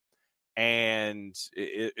 7:30, and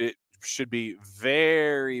it should be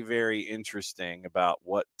very, very interesting about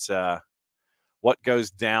what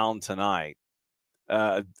goes down tonight.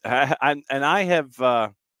 I have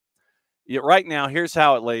right now. Here's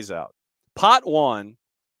how it lays out: Pot 1,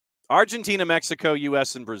 Argentina, Mexico,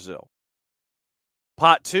 U.S., and Brazil.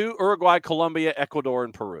 Pot 2, Uruguay, Colombia, Ecuador,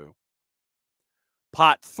 and Peru.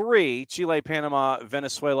 Pot 3, Chile, Panama,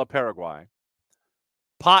 Venezuela, Paraguay.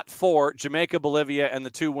 Pot 4, Jamaica, Bolivia, and the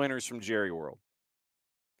 2 winners from Jerry World.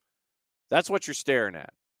 That's what you're staring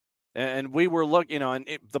at. And we were looking, and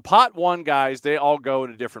the Pot 1 guys, they all go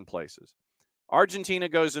to different places. Argentina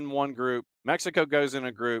goes in one group, Mexico goes in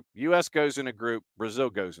a group, U.S. goes in a group, Brazil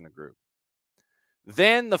goes in a group.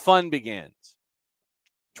 Then the fun begins.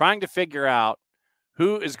 Trying to figure out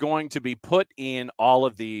who is going to be put in all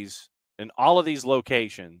of these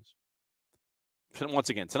locations. Once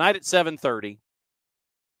again, tonight at 7:30,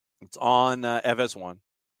 it's on FS1,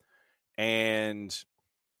 and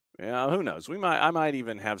who knows? I might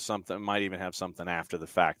even have something. Might even have something after the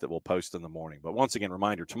fact that we'll post in the morning. But once again,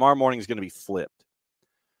 reminder: tomorrow morning is going to be flipped.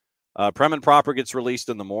 Prem and Proper gets released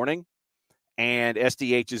in the morning, and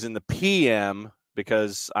SDH is in the PM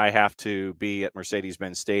because I have to be at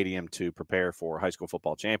Mercedes-Benz Stadium to prepare for high school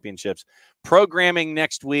football championships. Programming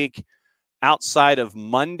next week. Outside of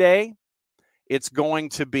Monday, it's going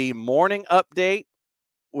to be morning update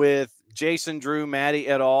with Jason, Drew, Maddie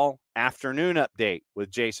et al. Afternoon update with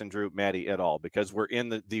Jason, Drew, Maddie et al. Because we're in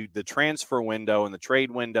the transfer window and the trade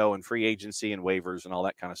window and free agency and waivers and all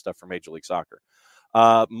that kind of stuff for Major League Soccer.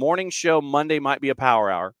 Morning show Monday might be a power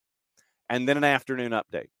hour, and then an afternoon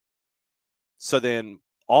update. So then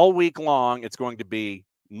all week long, it's going to be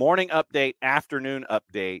morning update, afternoon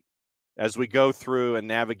update, as we go through and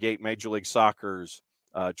navigate Major League Soccer's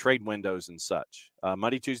trade windows and such.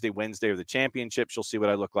 Monday, Tuesday, Wednesday are the championships. You'll see what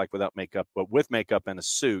I look like without makeup, but with makeup and a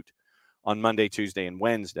suit on Monday, Tuesday, and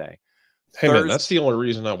Wednesday. Hey, man, that's the only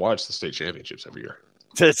reason I watch the state championships every year.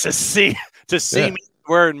 To see me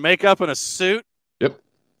wearing makeup and a suit? Yep.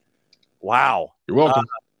 Wow. You're welcome.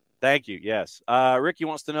 Thank you. Yes. Ricky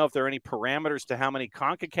wants to know if there are any parameters to how many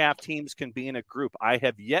CONCACAF teams can be in a group. I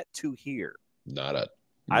have yet to hear. Not a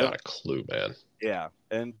clue, man. Yeah,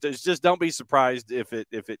 and just don't be surprised if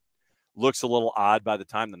it looks a little odd by the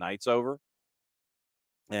time the night's over.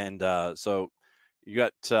 And so you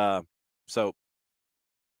got so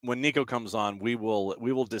when Niko comes on, we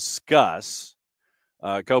will discuss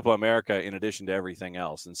Copa America in addition to everything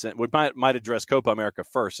else, and we might address Copa America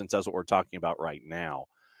first since that's what we're talking about right now.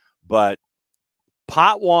 But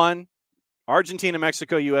Pot 1, Argentina,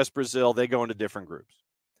 Mexico, U.S., Brazil, they go into different groups.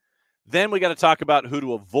 Then we got to talk about who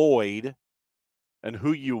to avoid and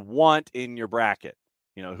who you want in your bracket.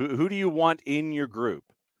 You know, who do you want in your group?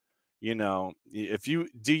 You know, if you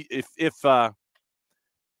do,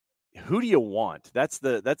 who do you want? That's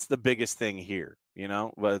the biggest thing here. You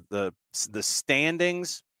know, but the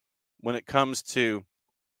standings when it comes to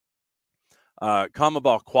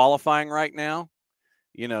CONMEBOL qualifying right now.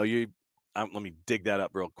 You know, let me dig that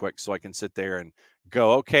up real quick so I can sit there and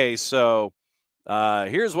go. Okay, so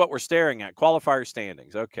here's what we're staring at: qualifier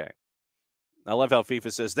standings. Okay, I love how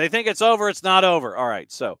FIFA says they think it's over. It's not over. All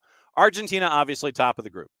right, so Argentina obviously top of the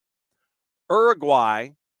group. Uruguay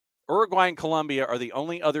and Colombia are the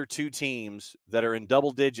only other two teams that are in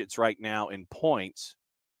double digits right now in points.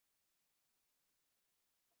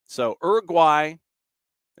 So Uruguay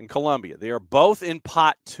and Colombia, they are both in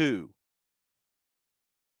pot 2.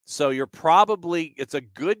 So it's a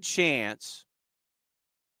good chance.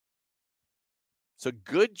 It's a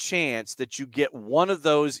good chance that you get one of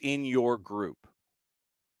those in your group.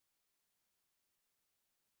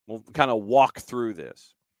 We'll kind of walk through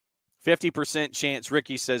this. 50% chance,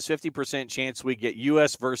 Ricky says 50% chance we get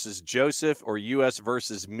U.S. versus Joseph or U.S.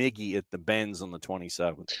 versus Miggy at the Benz on the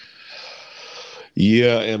 27th.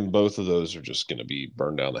 Yeah, and both of those are just going to be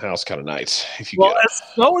burned down the house kind of nights if you get them.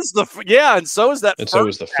 So is and so is that. And so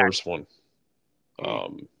is the first one.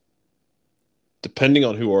 Depending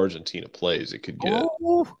on who Argentina plays, it could get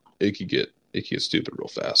stupid real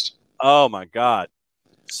fast. Oh my God!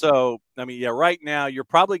 So I mean, yeah, right now you're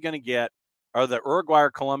probably going to get the Uruguay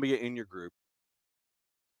or Colombia in your group,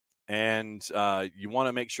 and you want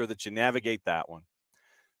to make sure that you navigate that one.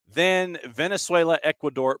 Then Venezuela,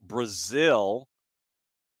 Ecuador, Brazil.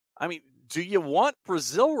 I mean, do you want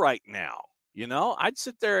Brazil right now? You know, I'd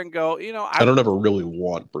sit there and go, you know, I don't ever really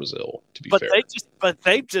want Brazil, to be fair. But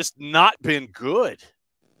they've just not been good.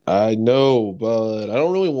 I know, but I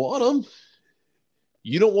don't really want them.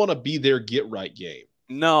 You don't want to be their get-right game.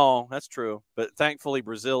 No, that's true. But thankfully,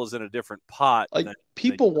 Brazil is in a different pot. Like,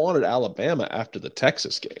 people wanted Alabama after the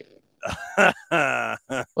Texas game.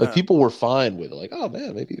 Like, people were fine with it. Like, oh,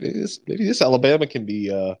 man, maybe this Alabama can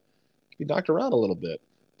be knocked around a little bit.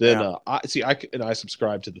 Then I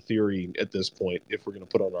subscribe to the theory at this point, if we're going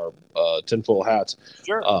to put on our tinfoil hats,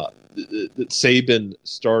 sure, that Saban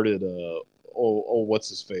started what's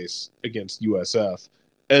his face against USF,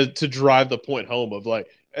 and to drive the point home of like,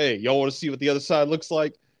 hey, y'all want to see what the other side looks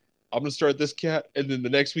like? I'm going to start this cat, and then the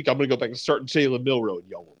next week I'm going to go back and start Jalen Milroe, and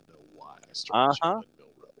y'all won't know why I started Jalen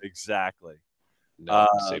Milroe. Exactly. No,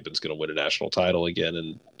 Saban's going to win a national title again,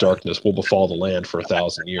 and darkness will befall the land for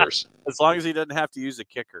 1,000 years. As long as he doesn't have to use a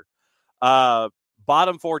kicker.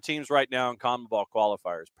 Bottom 4 teams right now in CONMEBOL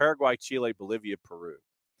qualifiers: Paraguay, Chile, Bolivia, Peru.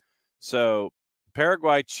 So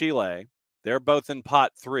Paraguay, Chile, they're both in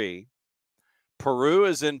pot 3. Peru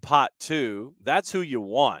is in pot 2. That's who you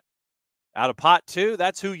want. Out of pot 2,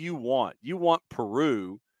 that's who you want. You want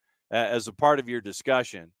Peru as a part of your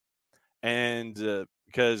discussion. And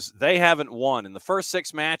because they haven't won in the first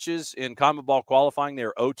 6 matches in CONMEBOL qualifying,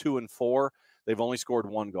 they're 0-2-4. They've only scored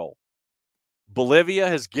 1 goal. Bolivia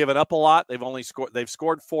has given up a lot. They've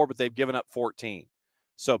scored 4, but they've given up 14.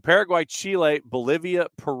 So Paraguay, Chile, Bolivia,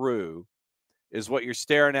 Peru is what you're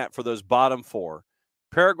staring at for those bottom 4.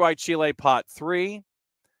 Paraguay, Chile, pot 3.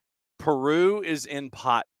 Peru is in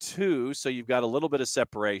pot 2, so you've got a little bit of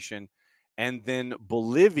separation. And then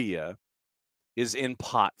Bolivia is in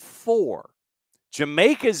pot 4.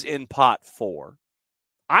 Jamaica's in pot 4.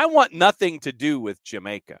 I want nothing to do with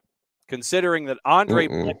Jamaica, considering that Andre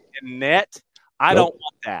played in net. I don't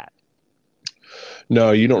want that.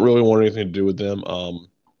 No, you don't really want anything to do with them.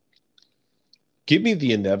 Give me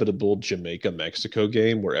the inevitable Jamaica-Mexico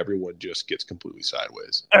game where everyone just gets completely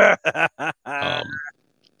sideways. Because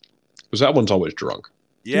that one's always drunk.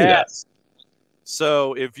 Yes.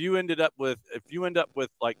 So if you end up with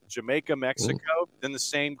like Jamaica, Mexico in the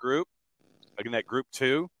same group, like in that group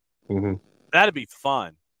 2, that'd be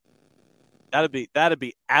fun. That'd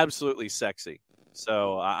be absolutely sexy.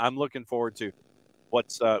 So I'm looking forward to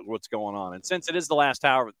what's going on. And since it is the last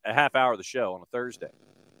half hour of the show on a Thursday,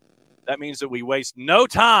 that means that we waste no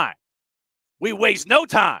time. We waste no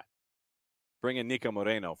time bringing Niko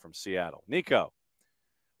Moreno from Seattle. Niko,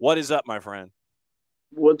 what is up, my friend?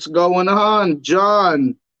 What's going on,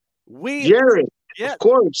 John? Jared, of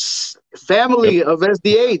course, family of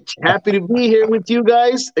SDH. Happy to be here with you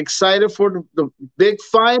guys. Excited for the big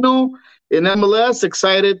final in MLS.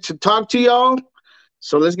 Excited to talk to y'all.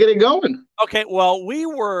 So let's get it going. Okay, well, we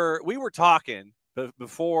were talking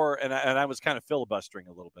before, and I was kind of filibustering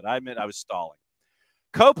a little bit. I admit I was stalling.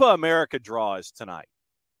 Copa America draw is tonight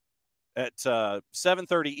at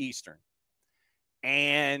 7:30 Eastern.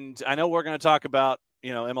 And I know we're going to talk about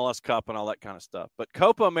MLS Cup and all that kind of stuff. But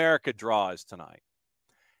Copa America draws tonight.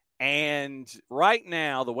 And right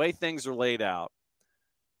now, the way things are laid out,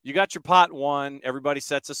 you got your pot 1. Everybody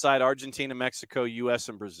sets aside Argentina, Mexico, U.S.,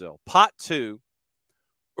 and Brazil. Pot 2,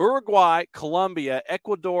 Uruguay, Colombia,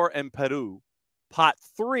 Ecuador, and Peru. Pot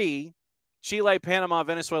 3, Chile, Panama,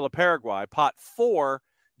 Venezuela, Paraguay. Pot 4,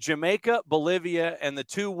 Jamaica, Bolivia, and the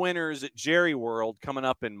 2 winners at Jerry World coming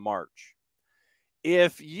up in March.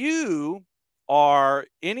 If you are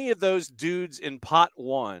any of those dudes in pot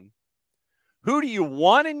 1, who do you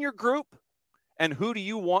want in your group, and who do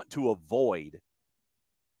you want to avoid?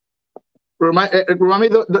 Remind me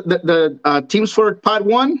the teams for pot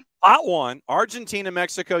 1. Pot 1, Argentina,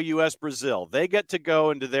 Mexico, U.S., Brazil. They get to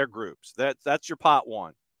go into their groups. That's your pot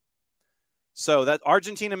 1. So that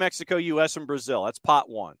Argentina, Mexico, U.S., and Brazil. That's pot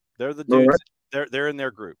 1. They're the dudes. Right. They're in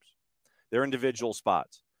their groups. They're individual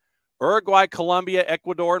spots. Uruguay, Colombia,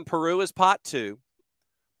 Ecuador, and Peru is pot 2.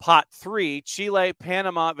 Pot 3, Chile,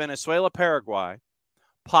 Panama, Venezuela, Paraguay.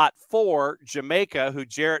 Pot 4, Jamaica, who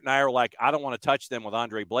Jarrett and I are like, I don't want to touch them with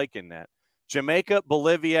Andre Blake in net. Jamaica,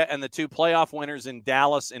 Bolivia, and the 2 playoff winners in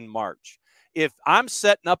Dallas in March. If I'm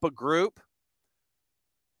setting up a group,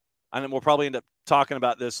 and we'll probably end up talking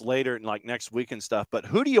about this later in like next week and stuff, but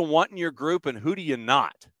who do you want in your group and who do you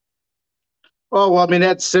not? Oh, well, I mean,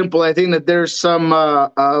 that's simple. I think that there's some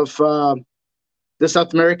of the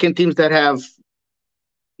South American teams that have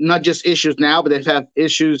not just issues now, but they've had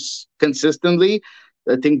issues consistently.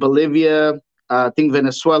 I think Bolivia, I think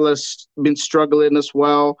Venezuela's been struggling as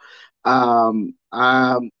well.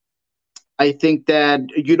 I think that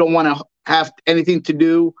you don't want to have anything to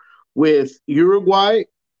do with Uruguay.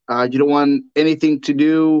 You don't want anything to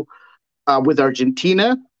do with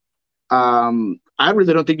Argentina. I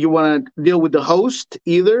really don't think you want to deal with the host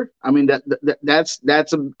either. I mean, that's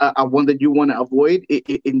a one that you want to avoid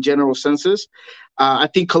in general senses. I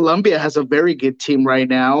think Colombia has a very good team right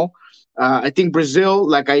now. I think Brazil,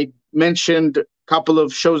 like I mentioned a couple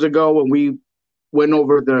of shows ago when we went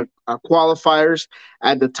over the qualifiers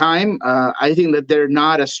at the time, I think that they're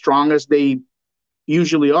not as strong as they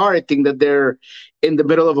usually are. I think that they're in the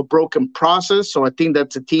middle of a broken process. So I think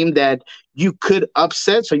that's a team that you could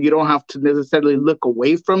upset, so you don't have to necessarily look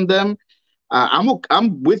away from them.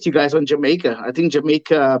 I'm with you guys on Jamaica. I think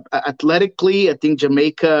Jamaica athletically, I think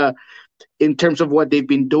Jamaica in terms of what they've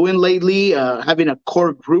been doing lately, having a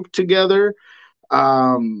core group together,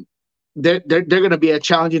 they're going to be a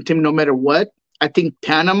challenging team no matter what. I think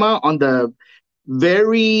Panama on the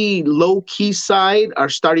very low-key side are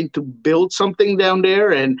starting to build something down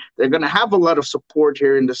there, and they're going to have a lot of support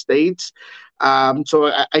here in the States.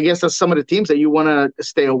 So I guess that's some of the teams that you want to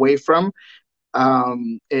stay away from.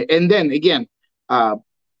 And then, again,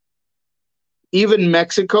 even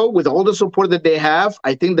Mexico, with all the support that they have,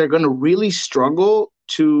 I think they're going to really struggle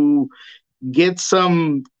to get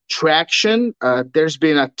some traction. There's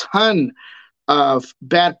been a ton of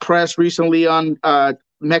bad press recently on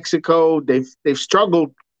Mexico. They've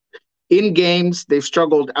struggled in games. They've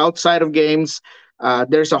struggled outside of games.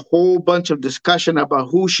 There's a whole bunch of discussion about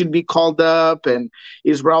who should be called up, and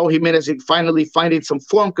is Raul Jimenez finally finding some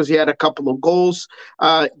form because he had a couple of goals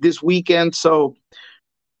this weekend. So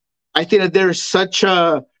I think that there's such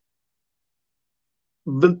a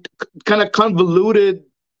kind of convoluted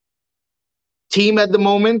team at the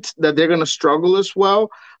moment that they're going to struggle as well.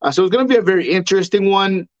 So it's going to be a very interesting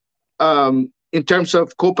one in terms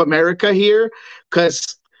of Copa America here,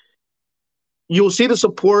 because you'll see the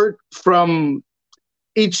support from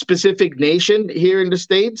each specific nation here in the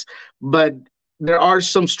States, but there are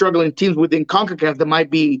some struggling teams within CONCACAF that might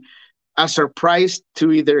be a surprise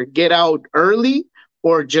to either get out early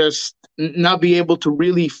or just not be able to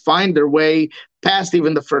really find their way past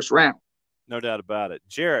even the first round. No doubt about it.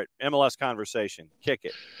 Jarrett, MLS conversation. Kick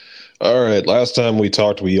it. All right. Last time we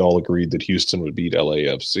talked, we all agreed that Houston would beat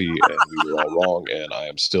LAFC, and we were all wrong. And I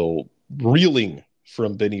am still reeling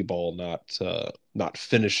from Benny Ball not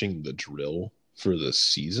finishing the drill for this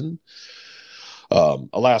season.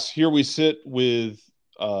 Alas, here we sit with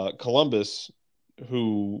Columbus,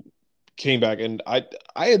 who came back. And I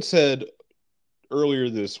had said earlier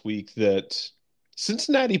this week that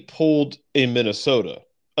Cincinnati pulled a Minnesota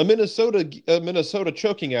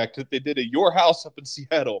choking act that they did at your house up in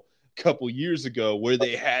Seattle a couple years ago, where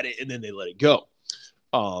they had it and then they let it go.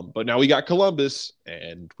 But now we got Columbus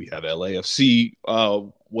and we have LAFC.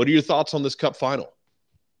 What are your thoughts on this Cup final?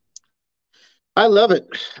 I love it.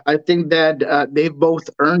 I think that they've both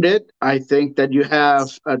earned it. I think that you have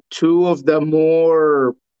two of the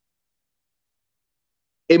more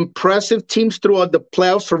impressive teams throughout the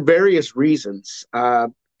playoffs for various reasons.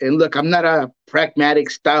 And look, I'm not a pragmatic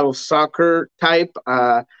style of soccer type,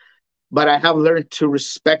 but I have learned to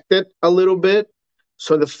respect it a little bit.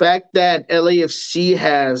 So the fact that LAFC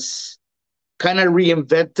has kind of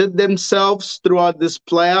reinvented themselves throughout this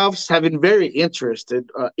playoffs have been very interested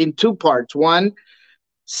in two parts. One,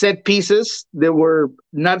 set pieces that were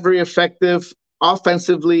not very effective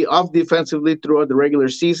offensively, defensively throughout the regular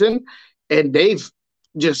season. And they've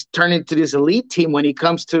just turned into this elite team when it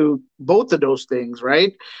comes to both of those things,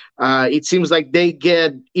 right? It seems like they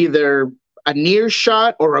get either a near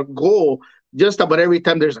shot or a goal just about every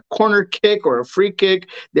time there's a corner kick or a free kick.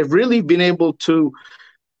 They've really been able to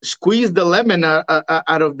squeeze the lemon out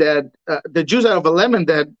of that, the juice out of a lemon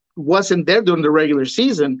that wasn't there during the regular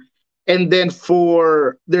season. And then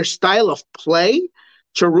for their style of play,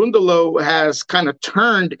 Cherundolo has kind of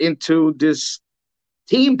turned into this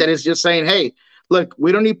team that is just saying, hey, look,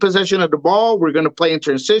 we don't need possession of the ball. We're going to play in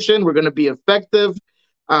transition. We're going to be effective.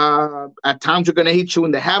 At times, we're going to hit you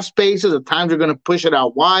in the half spaces. At times, we're going to push it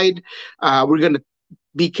out wide. We're going to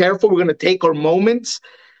be careful. We're going to take our moments.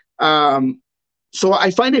 So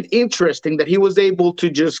I find it interesting that he was able to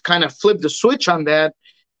just kind of flip the switch on that.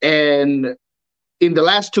 And in the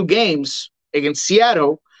last two games against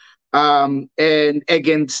Seattle and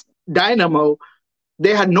against Dynamo,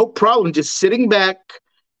 they had no problem just sitting back,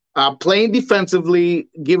 playing defensively,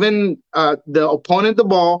 giving the opponent the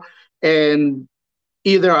ball, and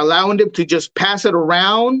either allowing them to just pass it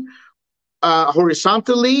around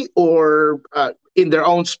horizontally or in their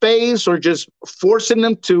own space, or just forcing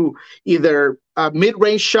them to either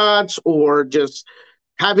mid-range shots or just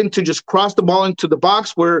having to just cross the ball into the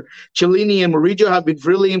box, where Chiellini and Murillo have been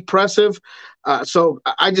really impressive. So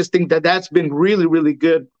I just think that that's been really, really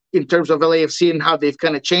good in terms of LAFC and how they've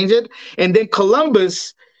kind of changed it. And then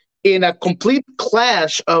Columbus, in a complete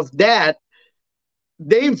clash of that,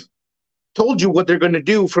 they've told you what they're going to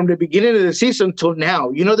do from the beginning of the season till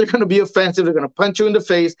now. You know, they're going to be offensive. They're going to punch you in the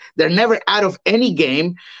face. They're never out of any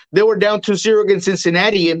game. They were down 2-0 against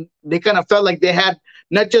Cincinnati, and they kind of felt like they had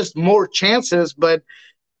not just more chances, but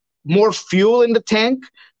more fuel in the tank.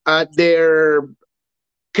 Their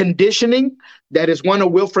conditioning, that is one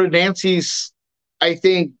of Wilfred Nancy's, I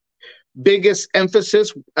think, biggest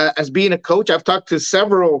emphasis as being a coach. I've talked to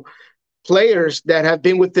several players that have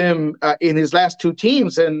been with him in his last two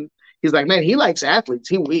teams, and he's like, man, he likes athletes.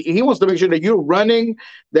 He wants to make sure that you're running,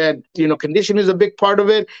 that, you know, conditioning is a big part of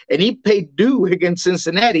it, and he paid due against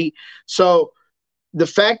Cincinnati. So the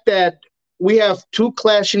fact that we have two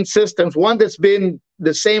clashing systems, one that's been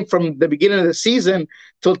the same from the beginning of the season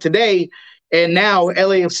till today, and now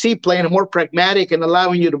LAFC playing a more pragmatic and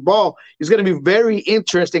allowing you the ball, is going to be very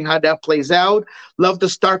interesting how that plays out. Love the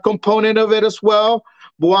star component of it as well.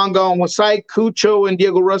 Buanga on one side, Cucho and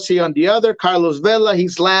Diego Rossi on the other. Carlos Vela,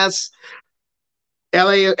 his last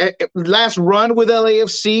run with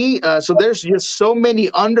LAFC. So there's just so many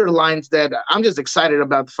underlines that I'm just excited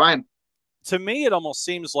about the final. To me, it almost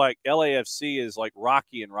seems like LAFC is like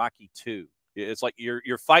Rocky and Rocky 2. It's like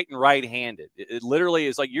you're fighting right-handed. It literally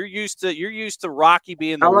is like you're used to Rocky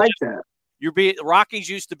being the lefty. That. Rocky's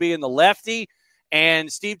used to being the lefty,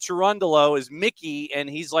 and Steve Cherundolo is Mickey, and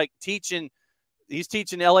he's like teaching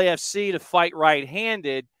LAFC to fight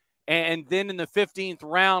right-handed. And then in the 15th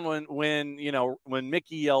round, when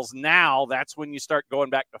Mickey yells now, that's when you start going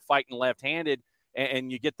back to fighting left-handed,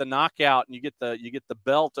 and you get the knockout and you get the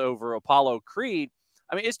belt over Apollo Creed.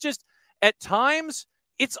 I mean, it's just at times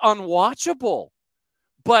it's unwatchable.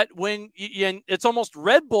 But when it's almost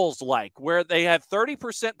Red Bulls like, where they have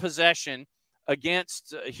 30% possession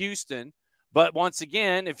against Houston, but once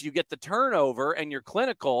again, if you get the turnover and you're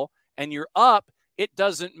clinical and you're up, it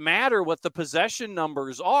doesn't matter what the possession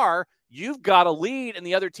numbers are. You've got a lead and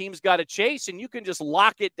the other team's got to chase, and you can just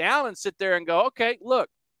lock it down and sit there and go, okay, look,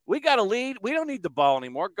 we got a lead. We don't need the ball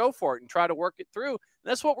anymore. Go for it and try to work it through. And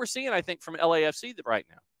that's what we're seeing, I think, from LAFC right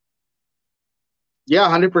now. Yeah,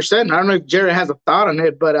 100%. I don't know if Jared has a thought on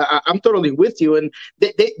it, but I'm totally with you. And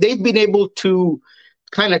they've been able to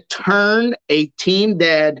kind of turn a team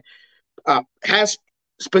that has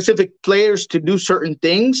specific players to do certain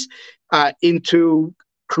things into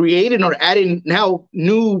creating or adding now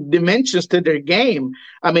new dimensions to their game.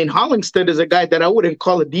 I mean, Hollingston is a guy that I wouldn't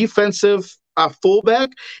call a defensive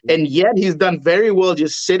fullback, and yet he's done very well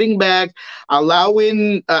just sitting back,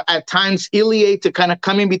 allowing at times Ilie to kind of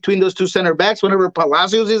come in between those two center backs whenever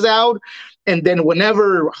Palacios is out. And then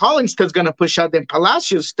whenever Hollingston's going to push out, then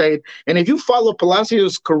Palacios stayed. And if you follow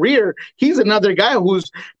Palacios' career, he's another guy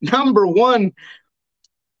who's number one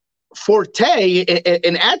forte,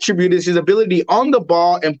 an attribute, is his ability on the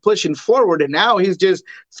ball and pushing forward. And now he's just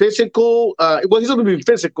physical. Well, he's not being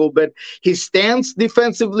physical, but his stance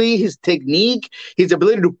defensively, his technique, his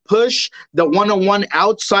ability to push the one-on-one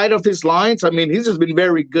outside of his lines. I mean, he's just been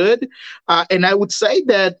very good. And I would say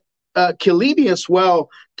that Chiellini as well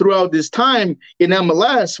throughout this time in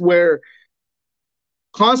MLS, where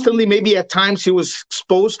constantly maybe at times he was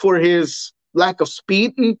exposed for his lack of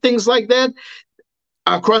speed and things like that.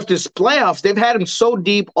 Across this playoffs, they've had him so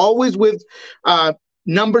deep, always with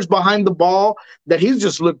numbers behind the ball, that he's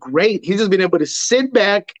just looked great. He's just been able to sit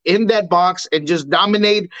back in that box and just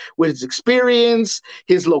dominate with his experience,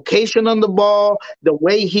 his location on the ball, the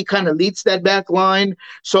way he kind of leads that back line.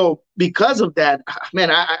 So because of that, man,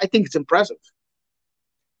 I think it's impressive.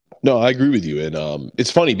 No, I agree with you. And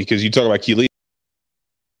it's funny because you talk about Chiellini.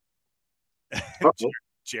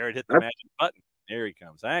 Jared hit the magic button. Here he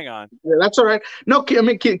comes. Hang on. Yeah, that's all right. No, I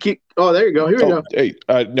mean, oh, there you go. Here we go. Hey,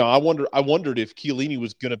 no, I wondered if Chiellini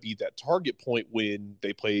was going to be that target point when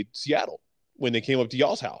they played Seattle, when they came up to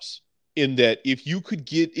y'all's house. In that, if you could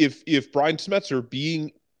get, if Brian Smetzer,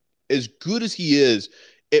 being as good as he is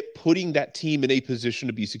at putting that team in a position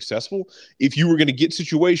to be successful, if you were going to get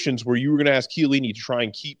situations where you were going to ask Chiellini to try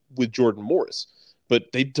and keep with Jordan Morris,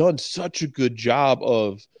 but they've done such a good job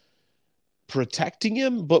of protecting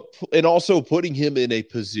him, and also putting him in a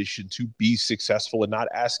position to be successful and not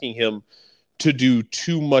asking him to do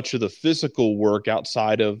too much of the physical work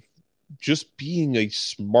outside of just being a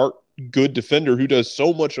smart, good defender who does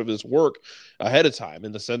so much of his work ahead of time.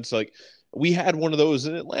 In the sense, like, we had one of those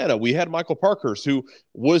in Atlanta. We had Michael Parkhurst, who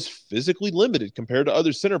was physically limited compared to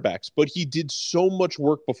other center backs, but he did so much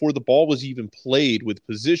work before the ball was even played with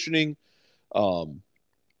positioning, and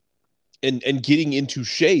getting into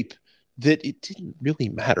shape, that it didn't really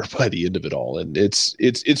matter by the end of it all. And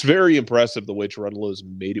it's very impressive the way Cherundolo's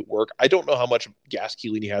made it work. I don't know how much gas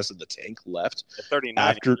Chiellini has in the tank left. 39.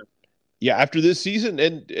 After this season.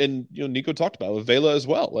 And you know, Nico talked about it with Vela as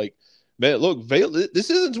well. Like, man, look, Vela,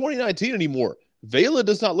 this isn't 2019 anymore. Vela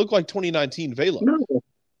does not look like 2019 Vela. No.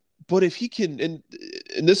 But if he can, and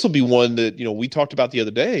this will be one that, you know, we talked about the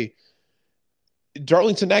other day,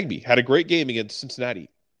 Darlington Nagbe had a great game against Cincinnati.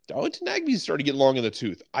 Darlington Nagbe's starting to get long in the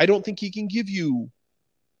tooth. I don't think he can give you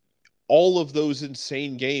all of those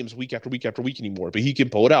insane games week after week after week anymore, but he can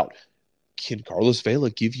pull it out. Can Carlos Vela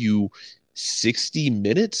give you 60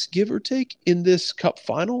 minutes, give or take, in this Cup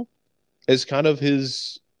final as kind of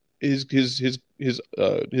his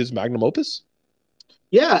magnum opus?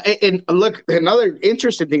 Yeah, and look, another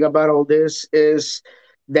interesting thing about all this is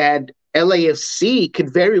that LAFC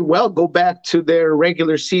could very well go back to their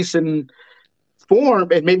regular season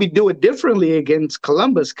form and maybe do it differently against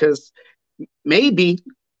Columbus, because maybe,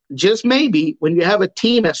 just maybe, when you have a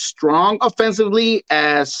team as strong offensively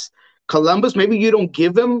as Columbus, maybe you don't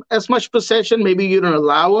give them as much possession, maybe you don't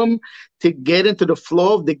allow them to get into the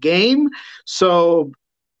flow of the game. So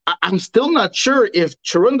I'm still not sure if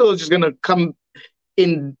Cherundolo is just going to come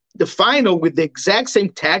in the final with the exact same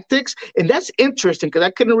tactics. And that's interesting, because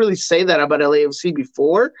I couldn't really say that about LAFC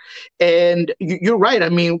before. And you're right. I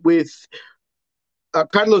mean, with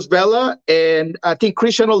Carlos Vela, and I think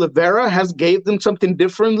Christian Oliveira has gave them something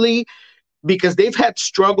differently, because they've had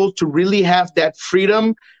struggle to really have that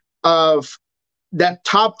freedom of that.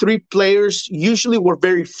 Top three players usually were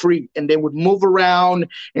very free, and they would move around,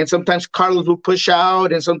 and sometimes Carlos would push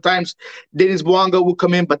out, and sometimes Dennis Bouanga would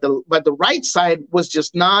come in, but the right side was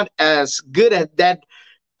just not as good at that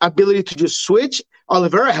ability to just switch.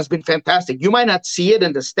 Oliveira has been fantastic. You might not see it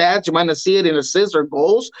in the stats, you might not see it in assists or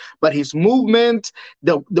goals, but his movement,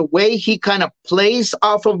 the way he kind of plays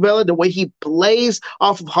off of Vela, the way he plays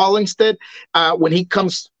off of Hollingsted, when he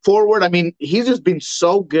comes forward, I mean, he's just been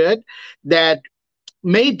so good that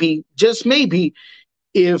maybe, just maybe,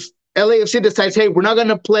 if LAFC decides, hey, we're not going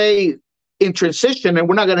to play in transition and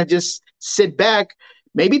we're not going to just sit back,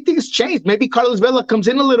 maybe things change. Maybe Carlos Vela comes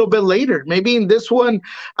in a little bit later. Maybe in this one,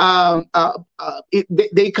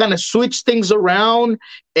 they kind of switch things around,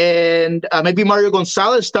 and maybe Mario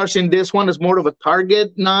Gonzalez starts in this one as more of a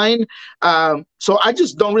target 9. So I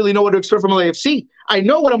just don't really know what to expect from LAFC. I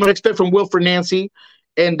know what I'm going to expect from Wilfred Nancy,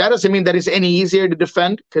 and that doesn't mean that it's any easier to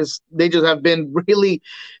defend, because they just have been really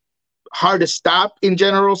hard to stop in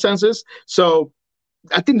general senses. So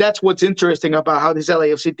I think that's what's interesting about how these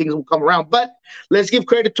LAFC things will come around. But let's give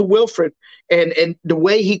credit to Wilfred and the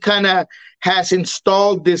way he kind of has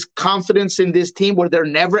installed this confidence in this team, where they're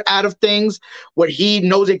never out of things, where he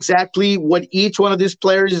knows exactly what each one of these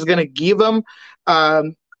players is going to give them.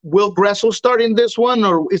 Will Gressel start in this one,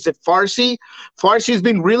 or is it Farsi? Farsi's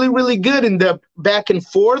been really, really good in the back and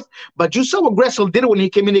forth, but you saw what Gressel did when he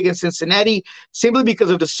came in against Cincinnati, simply because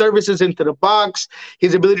of the services into the box,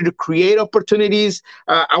 his ability to create opportunities.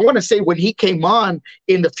 I want to say when he came on,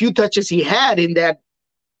 in the few touches he had in that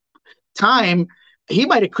time, he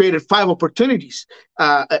might have created 5 opportunities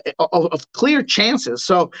of clear chances.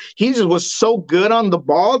 So he just was so good on the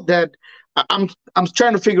ball that I'm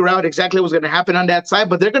trying to figure out exactly what's going to happen on that side,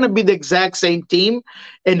 but they're going to be the exact same team,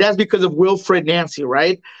 and that's because of Wilfred Nancy,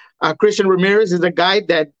 right? Christian Ramirez is a guy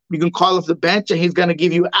that you can call off the bench, and he's going to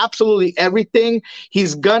give you absolutely everything.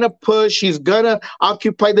 He's going to push. He's going to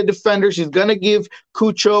occupy the defenders. He's going to give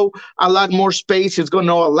Cucho a lot more space. He's going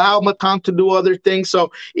to allow Matan to do other things.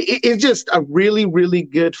 So it's just a really, really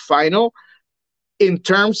good final in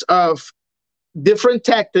terms of different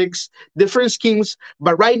tactics, different schemes.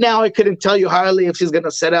 But right now, I couldn't tell you how LAFC is going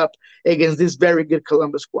to set up against this very good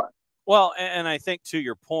Columbus squad. Well, and I think to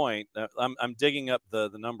your point, I'm digging up the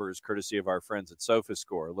numbers courtesy of our friends at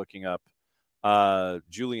SofaScore, looking up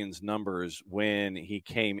Julian's numbers when he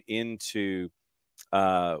came into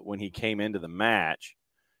the match,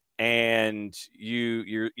 and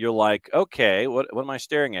you're like, okay, what am I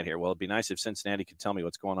staring at here? Well, it'd be nice if Cincinnati could tell me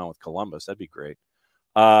what's going on with Columbus. That'd be great.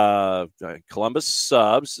 Columbus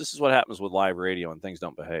subs. This is what happens with live radio and things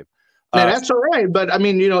don't behave. Now, that's all right. But I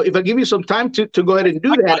mean, if I give you some time to go ahead and do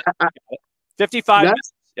that. 55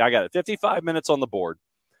 minutes. Yeah, I got it. 55 minutes on the board.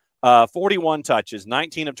 41 touches,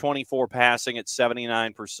 19 of 24 passing at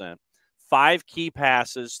 79%. 5 key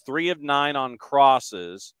passes, 3 of 9 on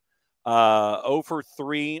crosses, 0 for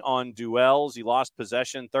 3 on duels. He lost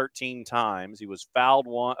possession 13 times. He was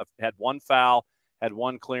fouled had 1 foul, had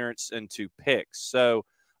 1 clearance, and 2 picks. So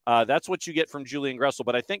that's what you get from Julian Gressel.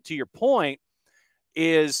 But I think to your point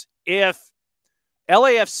is if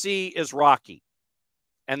LAFC is Rocky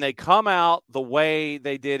and they come out the way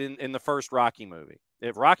they did in the first Rocky movie,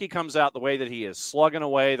 if Rocky comes out the way that he is, slugging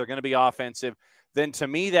away, they're going to be offensive, then to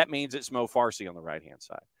me that means it's Mo Farsi on the right-hand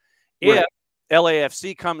side. Right. If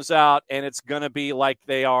LAFC comes out and it's going to be like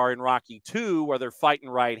they are in Rocky 2 where they're fighting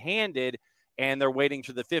right-handed and they're waiting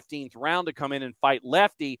for the 15th round to come in and fight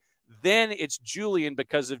lefty, then it's Julian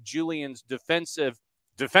because of Julian's defensive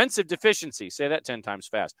deficiency. Say that 10 times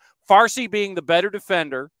fast. Farsi being the better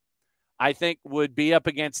defender, I think would be up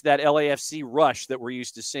against that LAFC rush that we're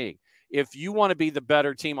used to seeing. If you want to be the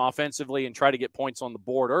better team offensively and try to get points on the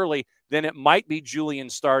board early, then it might be Julian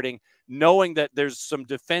starting, knowing that there's some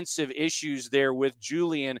defensive issues there with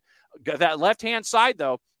Julian. That left-hand side,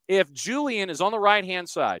 though, if Julian is on the right-hand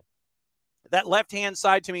side, that left-hand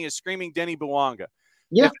side to me is screaming Denny Bouanga.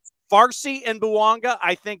 Yeah. If it's Farsi and Bouanga,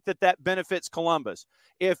 I think that benefits Columbus.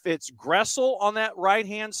 If it's Gressel on that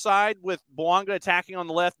right-hand side with Bouanga attacking on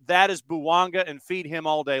the left, that is Bouanga and feed him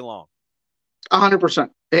all day long. 100%.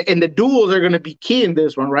 And the duels are going to be key in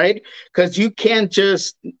this one, right? Because you can't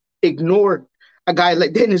just ignore a guy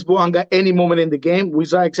like Dennis Bouanga any moment in the game. We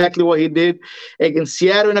saw exactly what he did against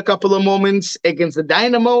Seattle in a couple of moments, against the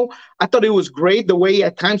Dynamo. I thought it was great the way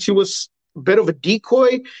at times he was a bit of a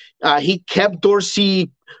decoy. He kept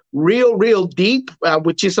Dorsey real deep,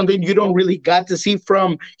 which is something you don't really got to see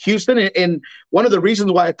from Houston. And one of the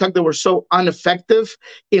reasons why I thought they were so ineffective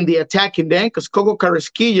in the attacking end, because Coco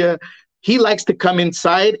Carrasquilla, he likes to come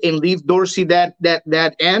inside and leave Dorsey that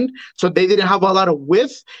end. So they didn't have a lot of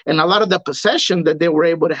width, and a lot of the possession that they were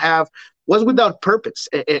able to have was without purpose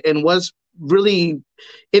and was really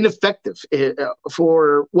ineffective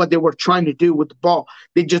for what they were trying to do with the ball.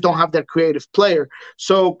 They just don't have that creative player.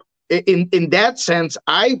 So in that sense,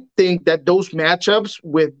 I think that those matchups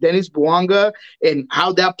with Dennis Bouanga and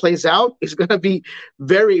how that plays out is going to be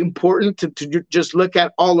very important to just look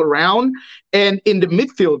at all around. And in the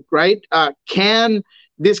midfield, right, can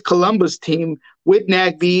this Columbus team with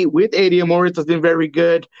Nagbe, with Adrian Moritz has been very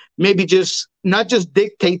good, maybe just not just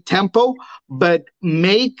dictate tempo, but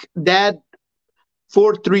make that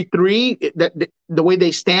 4-3-3, that the way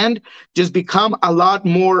they stand, just become a lot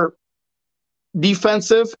more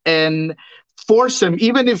defensive and force them,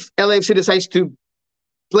 even if LAFC decides to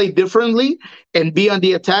play differently and be on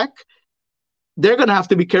the attack, they're going to have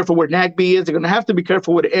to be careful where Nagbe is. They're going to have to be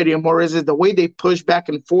careful with Adrian Morris is, the way they push back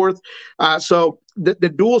and forth. So the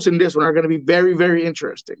duels in this one are going to be very, very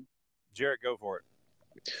interesting. Jarrett, go for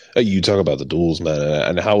it. You talk about the duels, man,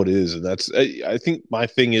 and how it is. And that's, I think my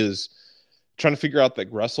thing is trying to figure out that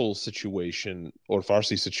Gressel situation or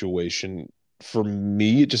Farsi situation for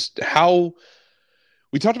me, just how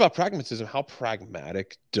we talked about pragmatism. How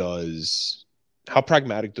pragmatic does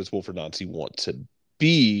Wilfred Nancy want to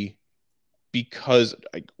be? Because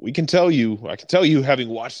I can tell you, having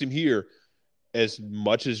watched him here, as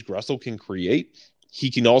much as Gressel can create, he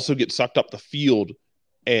can also get sucked up the field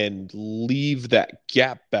and leave that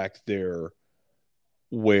gap back there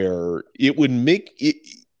where it would make it,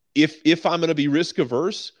 if I'm going to be risk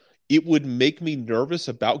averse, it would make me nervous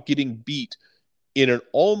about getting beat in an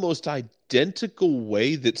almost identical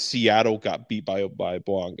way that Seattle got beat by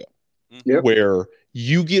Bouanga. Yep. Where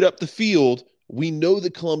you get up the field, we know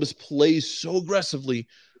that Columbus plays so aggressively,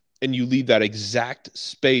 and you leave that exact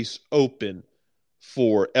space open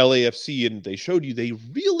for LAFC, and they showed you they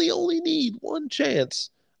really only need one chance.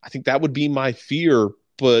 I think that would be my fear,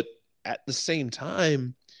 but at the same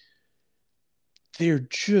time, they're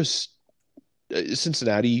just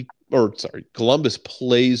Columbus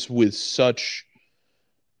plays with such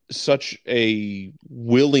a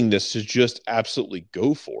willingness to just absolutely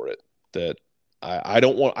go for it that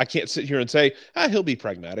I can't sit here and say, he'll be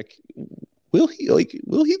pragmatic. Will he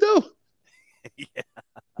though?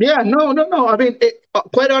 Yeah, no. I mean,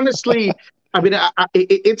 quite honestly, I mean,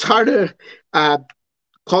 it's hard to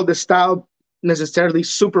call the style necessarily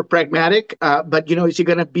super pragmatic, but is he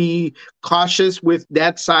going to be cautious with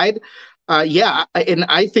that side? Yeah, and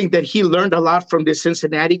I think that he learned a lot from the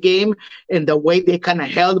Cincinnati game and the way they kind of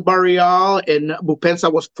held Barreal, and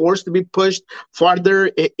Bupensa was forced to be pushed farther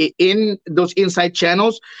in those inside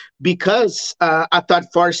channels because I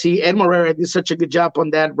thought Farsi and Morera did such a good job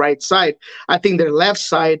on that right side. I think their left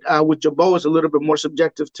side with Jabo is a little bit more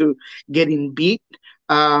subjective to getting beat.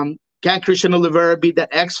 Can Christian Oliveira be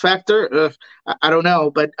that X factor? I don't know,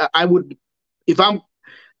 but I would, if I'm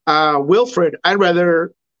Wilfred, I'd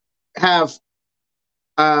rather have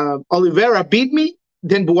Oliveira beat me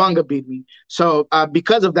than Bouanga beat me. So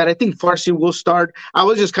because of that, I think Farsi will start. I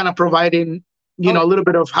was just kind of providing, a little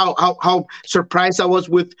bit of how surprised I was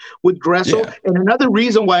with Gressel. Yeah. And another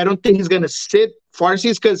reason why I don't think he's going to sit Farsi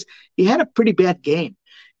is because he had a pretty bad game.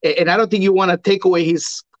 And I don't think you want to take away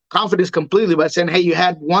his confidence completely by saying, hey, you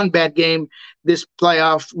had one bad game this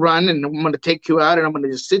playoff run, and I'm going to take you out, and I'm going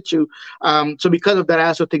to just sit you. So because of that, I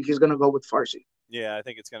also think he's going to go with Farsi. Yeah, I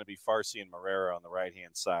think it's going to be Farsi and Morera on the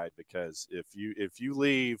right-hand side, because if you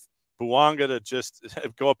leave Bouanga to just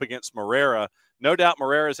go up against Morera, no doubt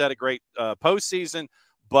Morera's had a great postseason,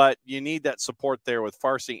 but you need that support there with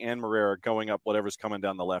Farsi and Morera going up whatever's coming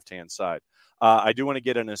down the left-hand side. I do want to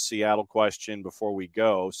get in a Seattle question before we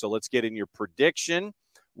go, so let's get in your prediction.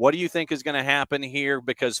 What do you think is going to happen here?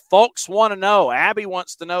 Because folks want to know. Abby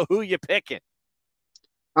wants to know who you're picking.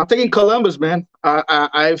 I'm thinking Columbus, man.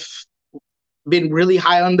 I've been really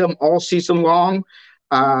high on them all season long.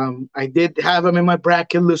 I did have them in my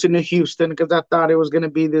bracket losing to Houston because I thought it was going to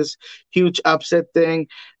be this huge upset thing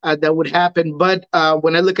that would happen. But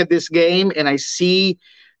when I look at this game and I see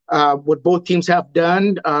what both teams have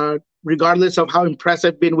done, regardless of how impressed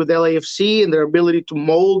I've been with LAFC and their ability to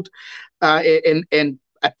mold and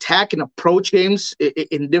attack and approach games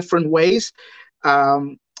in different ways,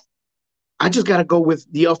 I just got to go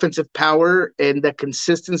with the offensive power and the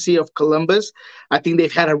consistency of Columbus. I think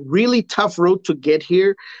they've had a really tough road to get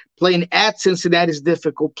here. Playing at Cincinnati is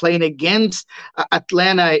difficult. Playing against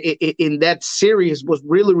Atlanta in that series was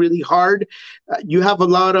really, really hard. You have a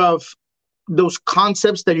lot of those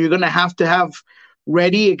concepts that you're going to have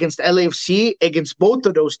ready against LAFC, against both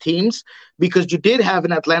of those teams, because you did have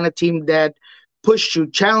an Atlanta team that pushed you,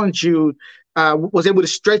 challenged you, was able to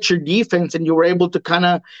stretch your defense, and you were able to kind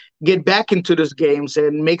of get back into those games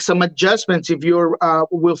and make some adjustments. If you're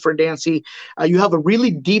Wilfred Dancy, you have a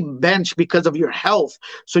really deep bench because of your health,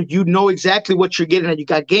 so you know exactly what you're getting. And you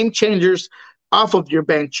got game changers off of your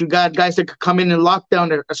bench. You got guys that could come in and lock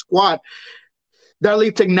down a squad.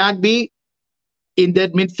 Darlene Tegnagby in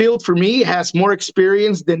that midfield, for me, has more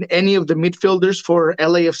experience than any of the midfielders for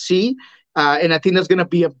LAFC. And I think that's going to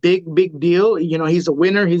be a big, big deal. He's a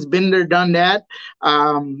winner. He's been there, done that.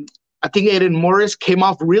 I think Aiden Morris came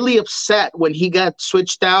off really upset when he got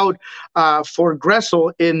switched out for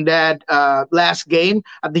Gressel in that last game.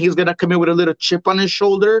 I think he's going to come in with a little chip on his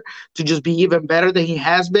shoulder to just be even better than he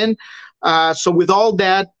has been. So with all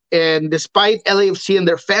that, and despite LAFC and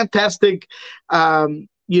their fantastic,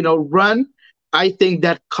 run, I think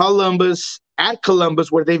that Columbus,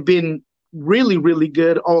 where they've been really, really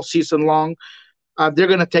good all season long, they're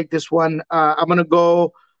going to take this one. I'm going to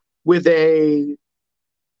go with I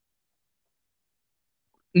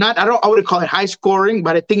wouldn't call it high scoring,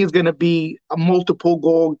 but I think it's going to be a multiple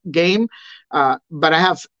goal game. But I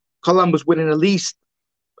have Columbus winning at least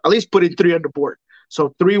putting 3 on the board.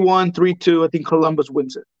 So 3-1, 3-2. I think Columbus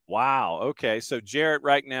wins it. Wow. Okay. So Jarrett,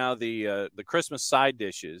 right now the Christmas side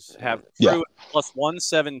dishes have through plus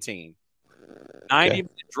 117.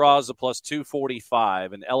 90-minute draws a plus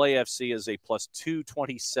 245, and LAFC is a plus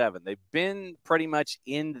 227. They've been pretty much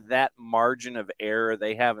in that margin of error.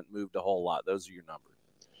 They haven't moved a whole lot. Those are your numbers.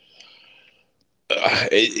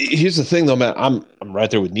 Here's the thing, though, man. I'm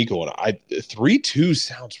right there with Niko, and 3-2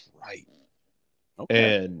 sounds right.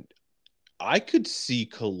 Okay. And I could see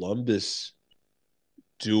Columbus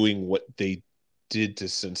doing what they did to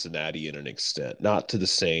Cincinnati in an extent, not to the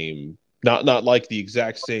same, not like the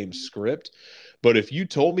exact same script. But if you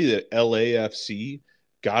told me that LAFC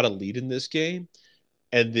got a lead in this game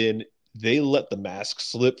and then they let the mask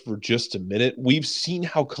slip for just a minute, we've seen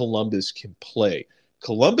how Columbus can play.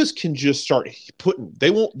 Columbus can just start putting –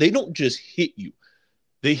 they don't just hit you.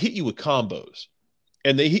 They hit you with combos.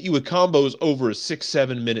 And they hit you with combos over a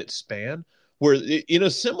 6-7 minute span where in a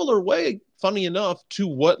similar way, funny enough, to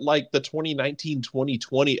what like the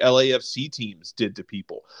 2019-2020 LAFC teams did to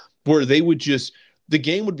people, where they would just – the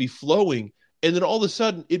game would be flowing and then all of a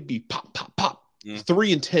sudden it'd be pop, pop, pop,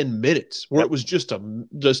 3 and 10 minutes where it was just an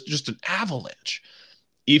avalanche.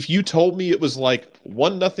 If you told me it was like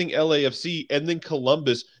 1-0 LAFC and then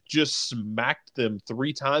Columbus just smacked them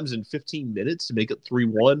 3 times in 15 minutes to make it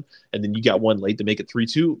 3-1, and then you got one late to make it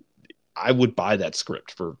 3-2, I would buy that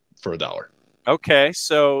script for $1. Okay,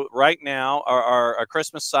 so right now our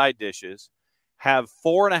Christmas side dishes have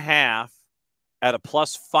 4.5 at a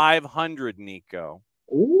plus 500, Niko.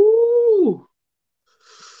 Ooh.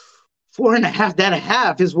 4.5, that a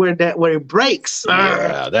half is where it breaks.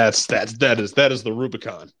 Yeah, that is the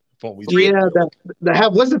Rubicon. The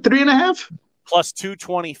half was it 3.5? Plus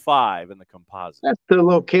 225 in the composite. That's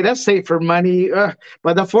still okay. That's safer money.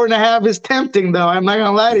 But the 4.5 is tempting, though. I'm not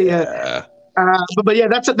gonna lie to you. But yeah,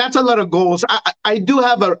 that's a lot of goals. I do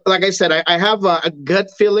have like I said, I have a gut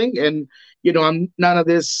feeling, and I'm none of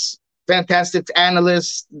this fantastic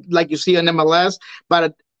analyst like you see on MLS,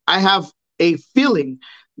 but I have a feeling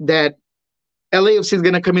that LAFC is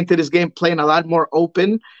going to come into this game playing a lot more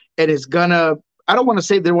open, and is going to, I don't want to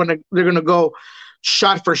say they're going to go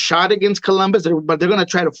shot for shot against Columbus, but they're going to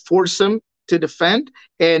try to force them to defend.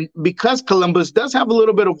 And because Columbus does have a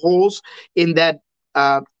little bit of holes in that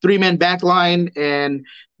 3-man back line, and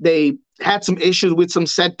they had some issues with some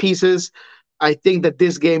set pieces, I think that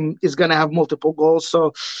this game is going to have multiple goals.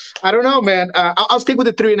 So I don't know, man. I'll stick with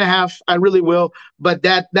the 3.5. I really will. But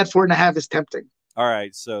that 4.5 is tempting. All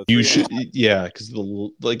right. So you should, because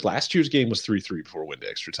last year's game was 3-3 before it went to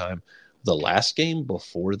extra time. The last game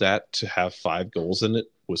before that to have 5 goals in it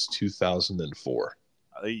was 2004.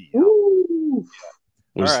 Ooh.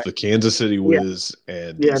 Was the Kansas City Wiz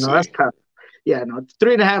and DC. Yeah, no, that's tough. Yeah, no,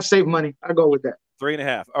 3.5 save money. I'll go with that.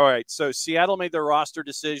 3.5. All right. So Seattle made their roster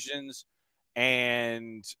decisions,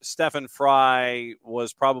 and Stefan Frei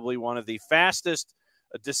was probably one of the fastest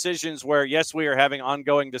decisions where, yes, we are having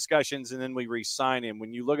ongoing discussions, and then we re-sign him.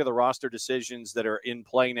 When you look at the roster decisions that are in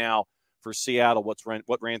play now for Seattle, what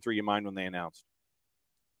ran through your mind when they announced?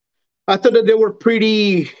 I thought that they were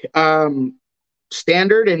pretty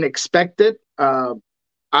standard and expected.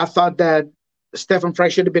 I thought that Stefan Frei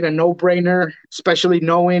should have been a no-brainer, especially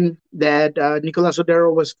knowing that Nicolas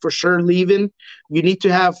Odero was for sure leaving. You need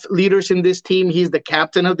to have leaders in this team. He's the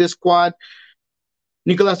captain of this squad.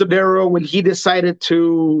 Nicolas Odero, when he decided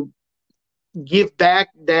to give back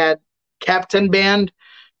that captain band,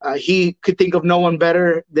 he could think of no one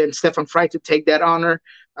better than Stefan Frei to take that honor.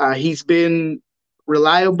 He's been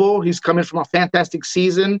reliable. He's coming from a fantastic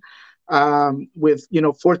season with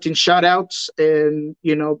 14 shutouts, and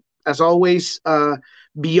as always,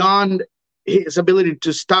 beyond his ability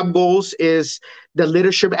to stop goals is the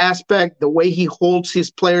leadership aspect, the way he holds his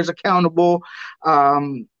players accountable.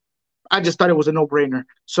 I just thought it was a no-brainer.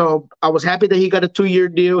 So I was happy that he got a 2-year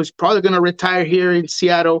deal. He's probably going to retire here in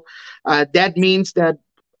Seattle. That means that,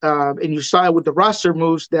 and you saw it with the roster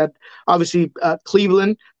moves, that obviously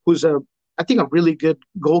Cleveland, who's I think a really good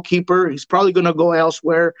goalkeeper, he's probably going to go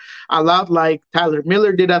elsewhere, a lot like Tyler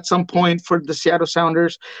Miller did at some point for the Seattle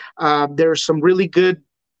Sounders. There's some really good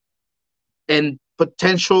and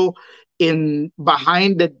potential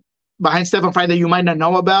behind Stefan Frei that you might not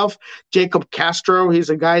know about. Jacob Castro, he's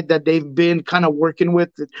a guy that they've been kind of working with,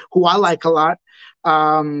 who I like a lot.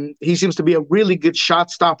 He seems to be a really good shot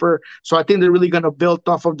stopper. So I think they're really going to build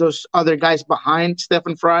off of those other guys behind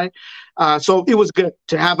Stefan Frei. So it was good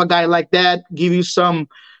to have a guy like that, give you some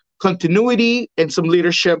continuity and some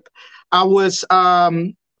leadership. I was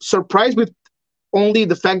surprised with only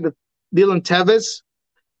the fact that Dylan Tevez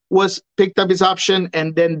was picked up his option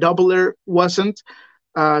and then Doubler wasn't.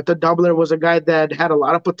 The Doubler was a guy that had a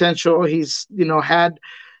lot of potential. He's, had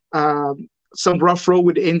some rough road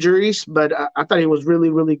with injuries, but I thought he was really,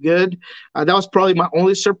 really good. That was probably my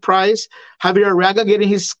only surprise. Javier Arreaga getting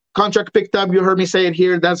his contract picked up. You heard me say it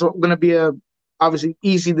here. That's going to be a obviously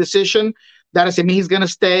easy decision. That doesn't mean he's going to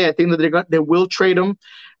stay. I think that they will trade him.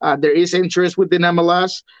 There is interest within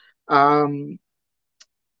MLS. And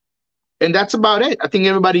that's about it. I think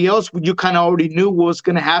everybody else, you kind of already knew what was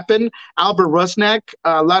going to happen. Albert Rusnak,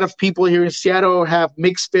 a lot of people here in Seattle have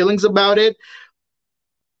mixed feelings about it.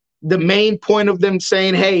 The main point of them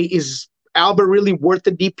saying, hey, is Albert really worth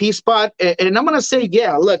the DP spot? And I'm going to say,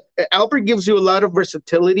 yeah, look, Albert gives you a lot of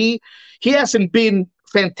versatility. He hasn't been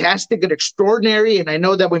fantastic and extraordinary. And I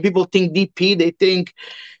know that when people think DP, they think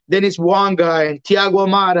Dennis Wanga and Thiago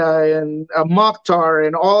Almada and Mokhtar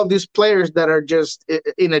and all of these players that are just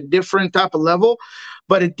in a different type of level.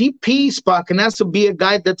 But a DP spot can also be a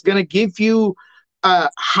guy that's going to give you a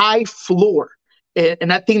high floor.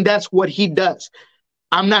 And I think that's what he does.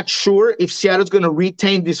 I'm not sure if Seattle's going to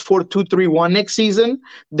retain this 4-2-3-1 next season.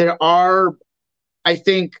 There are, I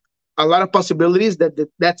think, a lot of possibilities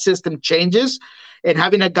that system changes. And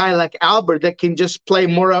having a guy like Albert that can just play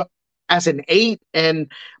more as an 8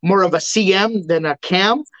 and more of a CM than a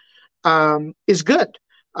cam is good.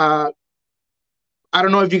 I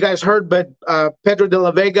don't know if you guys heard, but Pedro de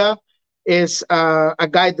la Vega is a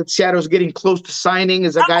guy that Seattle's getting close to signing.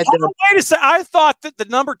 Is a guy that wait a second. I thought that the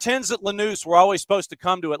number 10s at Lanús were always supposed to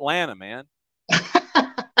come to Atlanta, man.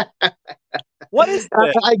 What is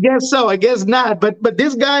that? I guess so. I guess not. But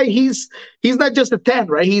this guy, he's not just a 10,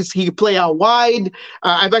 right? He can play out wide.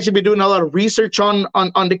 I've actually been doing a lot of research on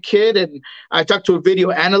the kid, and I talked to a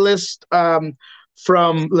video analyst from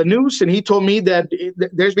Lanús, and he told me that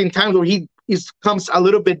there's been times where he comes a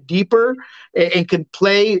little bit deeper and can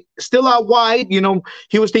play still out wide. You know,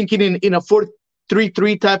 he was thinking in a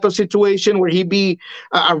 4-3-3 type of situation where he'd be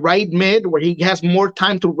a right mid, where he has more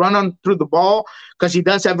time to run on through the ball because he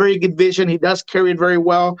does have very good vision. He does carry it very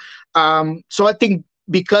well. So I think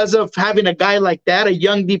because of having a guy like that, a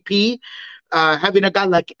young DP, having a guy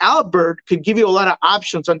like Albert could give you a lot of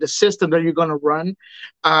options on the system that you're going to run.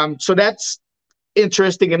 So that's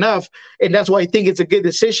interesting enough. And that's why I think it's a good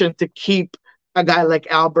decision to keep a guy like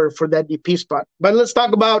Albert for that DP spot. But let's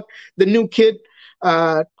talk about the new kid,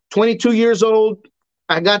 22 years old.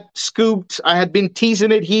 I got scooped. I had been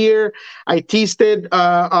teasing it here. I teased it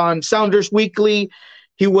on Sounders Weekly.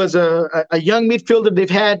 He was a young midfielder they've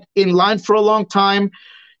had in line for a long time.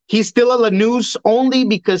 He's still at Lanús only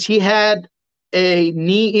because he had a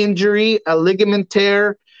knee injury, a ligament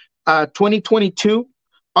tear, 2022.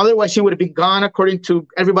 Otherwise, he would have been gone, according to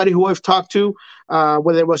everybody who I've talked to,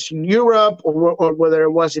 whether it was in Europe or whether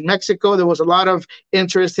it was in Mexico. There was a lot of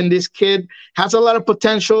interest in this kid. Has a lot of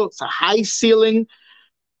potential. It's a high ceiling.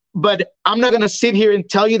 But I'm not going to sit here and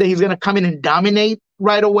tell you that he's going to come in and dominate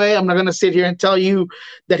right away. I'm not going to sit here and tell you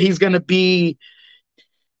that he's going to be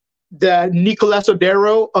the Nicolas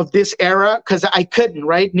Odero of this era, because I couldn't,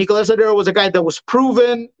 right? Nicolas Odero was a guy that was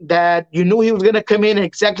proven, that you knew he was going to come in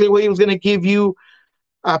exactly what he was going to give you.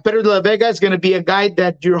 Pedro de la Vega is going to be a guy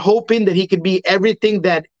that you're hoping that he could be everything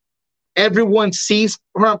that everyone sees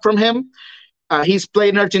from him. He's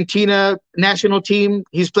played in Argentina national team.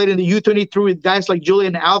 He's played in the U23 with guys like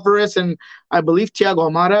Julian Alvarez and I believe Thiago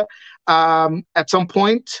Almada at some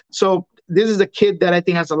point. So this is a kid that I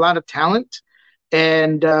think has a lot of talent.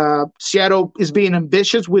 And Seattle is being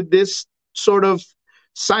ambitious with this sort of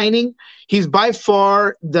signing. He's by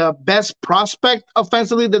far the best prospect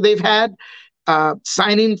offensively that they've had.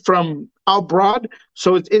 Signing from abroad.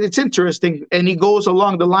 So it's interesting. And he goes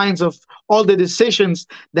along the lines of all the decisions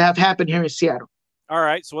that have happened here in Seattle. All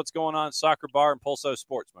right. So what's going on at Soccer Bar and Pulso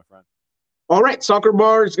Sports, my friend? All right. Soccer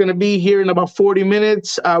Bar is going to be here in about 40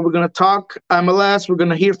 minutes. We're going to talk MLS. We're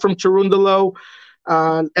going to hear from Cherundolo.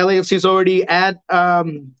 LAFC is already at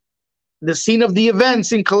the scene of the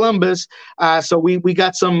events in Columbus. So we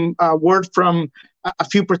got some word from a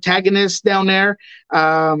few protagonists down there.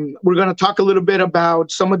 We're going to talk a little bit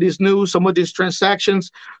about some of this news, some of these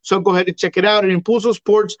transactions. So go ahead and check it out. And in Pulso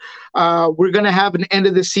Sports, we're going to have an end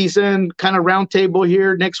of the season kind of roundtable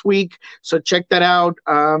here next week. So check that out.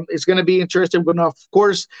 It's going to be interesting. We're going to, of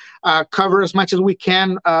course, cover as much as we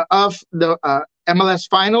can of the MLS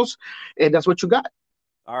finals. And that's what you got.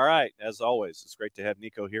 All right. As always, it's great to have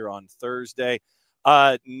Niko here on Thursday.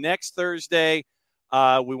 Next Thursday,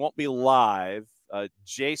 we won't be live.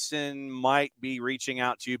 Jason might be reaching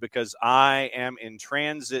out to you because I am in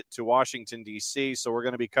transit to Washington, D.C., so we're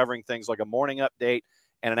going to be covering things like a morning update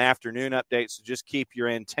and an afternoon update, so just keep your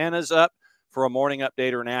antennas up for a morning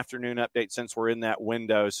update or an afternoon update since we're in that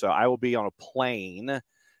window. So I will be on a plane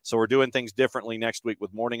So we're doing things differently next week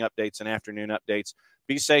with morning updates and afternoon updates.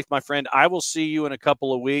 Be safe, my friend. I will see you in a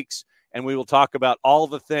couple of weeks, and we will talk about all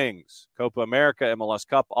the things, Copa America, MLS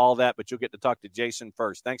Cup, all that, but you'll get to talk to Jason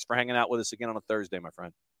first. Thanks for hanging out with us again on a Thursday, my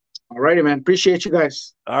friend. All righty, man. Appreciate you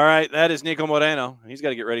guys. All right, that is Niko Moreno. He's got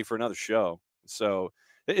to get ready for another show. So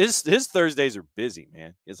his Thursdays are busy,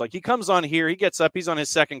 man. It's like he comes on here, he gets up, he's on his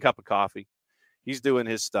second cup of coffee. He's doing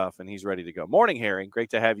his stuff, and he's ready to go. Morning, Harry. Great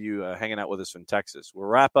to have you hanging out with us in Texas. We'll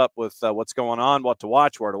wrap up with what's going on, what to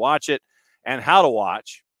watch, where to watch it, and how to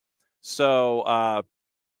watch. So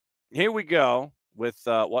here we go with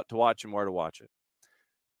what to watch and where to watch it.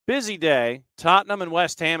 Busy day. Tottenham and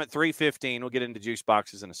West Ham at 3:15. We'll get into juice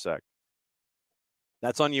boxes in a sec.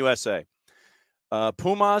 That's on USA.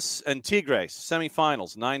 Pumas and Tigres,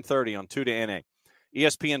 semifinals, 9:30 on 2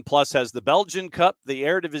 ESPN Plus has the Belgian Cup, the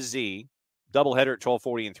Eredivisie, doubleheader at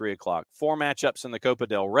 12:40 and 3 o'clock. 4 matchups in the Copa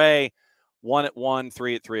del Rey, 1 at 1,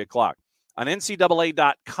 3 at 3 o'clock. On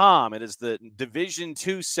NCAA.com, it is the Division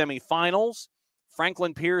II semifinals.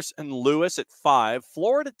 Franklin Pierce and Lewis at 5.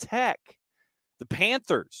 Florida Tech, the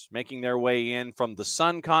Panthers, making their way in from the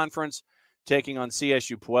Sun Conference, taking on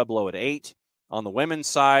CSU Pueblo at 8. On the women's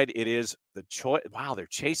side, it is the choice. Wow, they're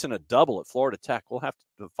chasing a double at Florida Tech. We'll have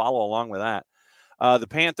to follow along with that. The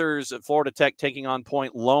Panthers at Florida Tech taking on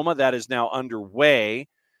Point Loma. That is now underway,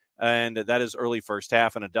 and that is early first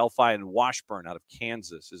half. And Adelphi and Washburn out of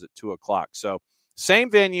Kansas is at 2 o'clock. So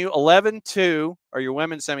same venue, 11-2 are your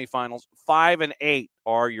women's semifinals. 5 and 8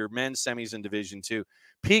 are your men's semis in Division II.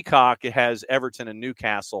 Peacock, it has Everton and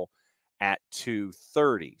Newcastle at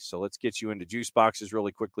 2:30. So let's get you into juice boxes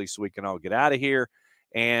really quickly so we can all get out of here.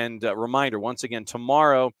 And reminder, once again,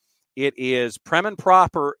 tomorrow it is Prem and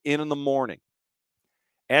Proper in the morning.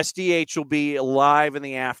 SDH will be live in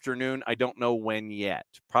the afternoon. I don't know when yet.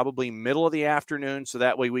 Probably middle of the afternoon, so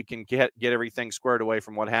that way we can get everything squared away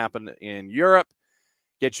from what happened in Europe,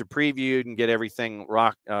 get you previewed, and get everything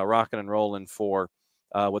rocking and rolling for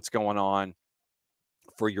what's going on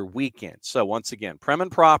for your weekend. So once again, Prem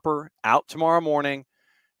and Proper out tomorrow morning,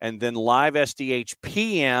 and then live SDH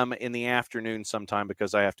PM in the afternoon sometime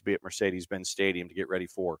because I have to be at Mercedes-Benz Stadium to get ready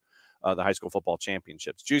for the high school football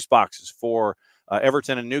championships. Juice boxes for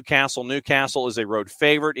Everton and Newcastle. Newcastle is a road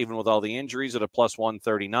favorite, even with all the injuries, at a plus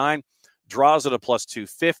 139. Draws at a plus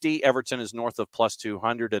 250. Everton is north of plus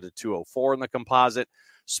 200 at a 204 in the composite.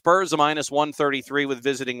 Spurs a minus 133 with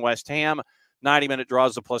visiting West Ham. 90-minute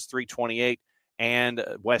draws a plus 328. And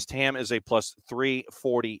West Ham is a plus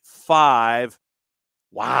 345.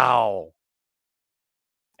 Wow.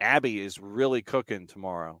 Abby is really cooking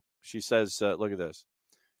tomorrow. She says, look at this.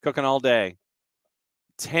 Cooking all day.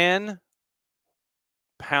 10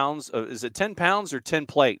 pounds of, is it 10 pounds or 10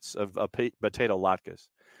 plates of potato latkes?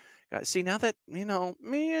 See, now that,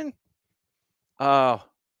 man,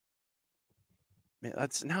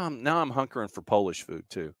 that's now I'm hunkering for Polish food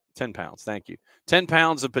too. 10 pounds. Thank you. 10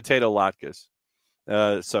 pounds of potato latkes.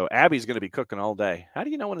 So Abby's going to be cooking all day. How do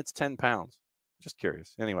you know when it's 10 pounds? Just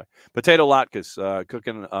curious. Anyway, potato latkes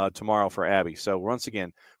cooking tomorrow for Abby. So once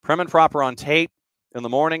again, Prem and Proper on tape in the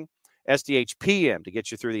morning, SDH PM to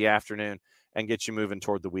get you through the afternoon and get you moving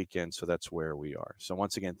toward the weekend. So that's where we are. So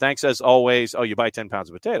once again, thanks as always. Oh, you buy 10 pounds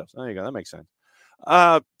of potatoes. There you go. That makes sense.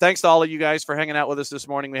 Thanks to all of you guys for hanging out with us this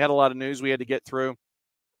morning. We had a lot of news we had to get through.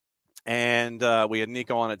 And we had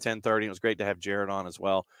Niko on at 10:30. It was great to have Jared on as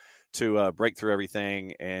well to break through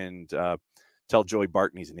everything and tell Joey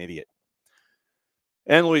Barton he's an idiot.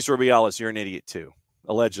 And Luis Rubiales, you're an idiot too,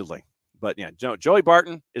 allegedly. But yeah, Joey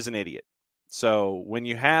Barton is an idiot. So when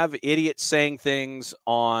you have idiots saying things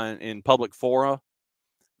in public fora,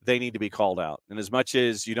 they need to be called out. And as much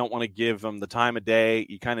as you don't want to give them the time of day,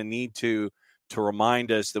 you kind of need to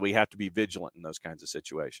remind us that we have to be vigilant in those kinds of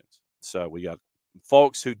situations. So we got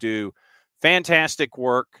folks who do fantastic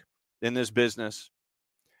work in this business,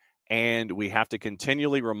 and we have to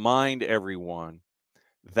continually remind everyone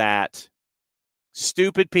that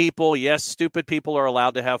stupid people are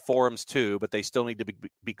allowed to have forums too, but they still need to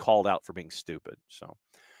be called out for being stupid. So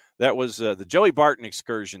that was the Joey Barton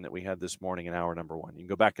excursion that we had this morning in hour number 1. You can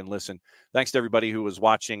go back and listen. Thanks to everybody who was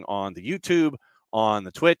watching on the YouTube, on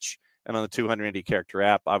the Twitch, and on the 200 Indie Character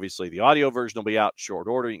app. Obviously, the audio version will be out short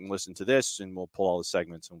order. You can listen to this, and we'll pull all the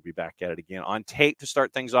segments, and we'll be back at it again on tape to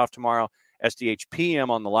start things off tomorrow. SDH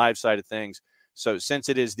PM on the live side of things. So since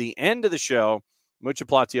it is the end of the show, mucha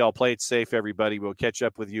platiel, play it safe, everybody. We'll catch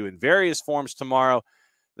up with you in various forms tomorrow.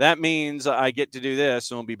 That means I get to do this,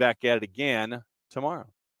 and we'll be back at it again tomorrow.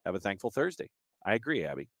 Have a thankful Thursday. I agree,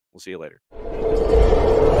 Abby. We'll see you later.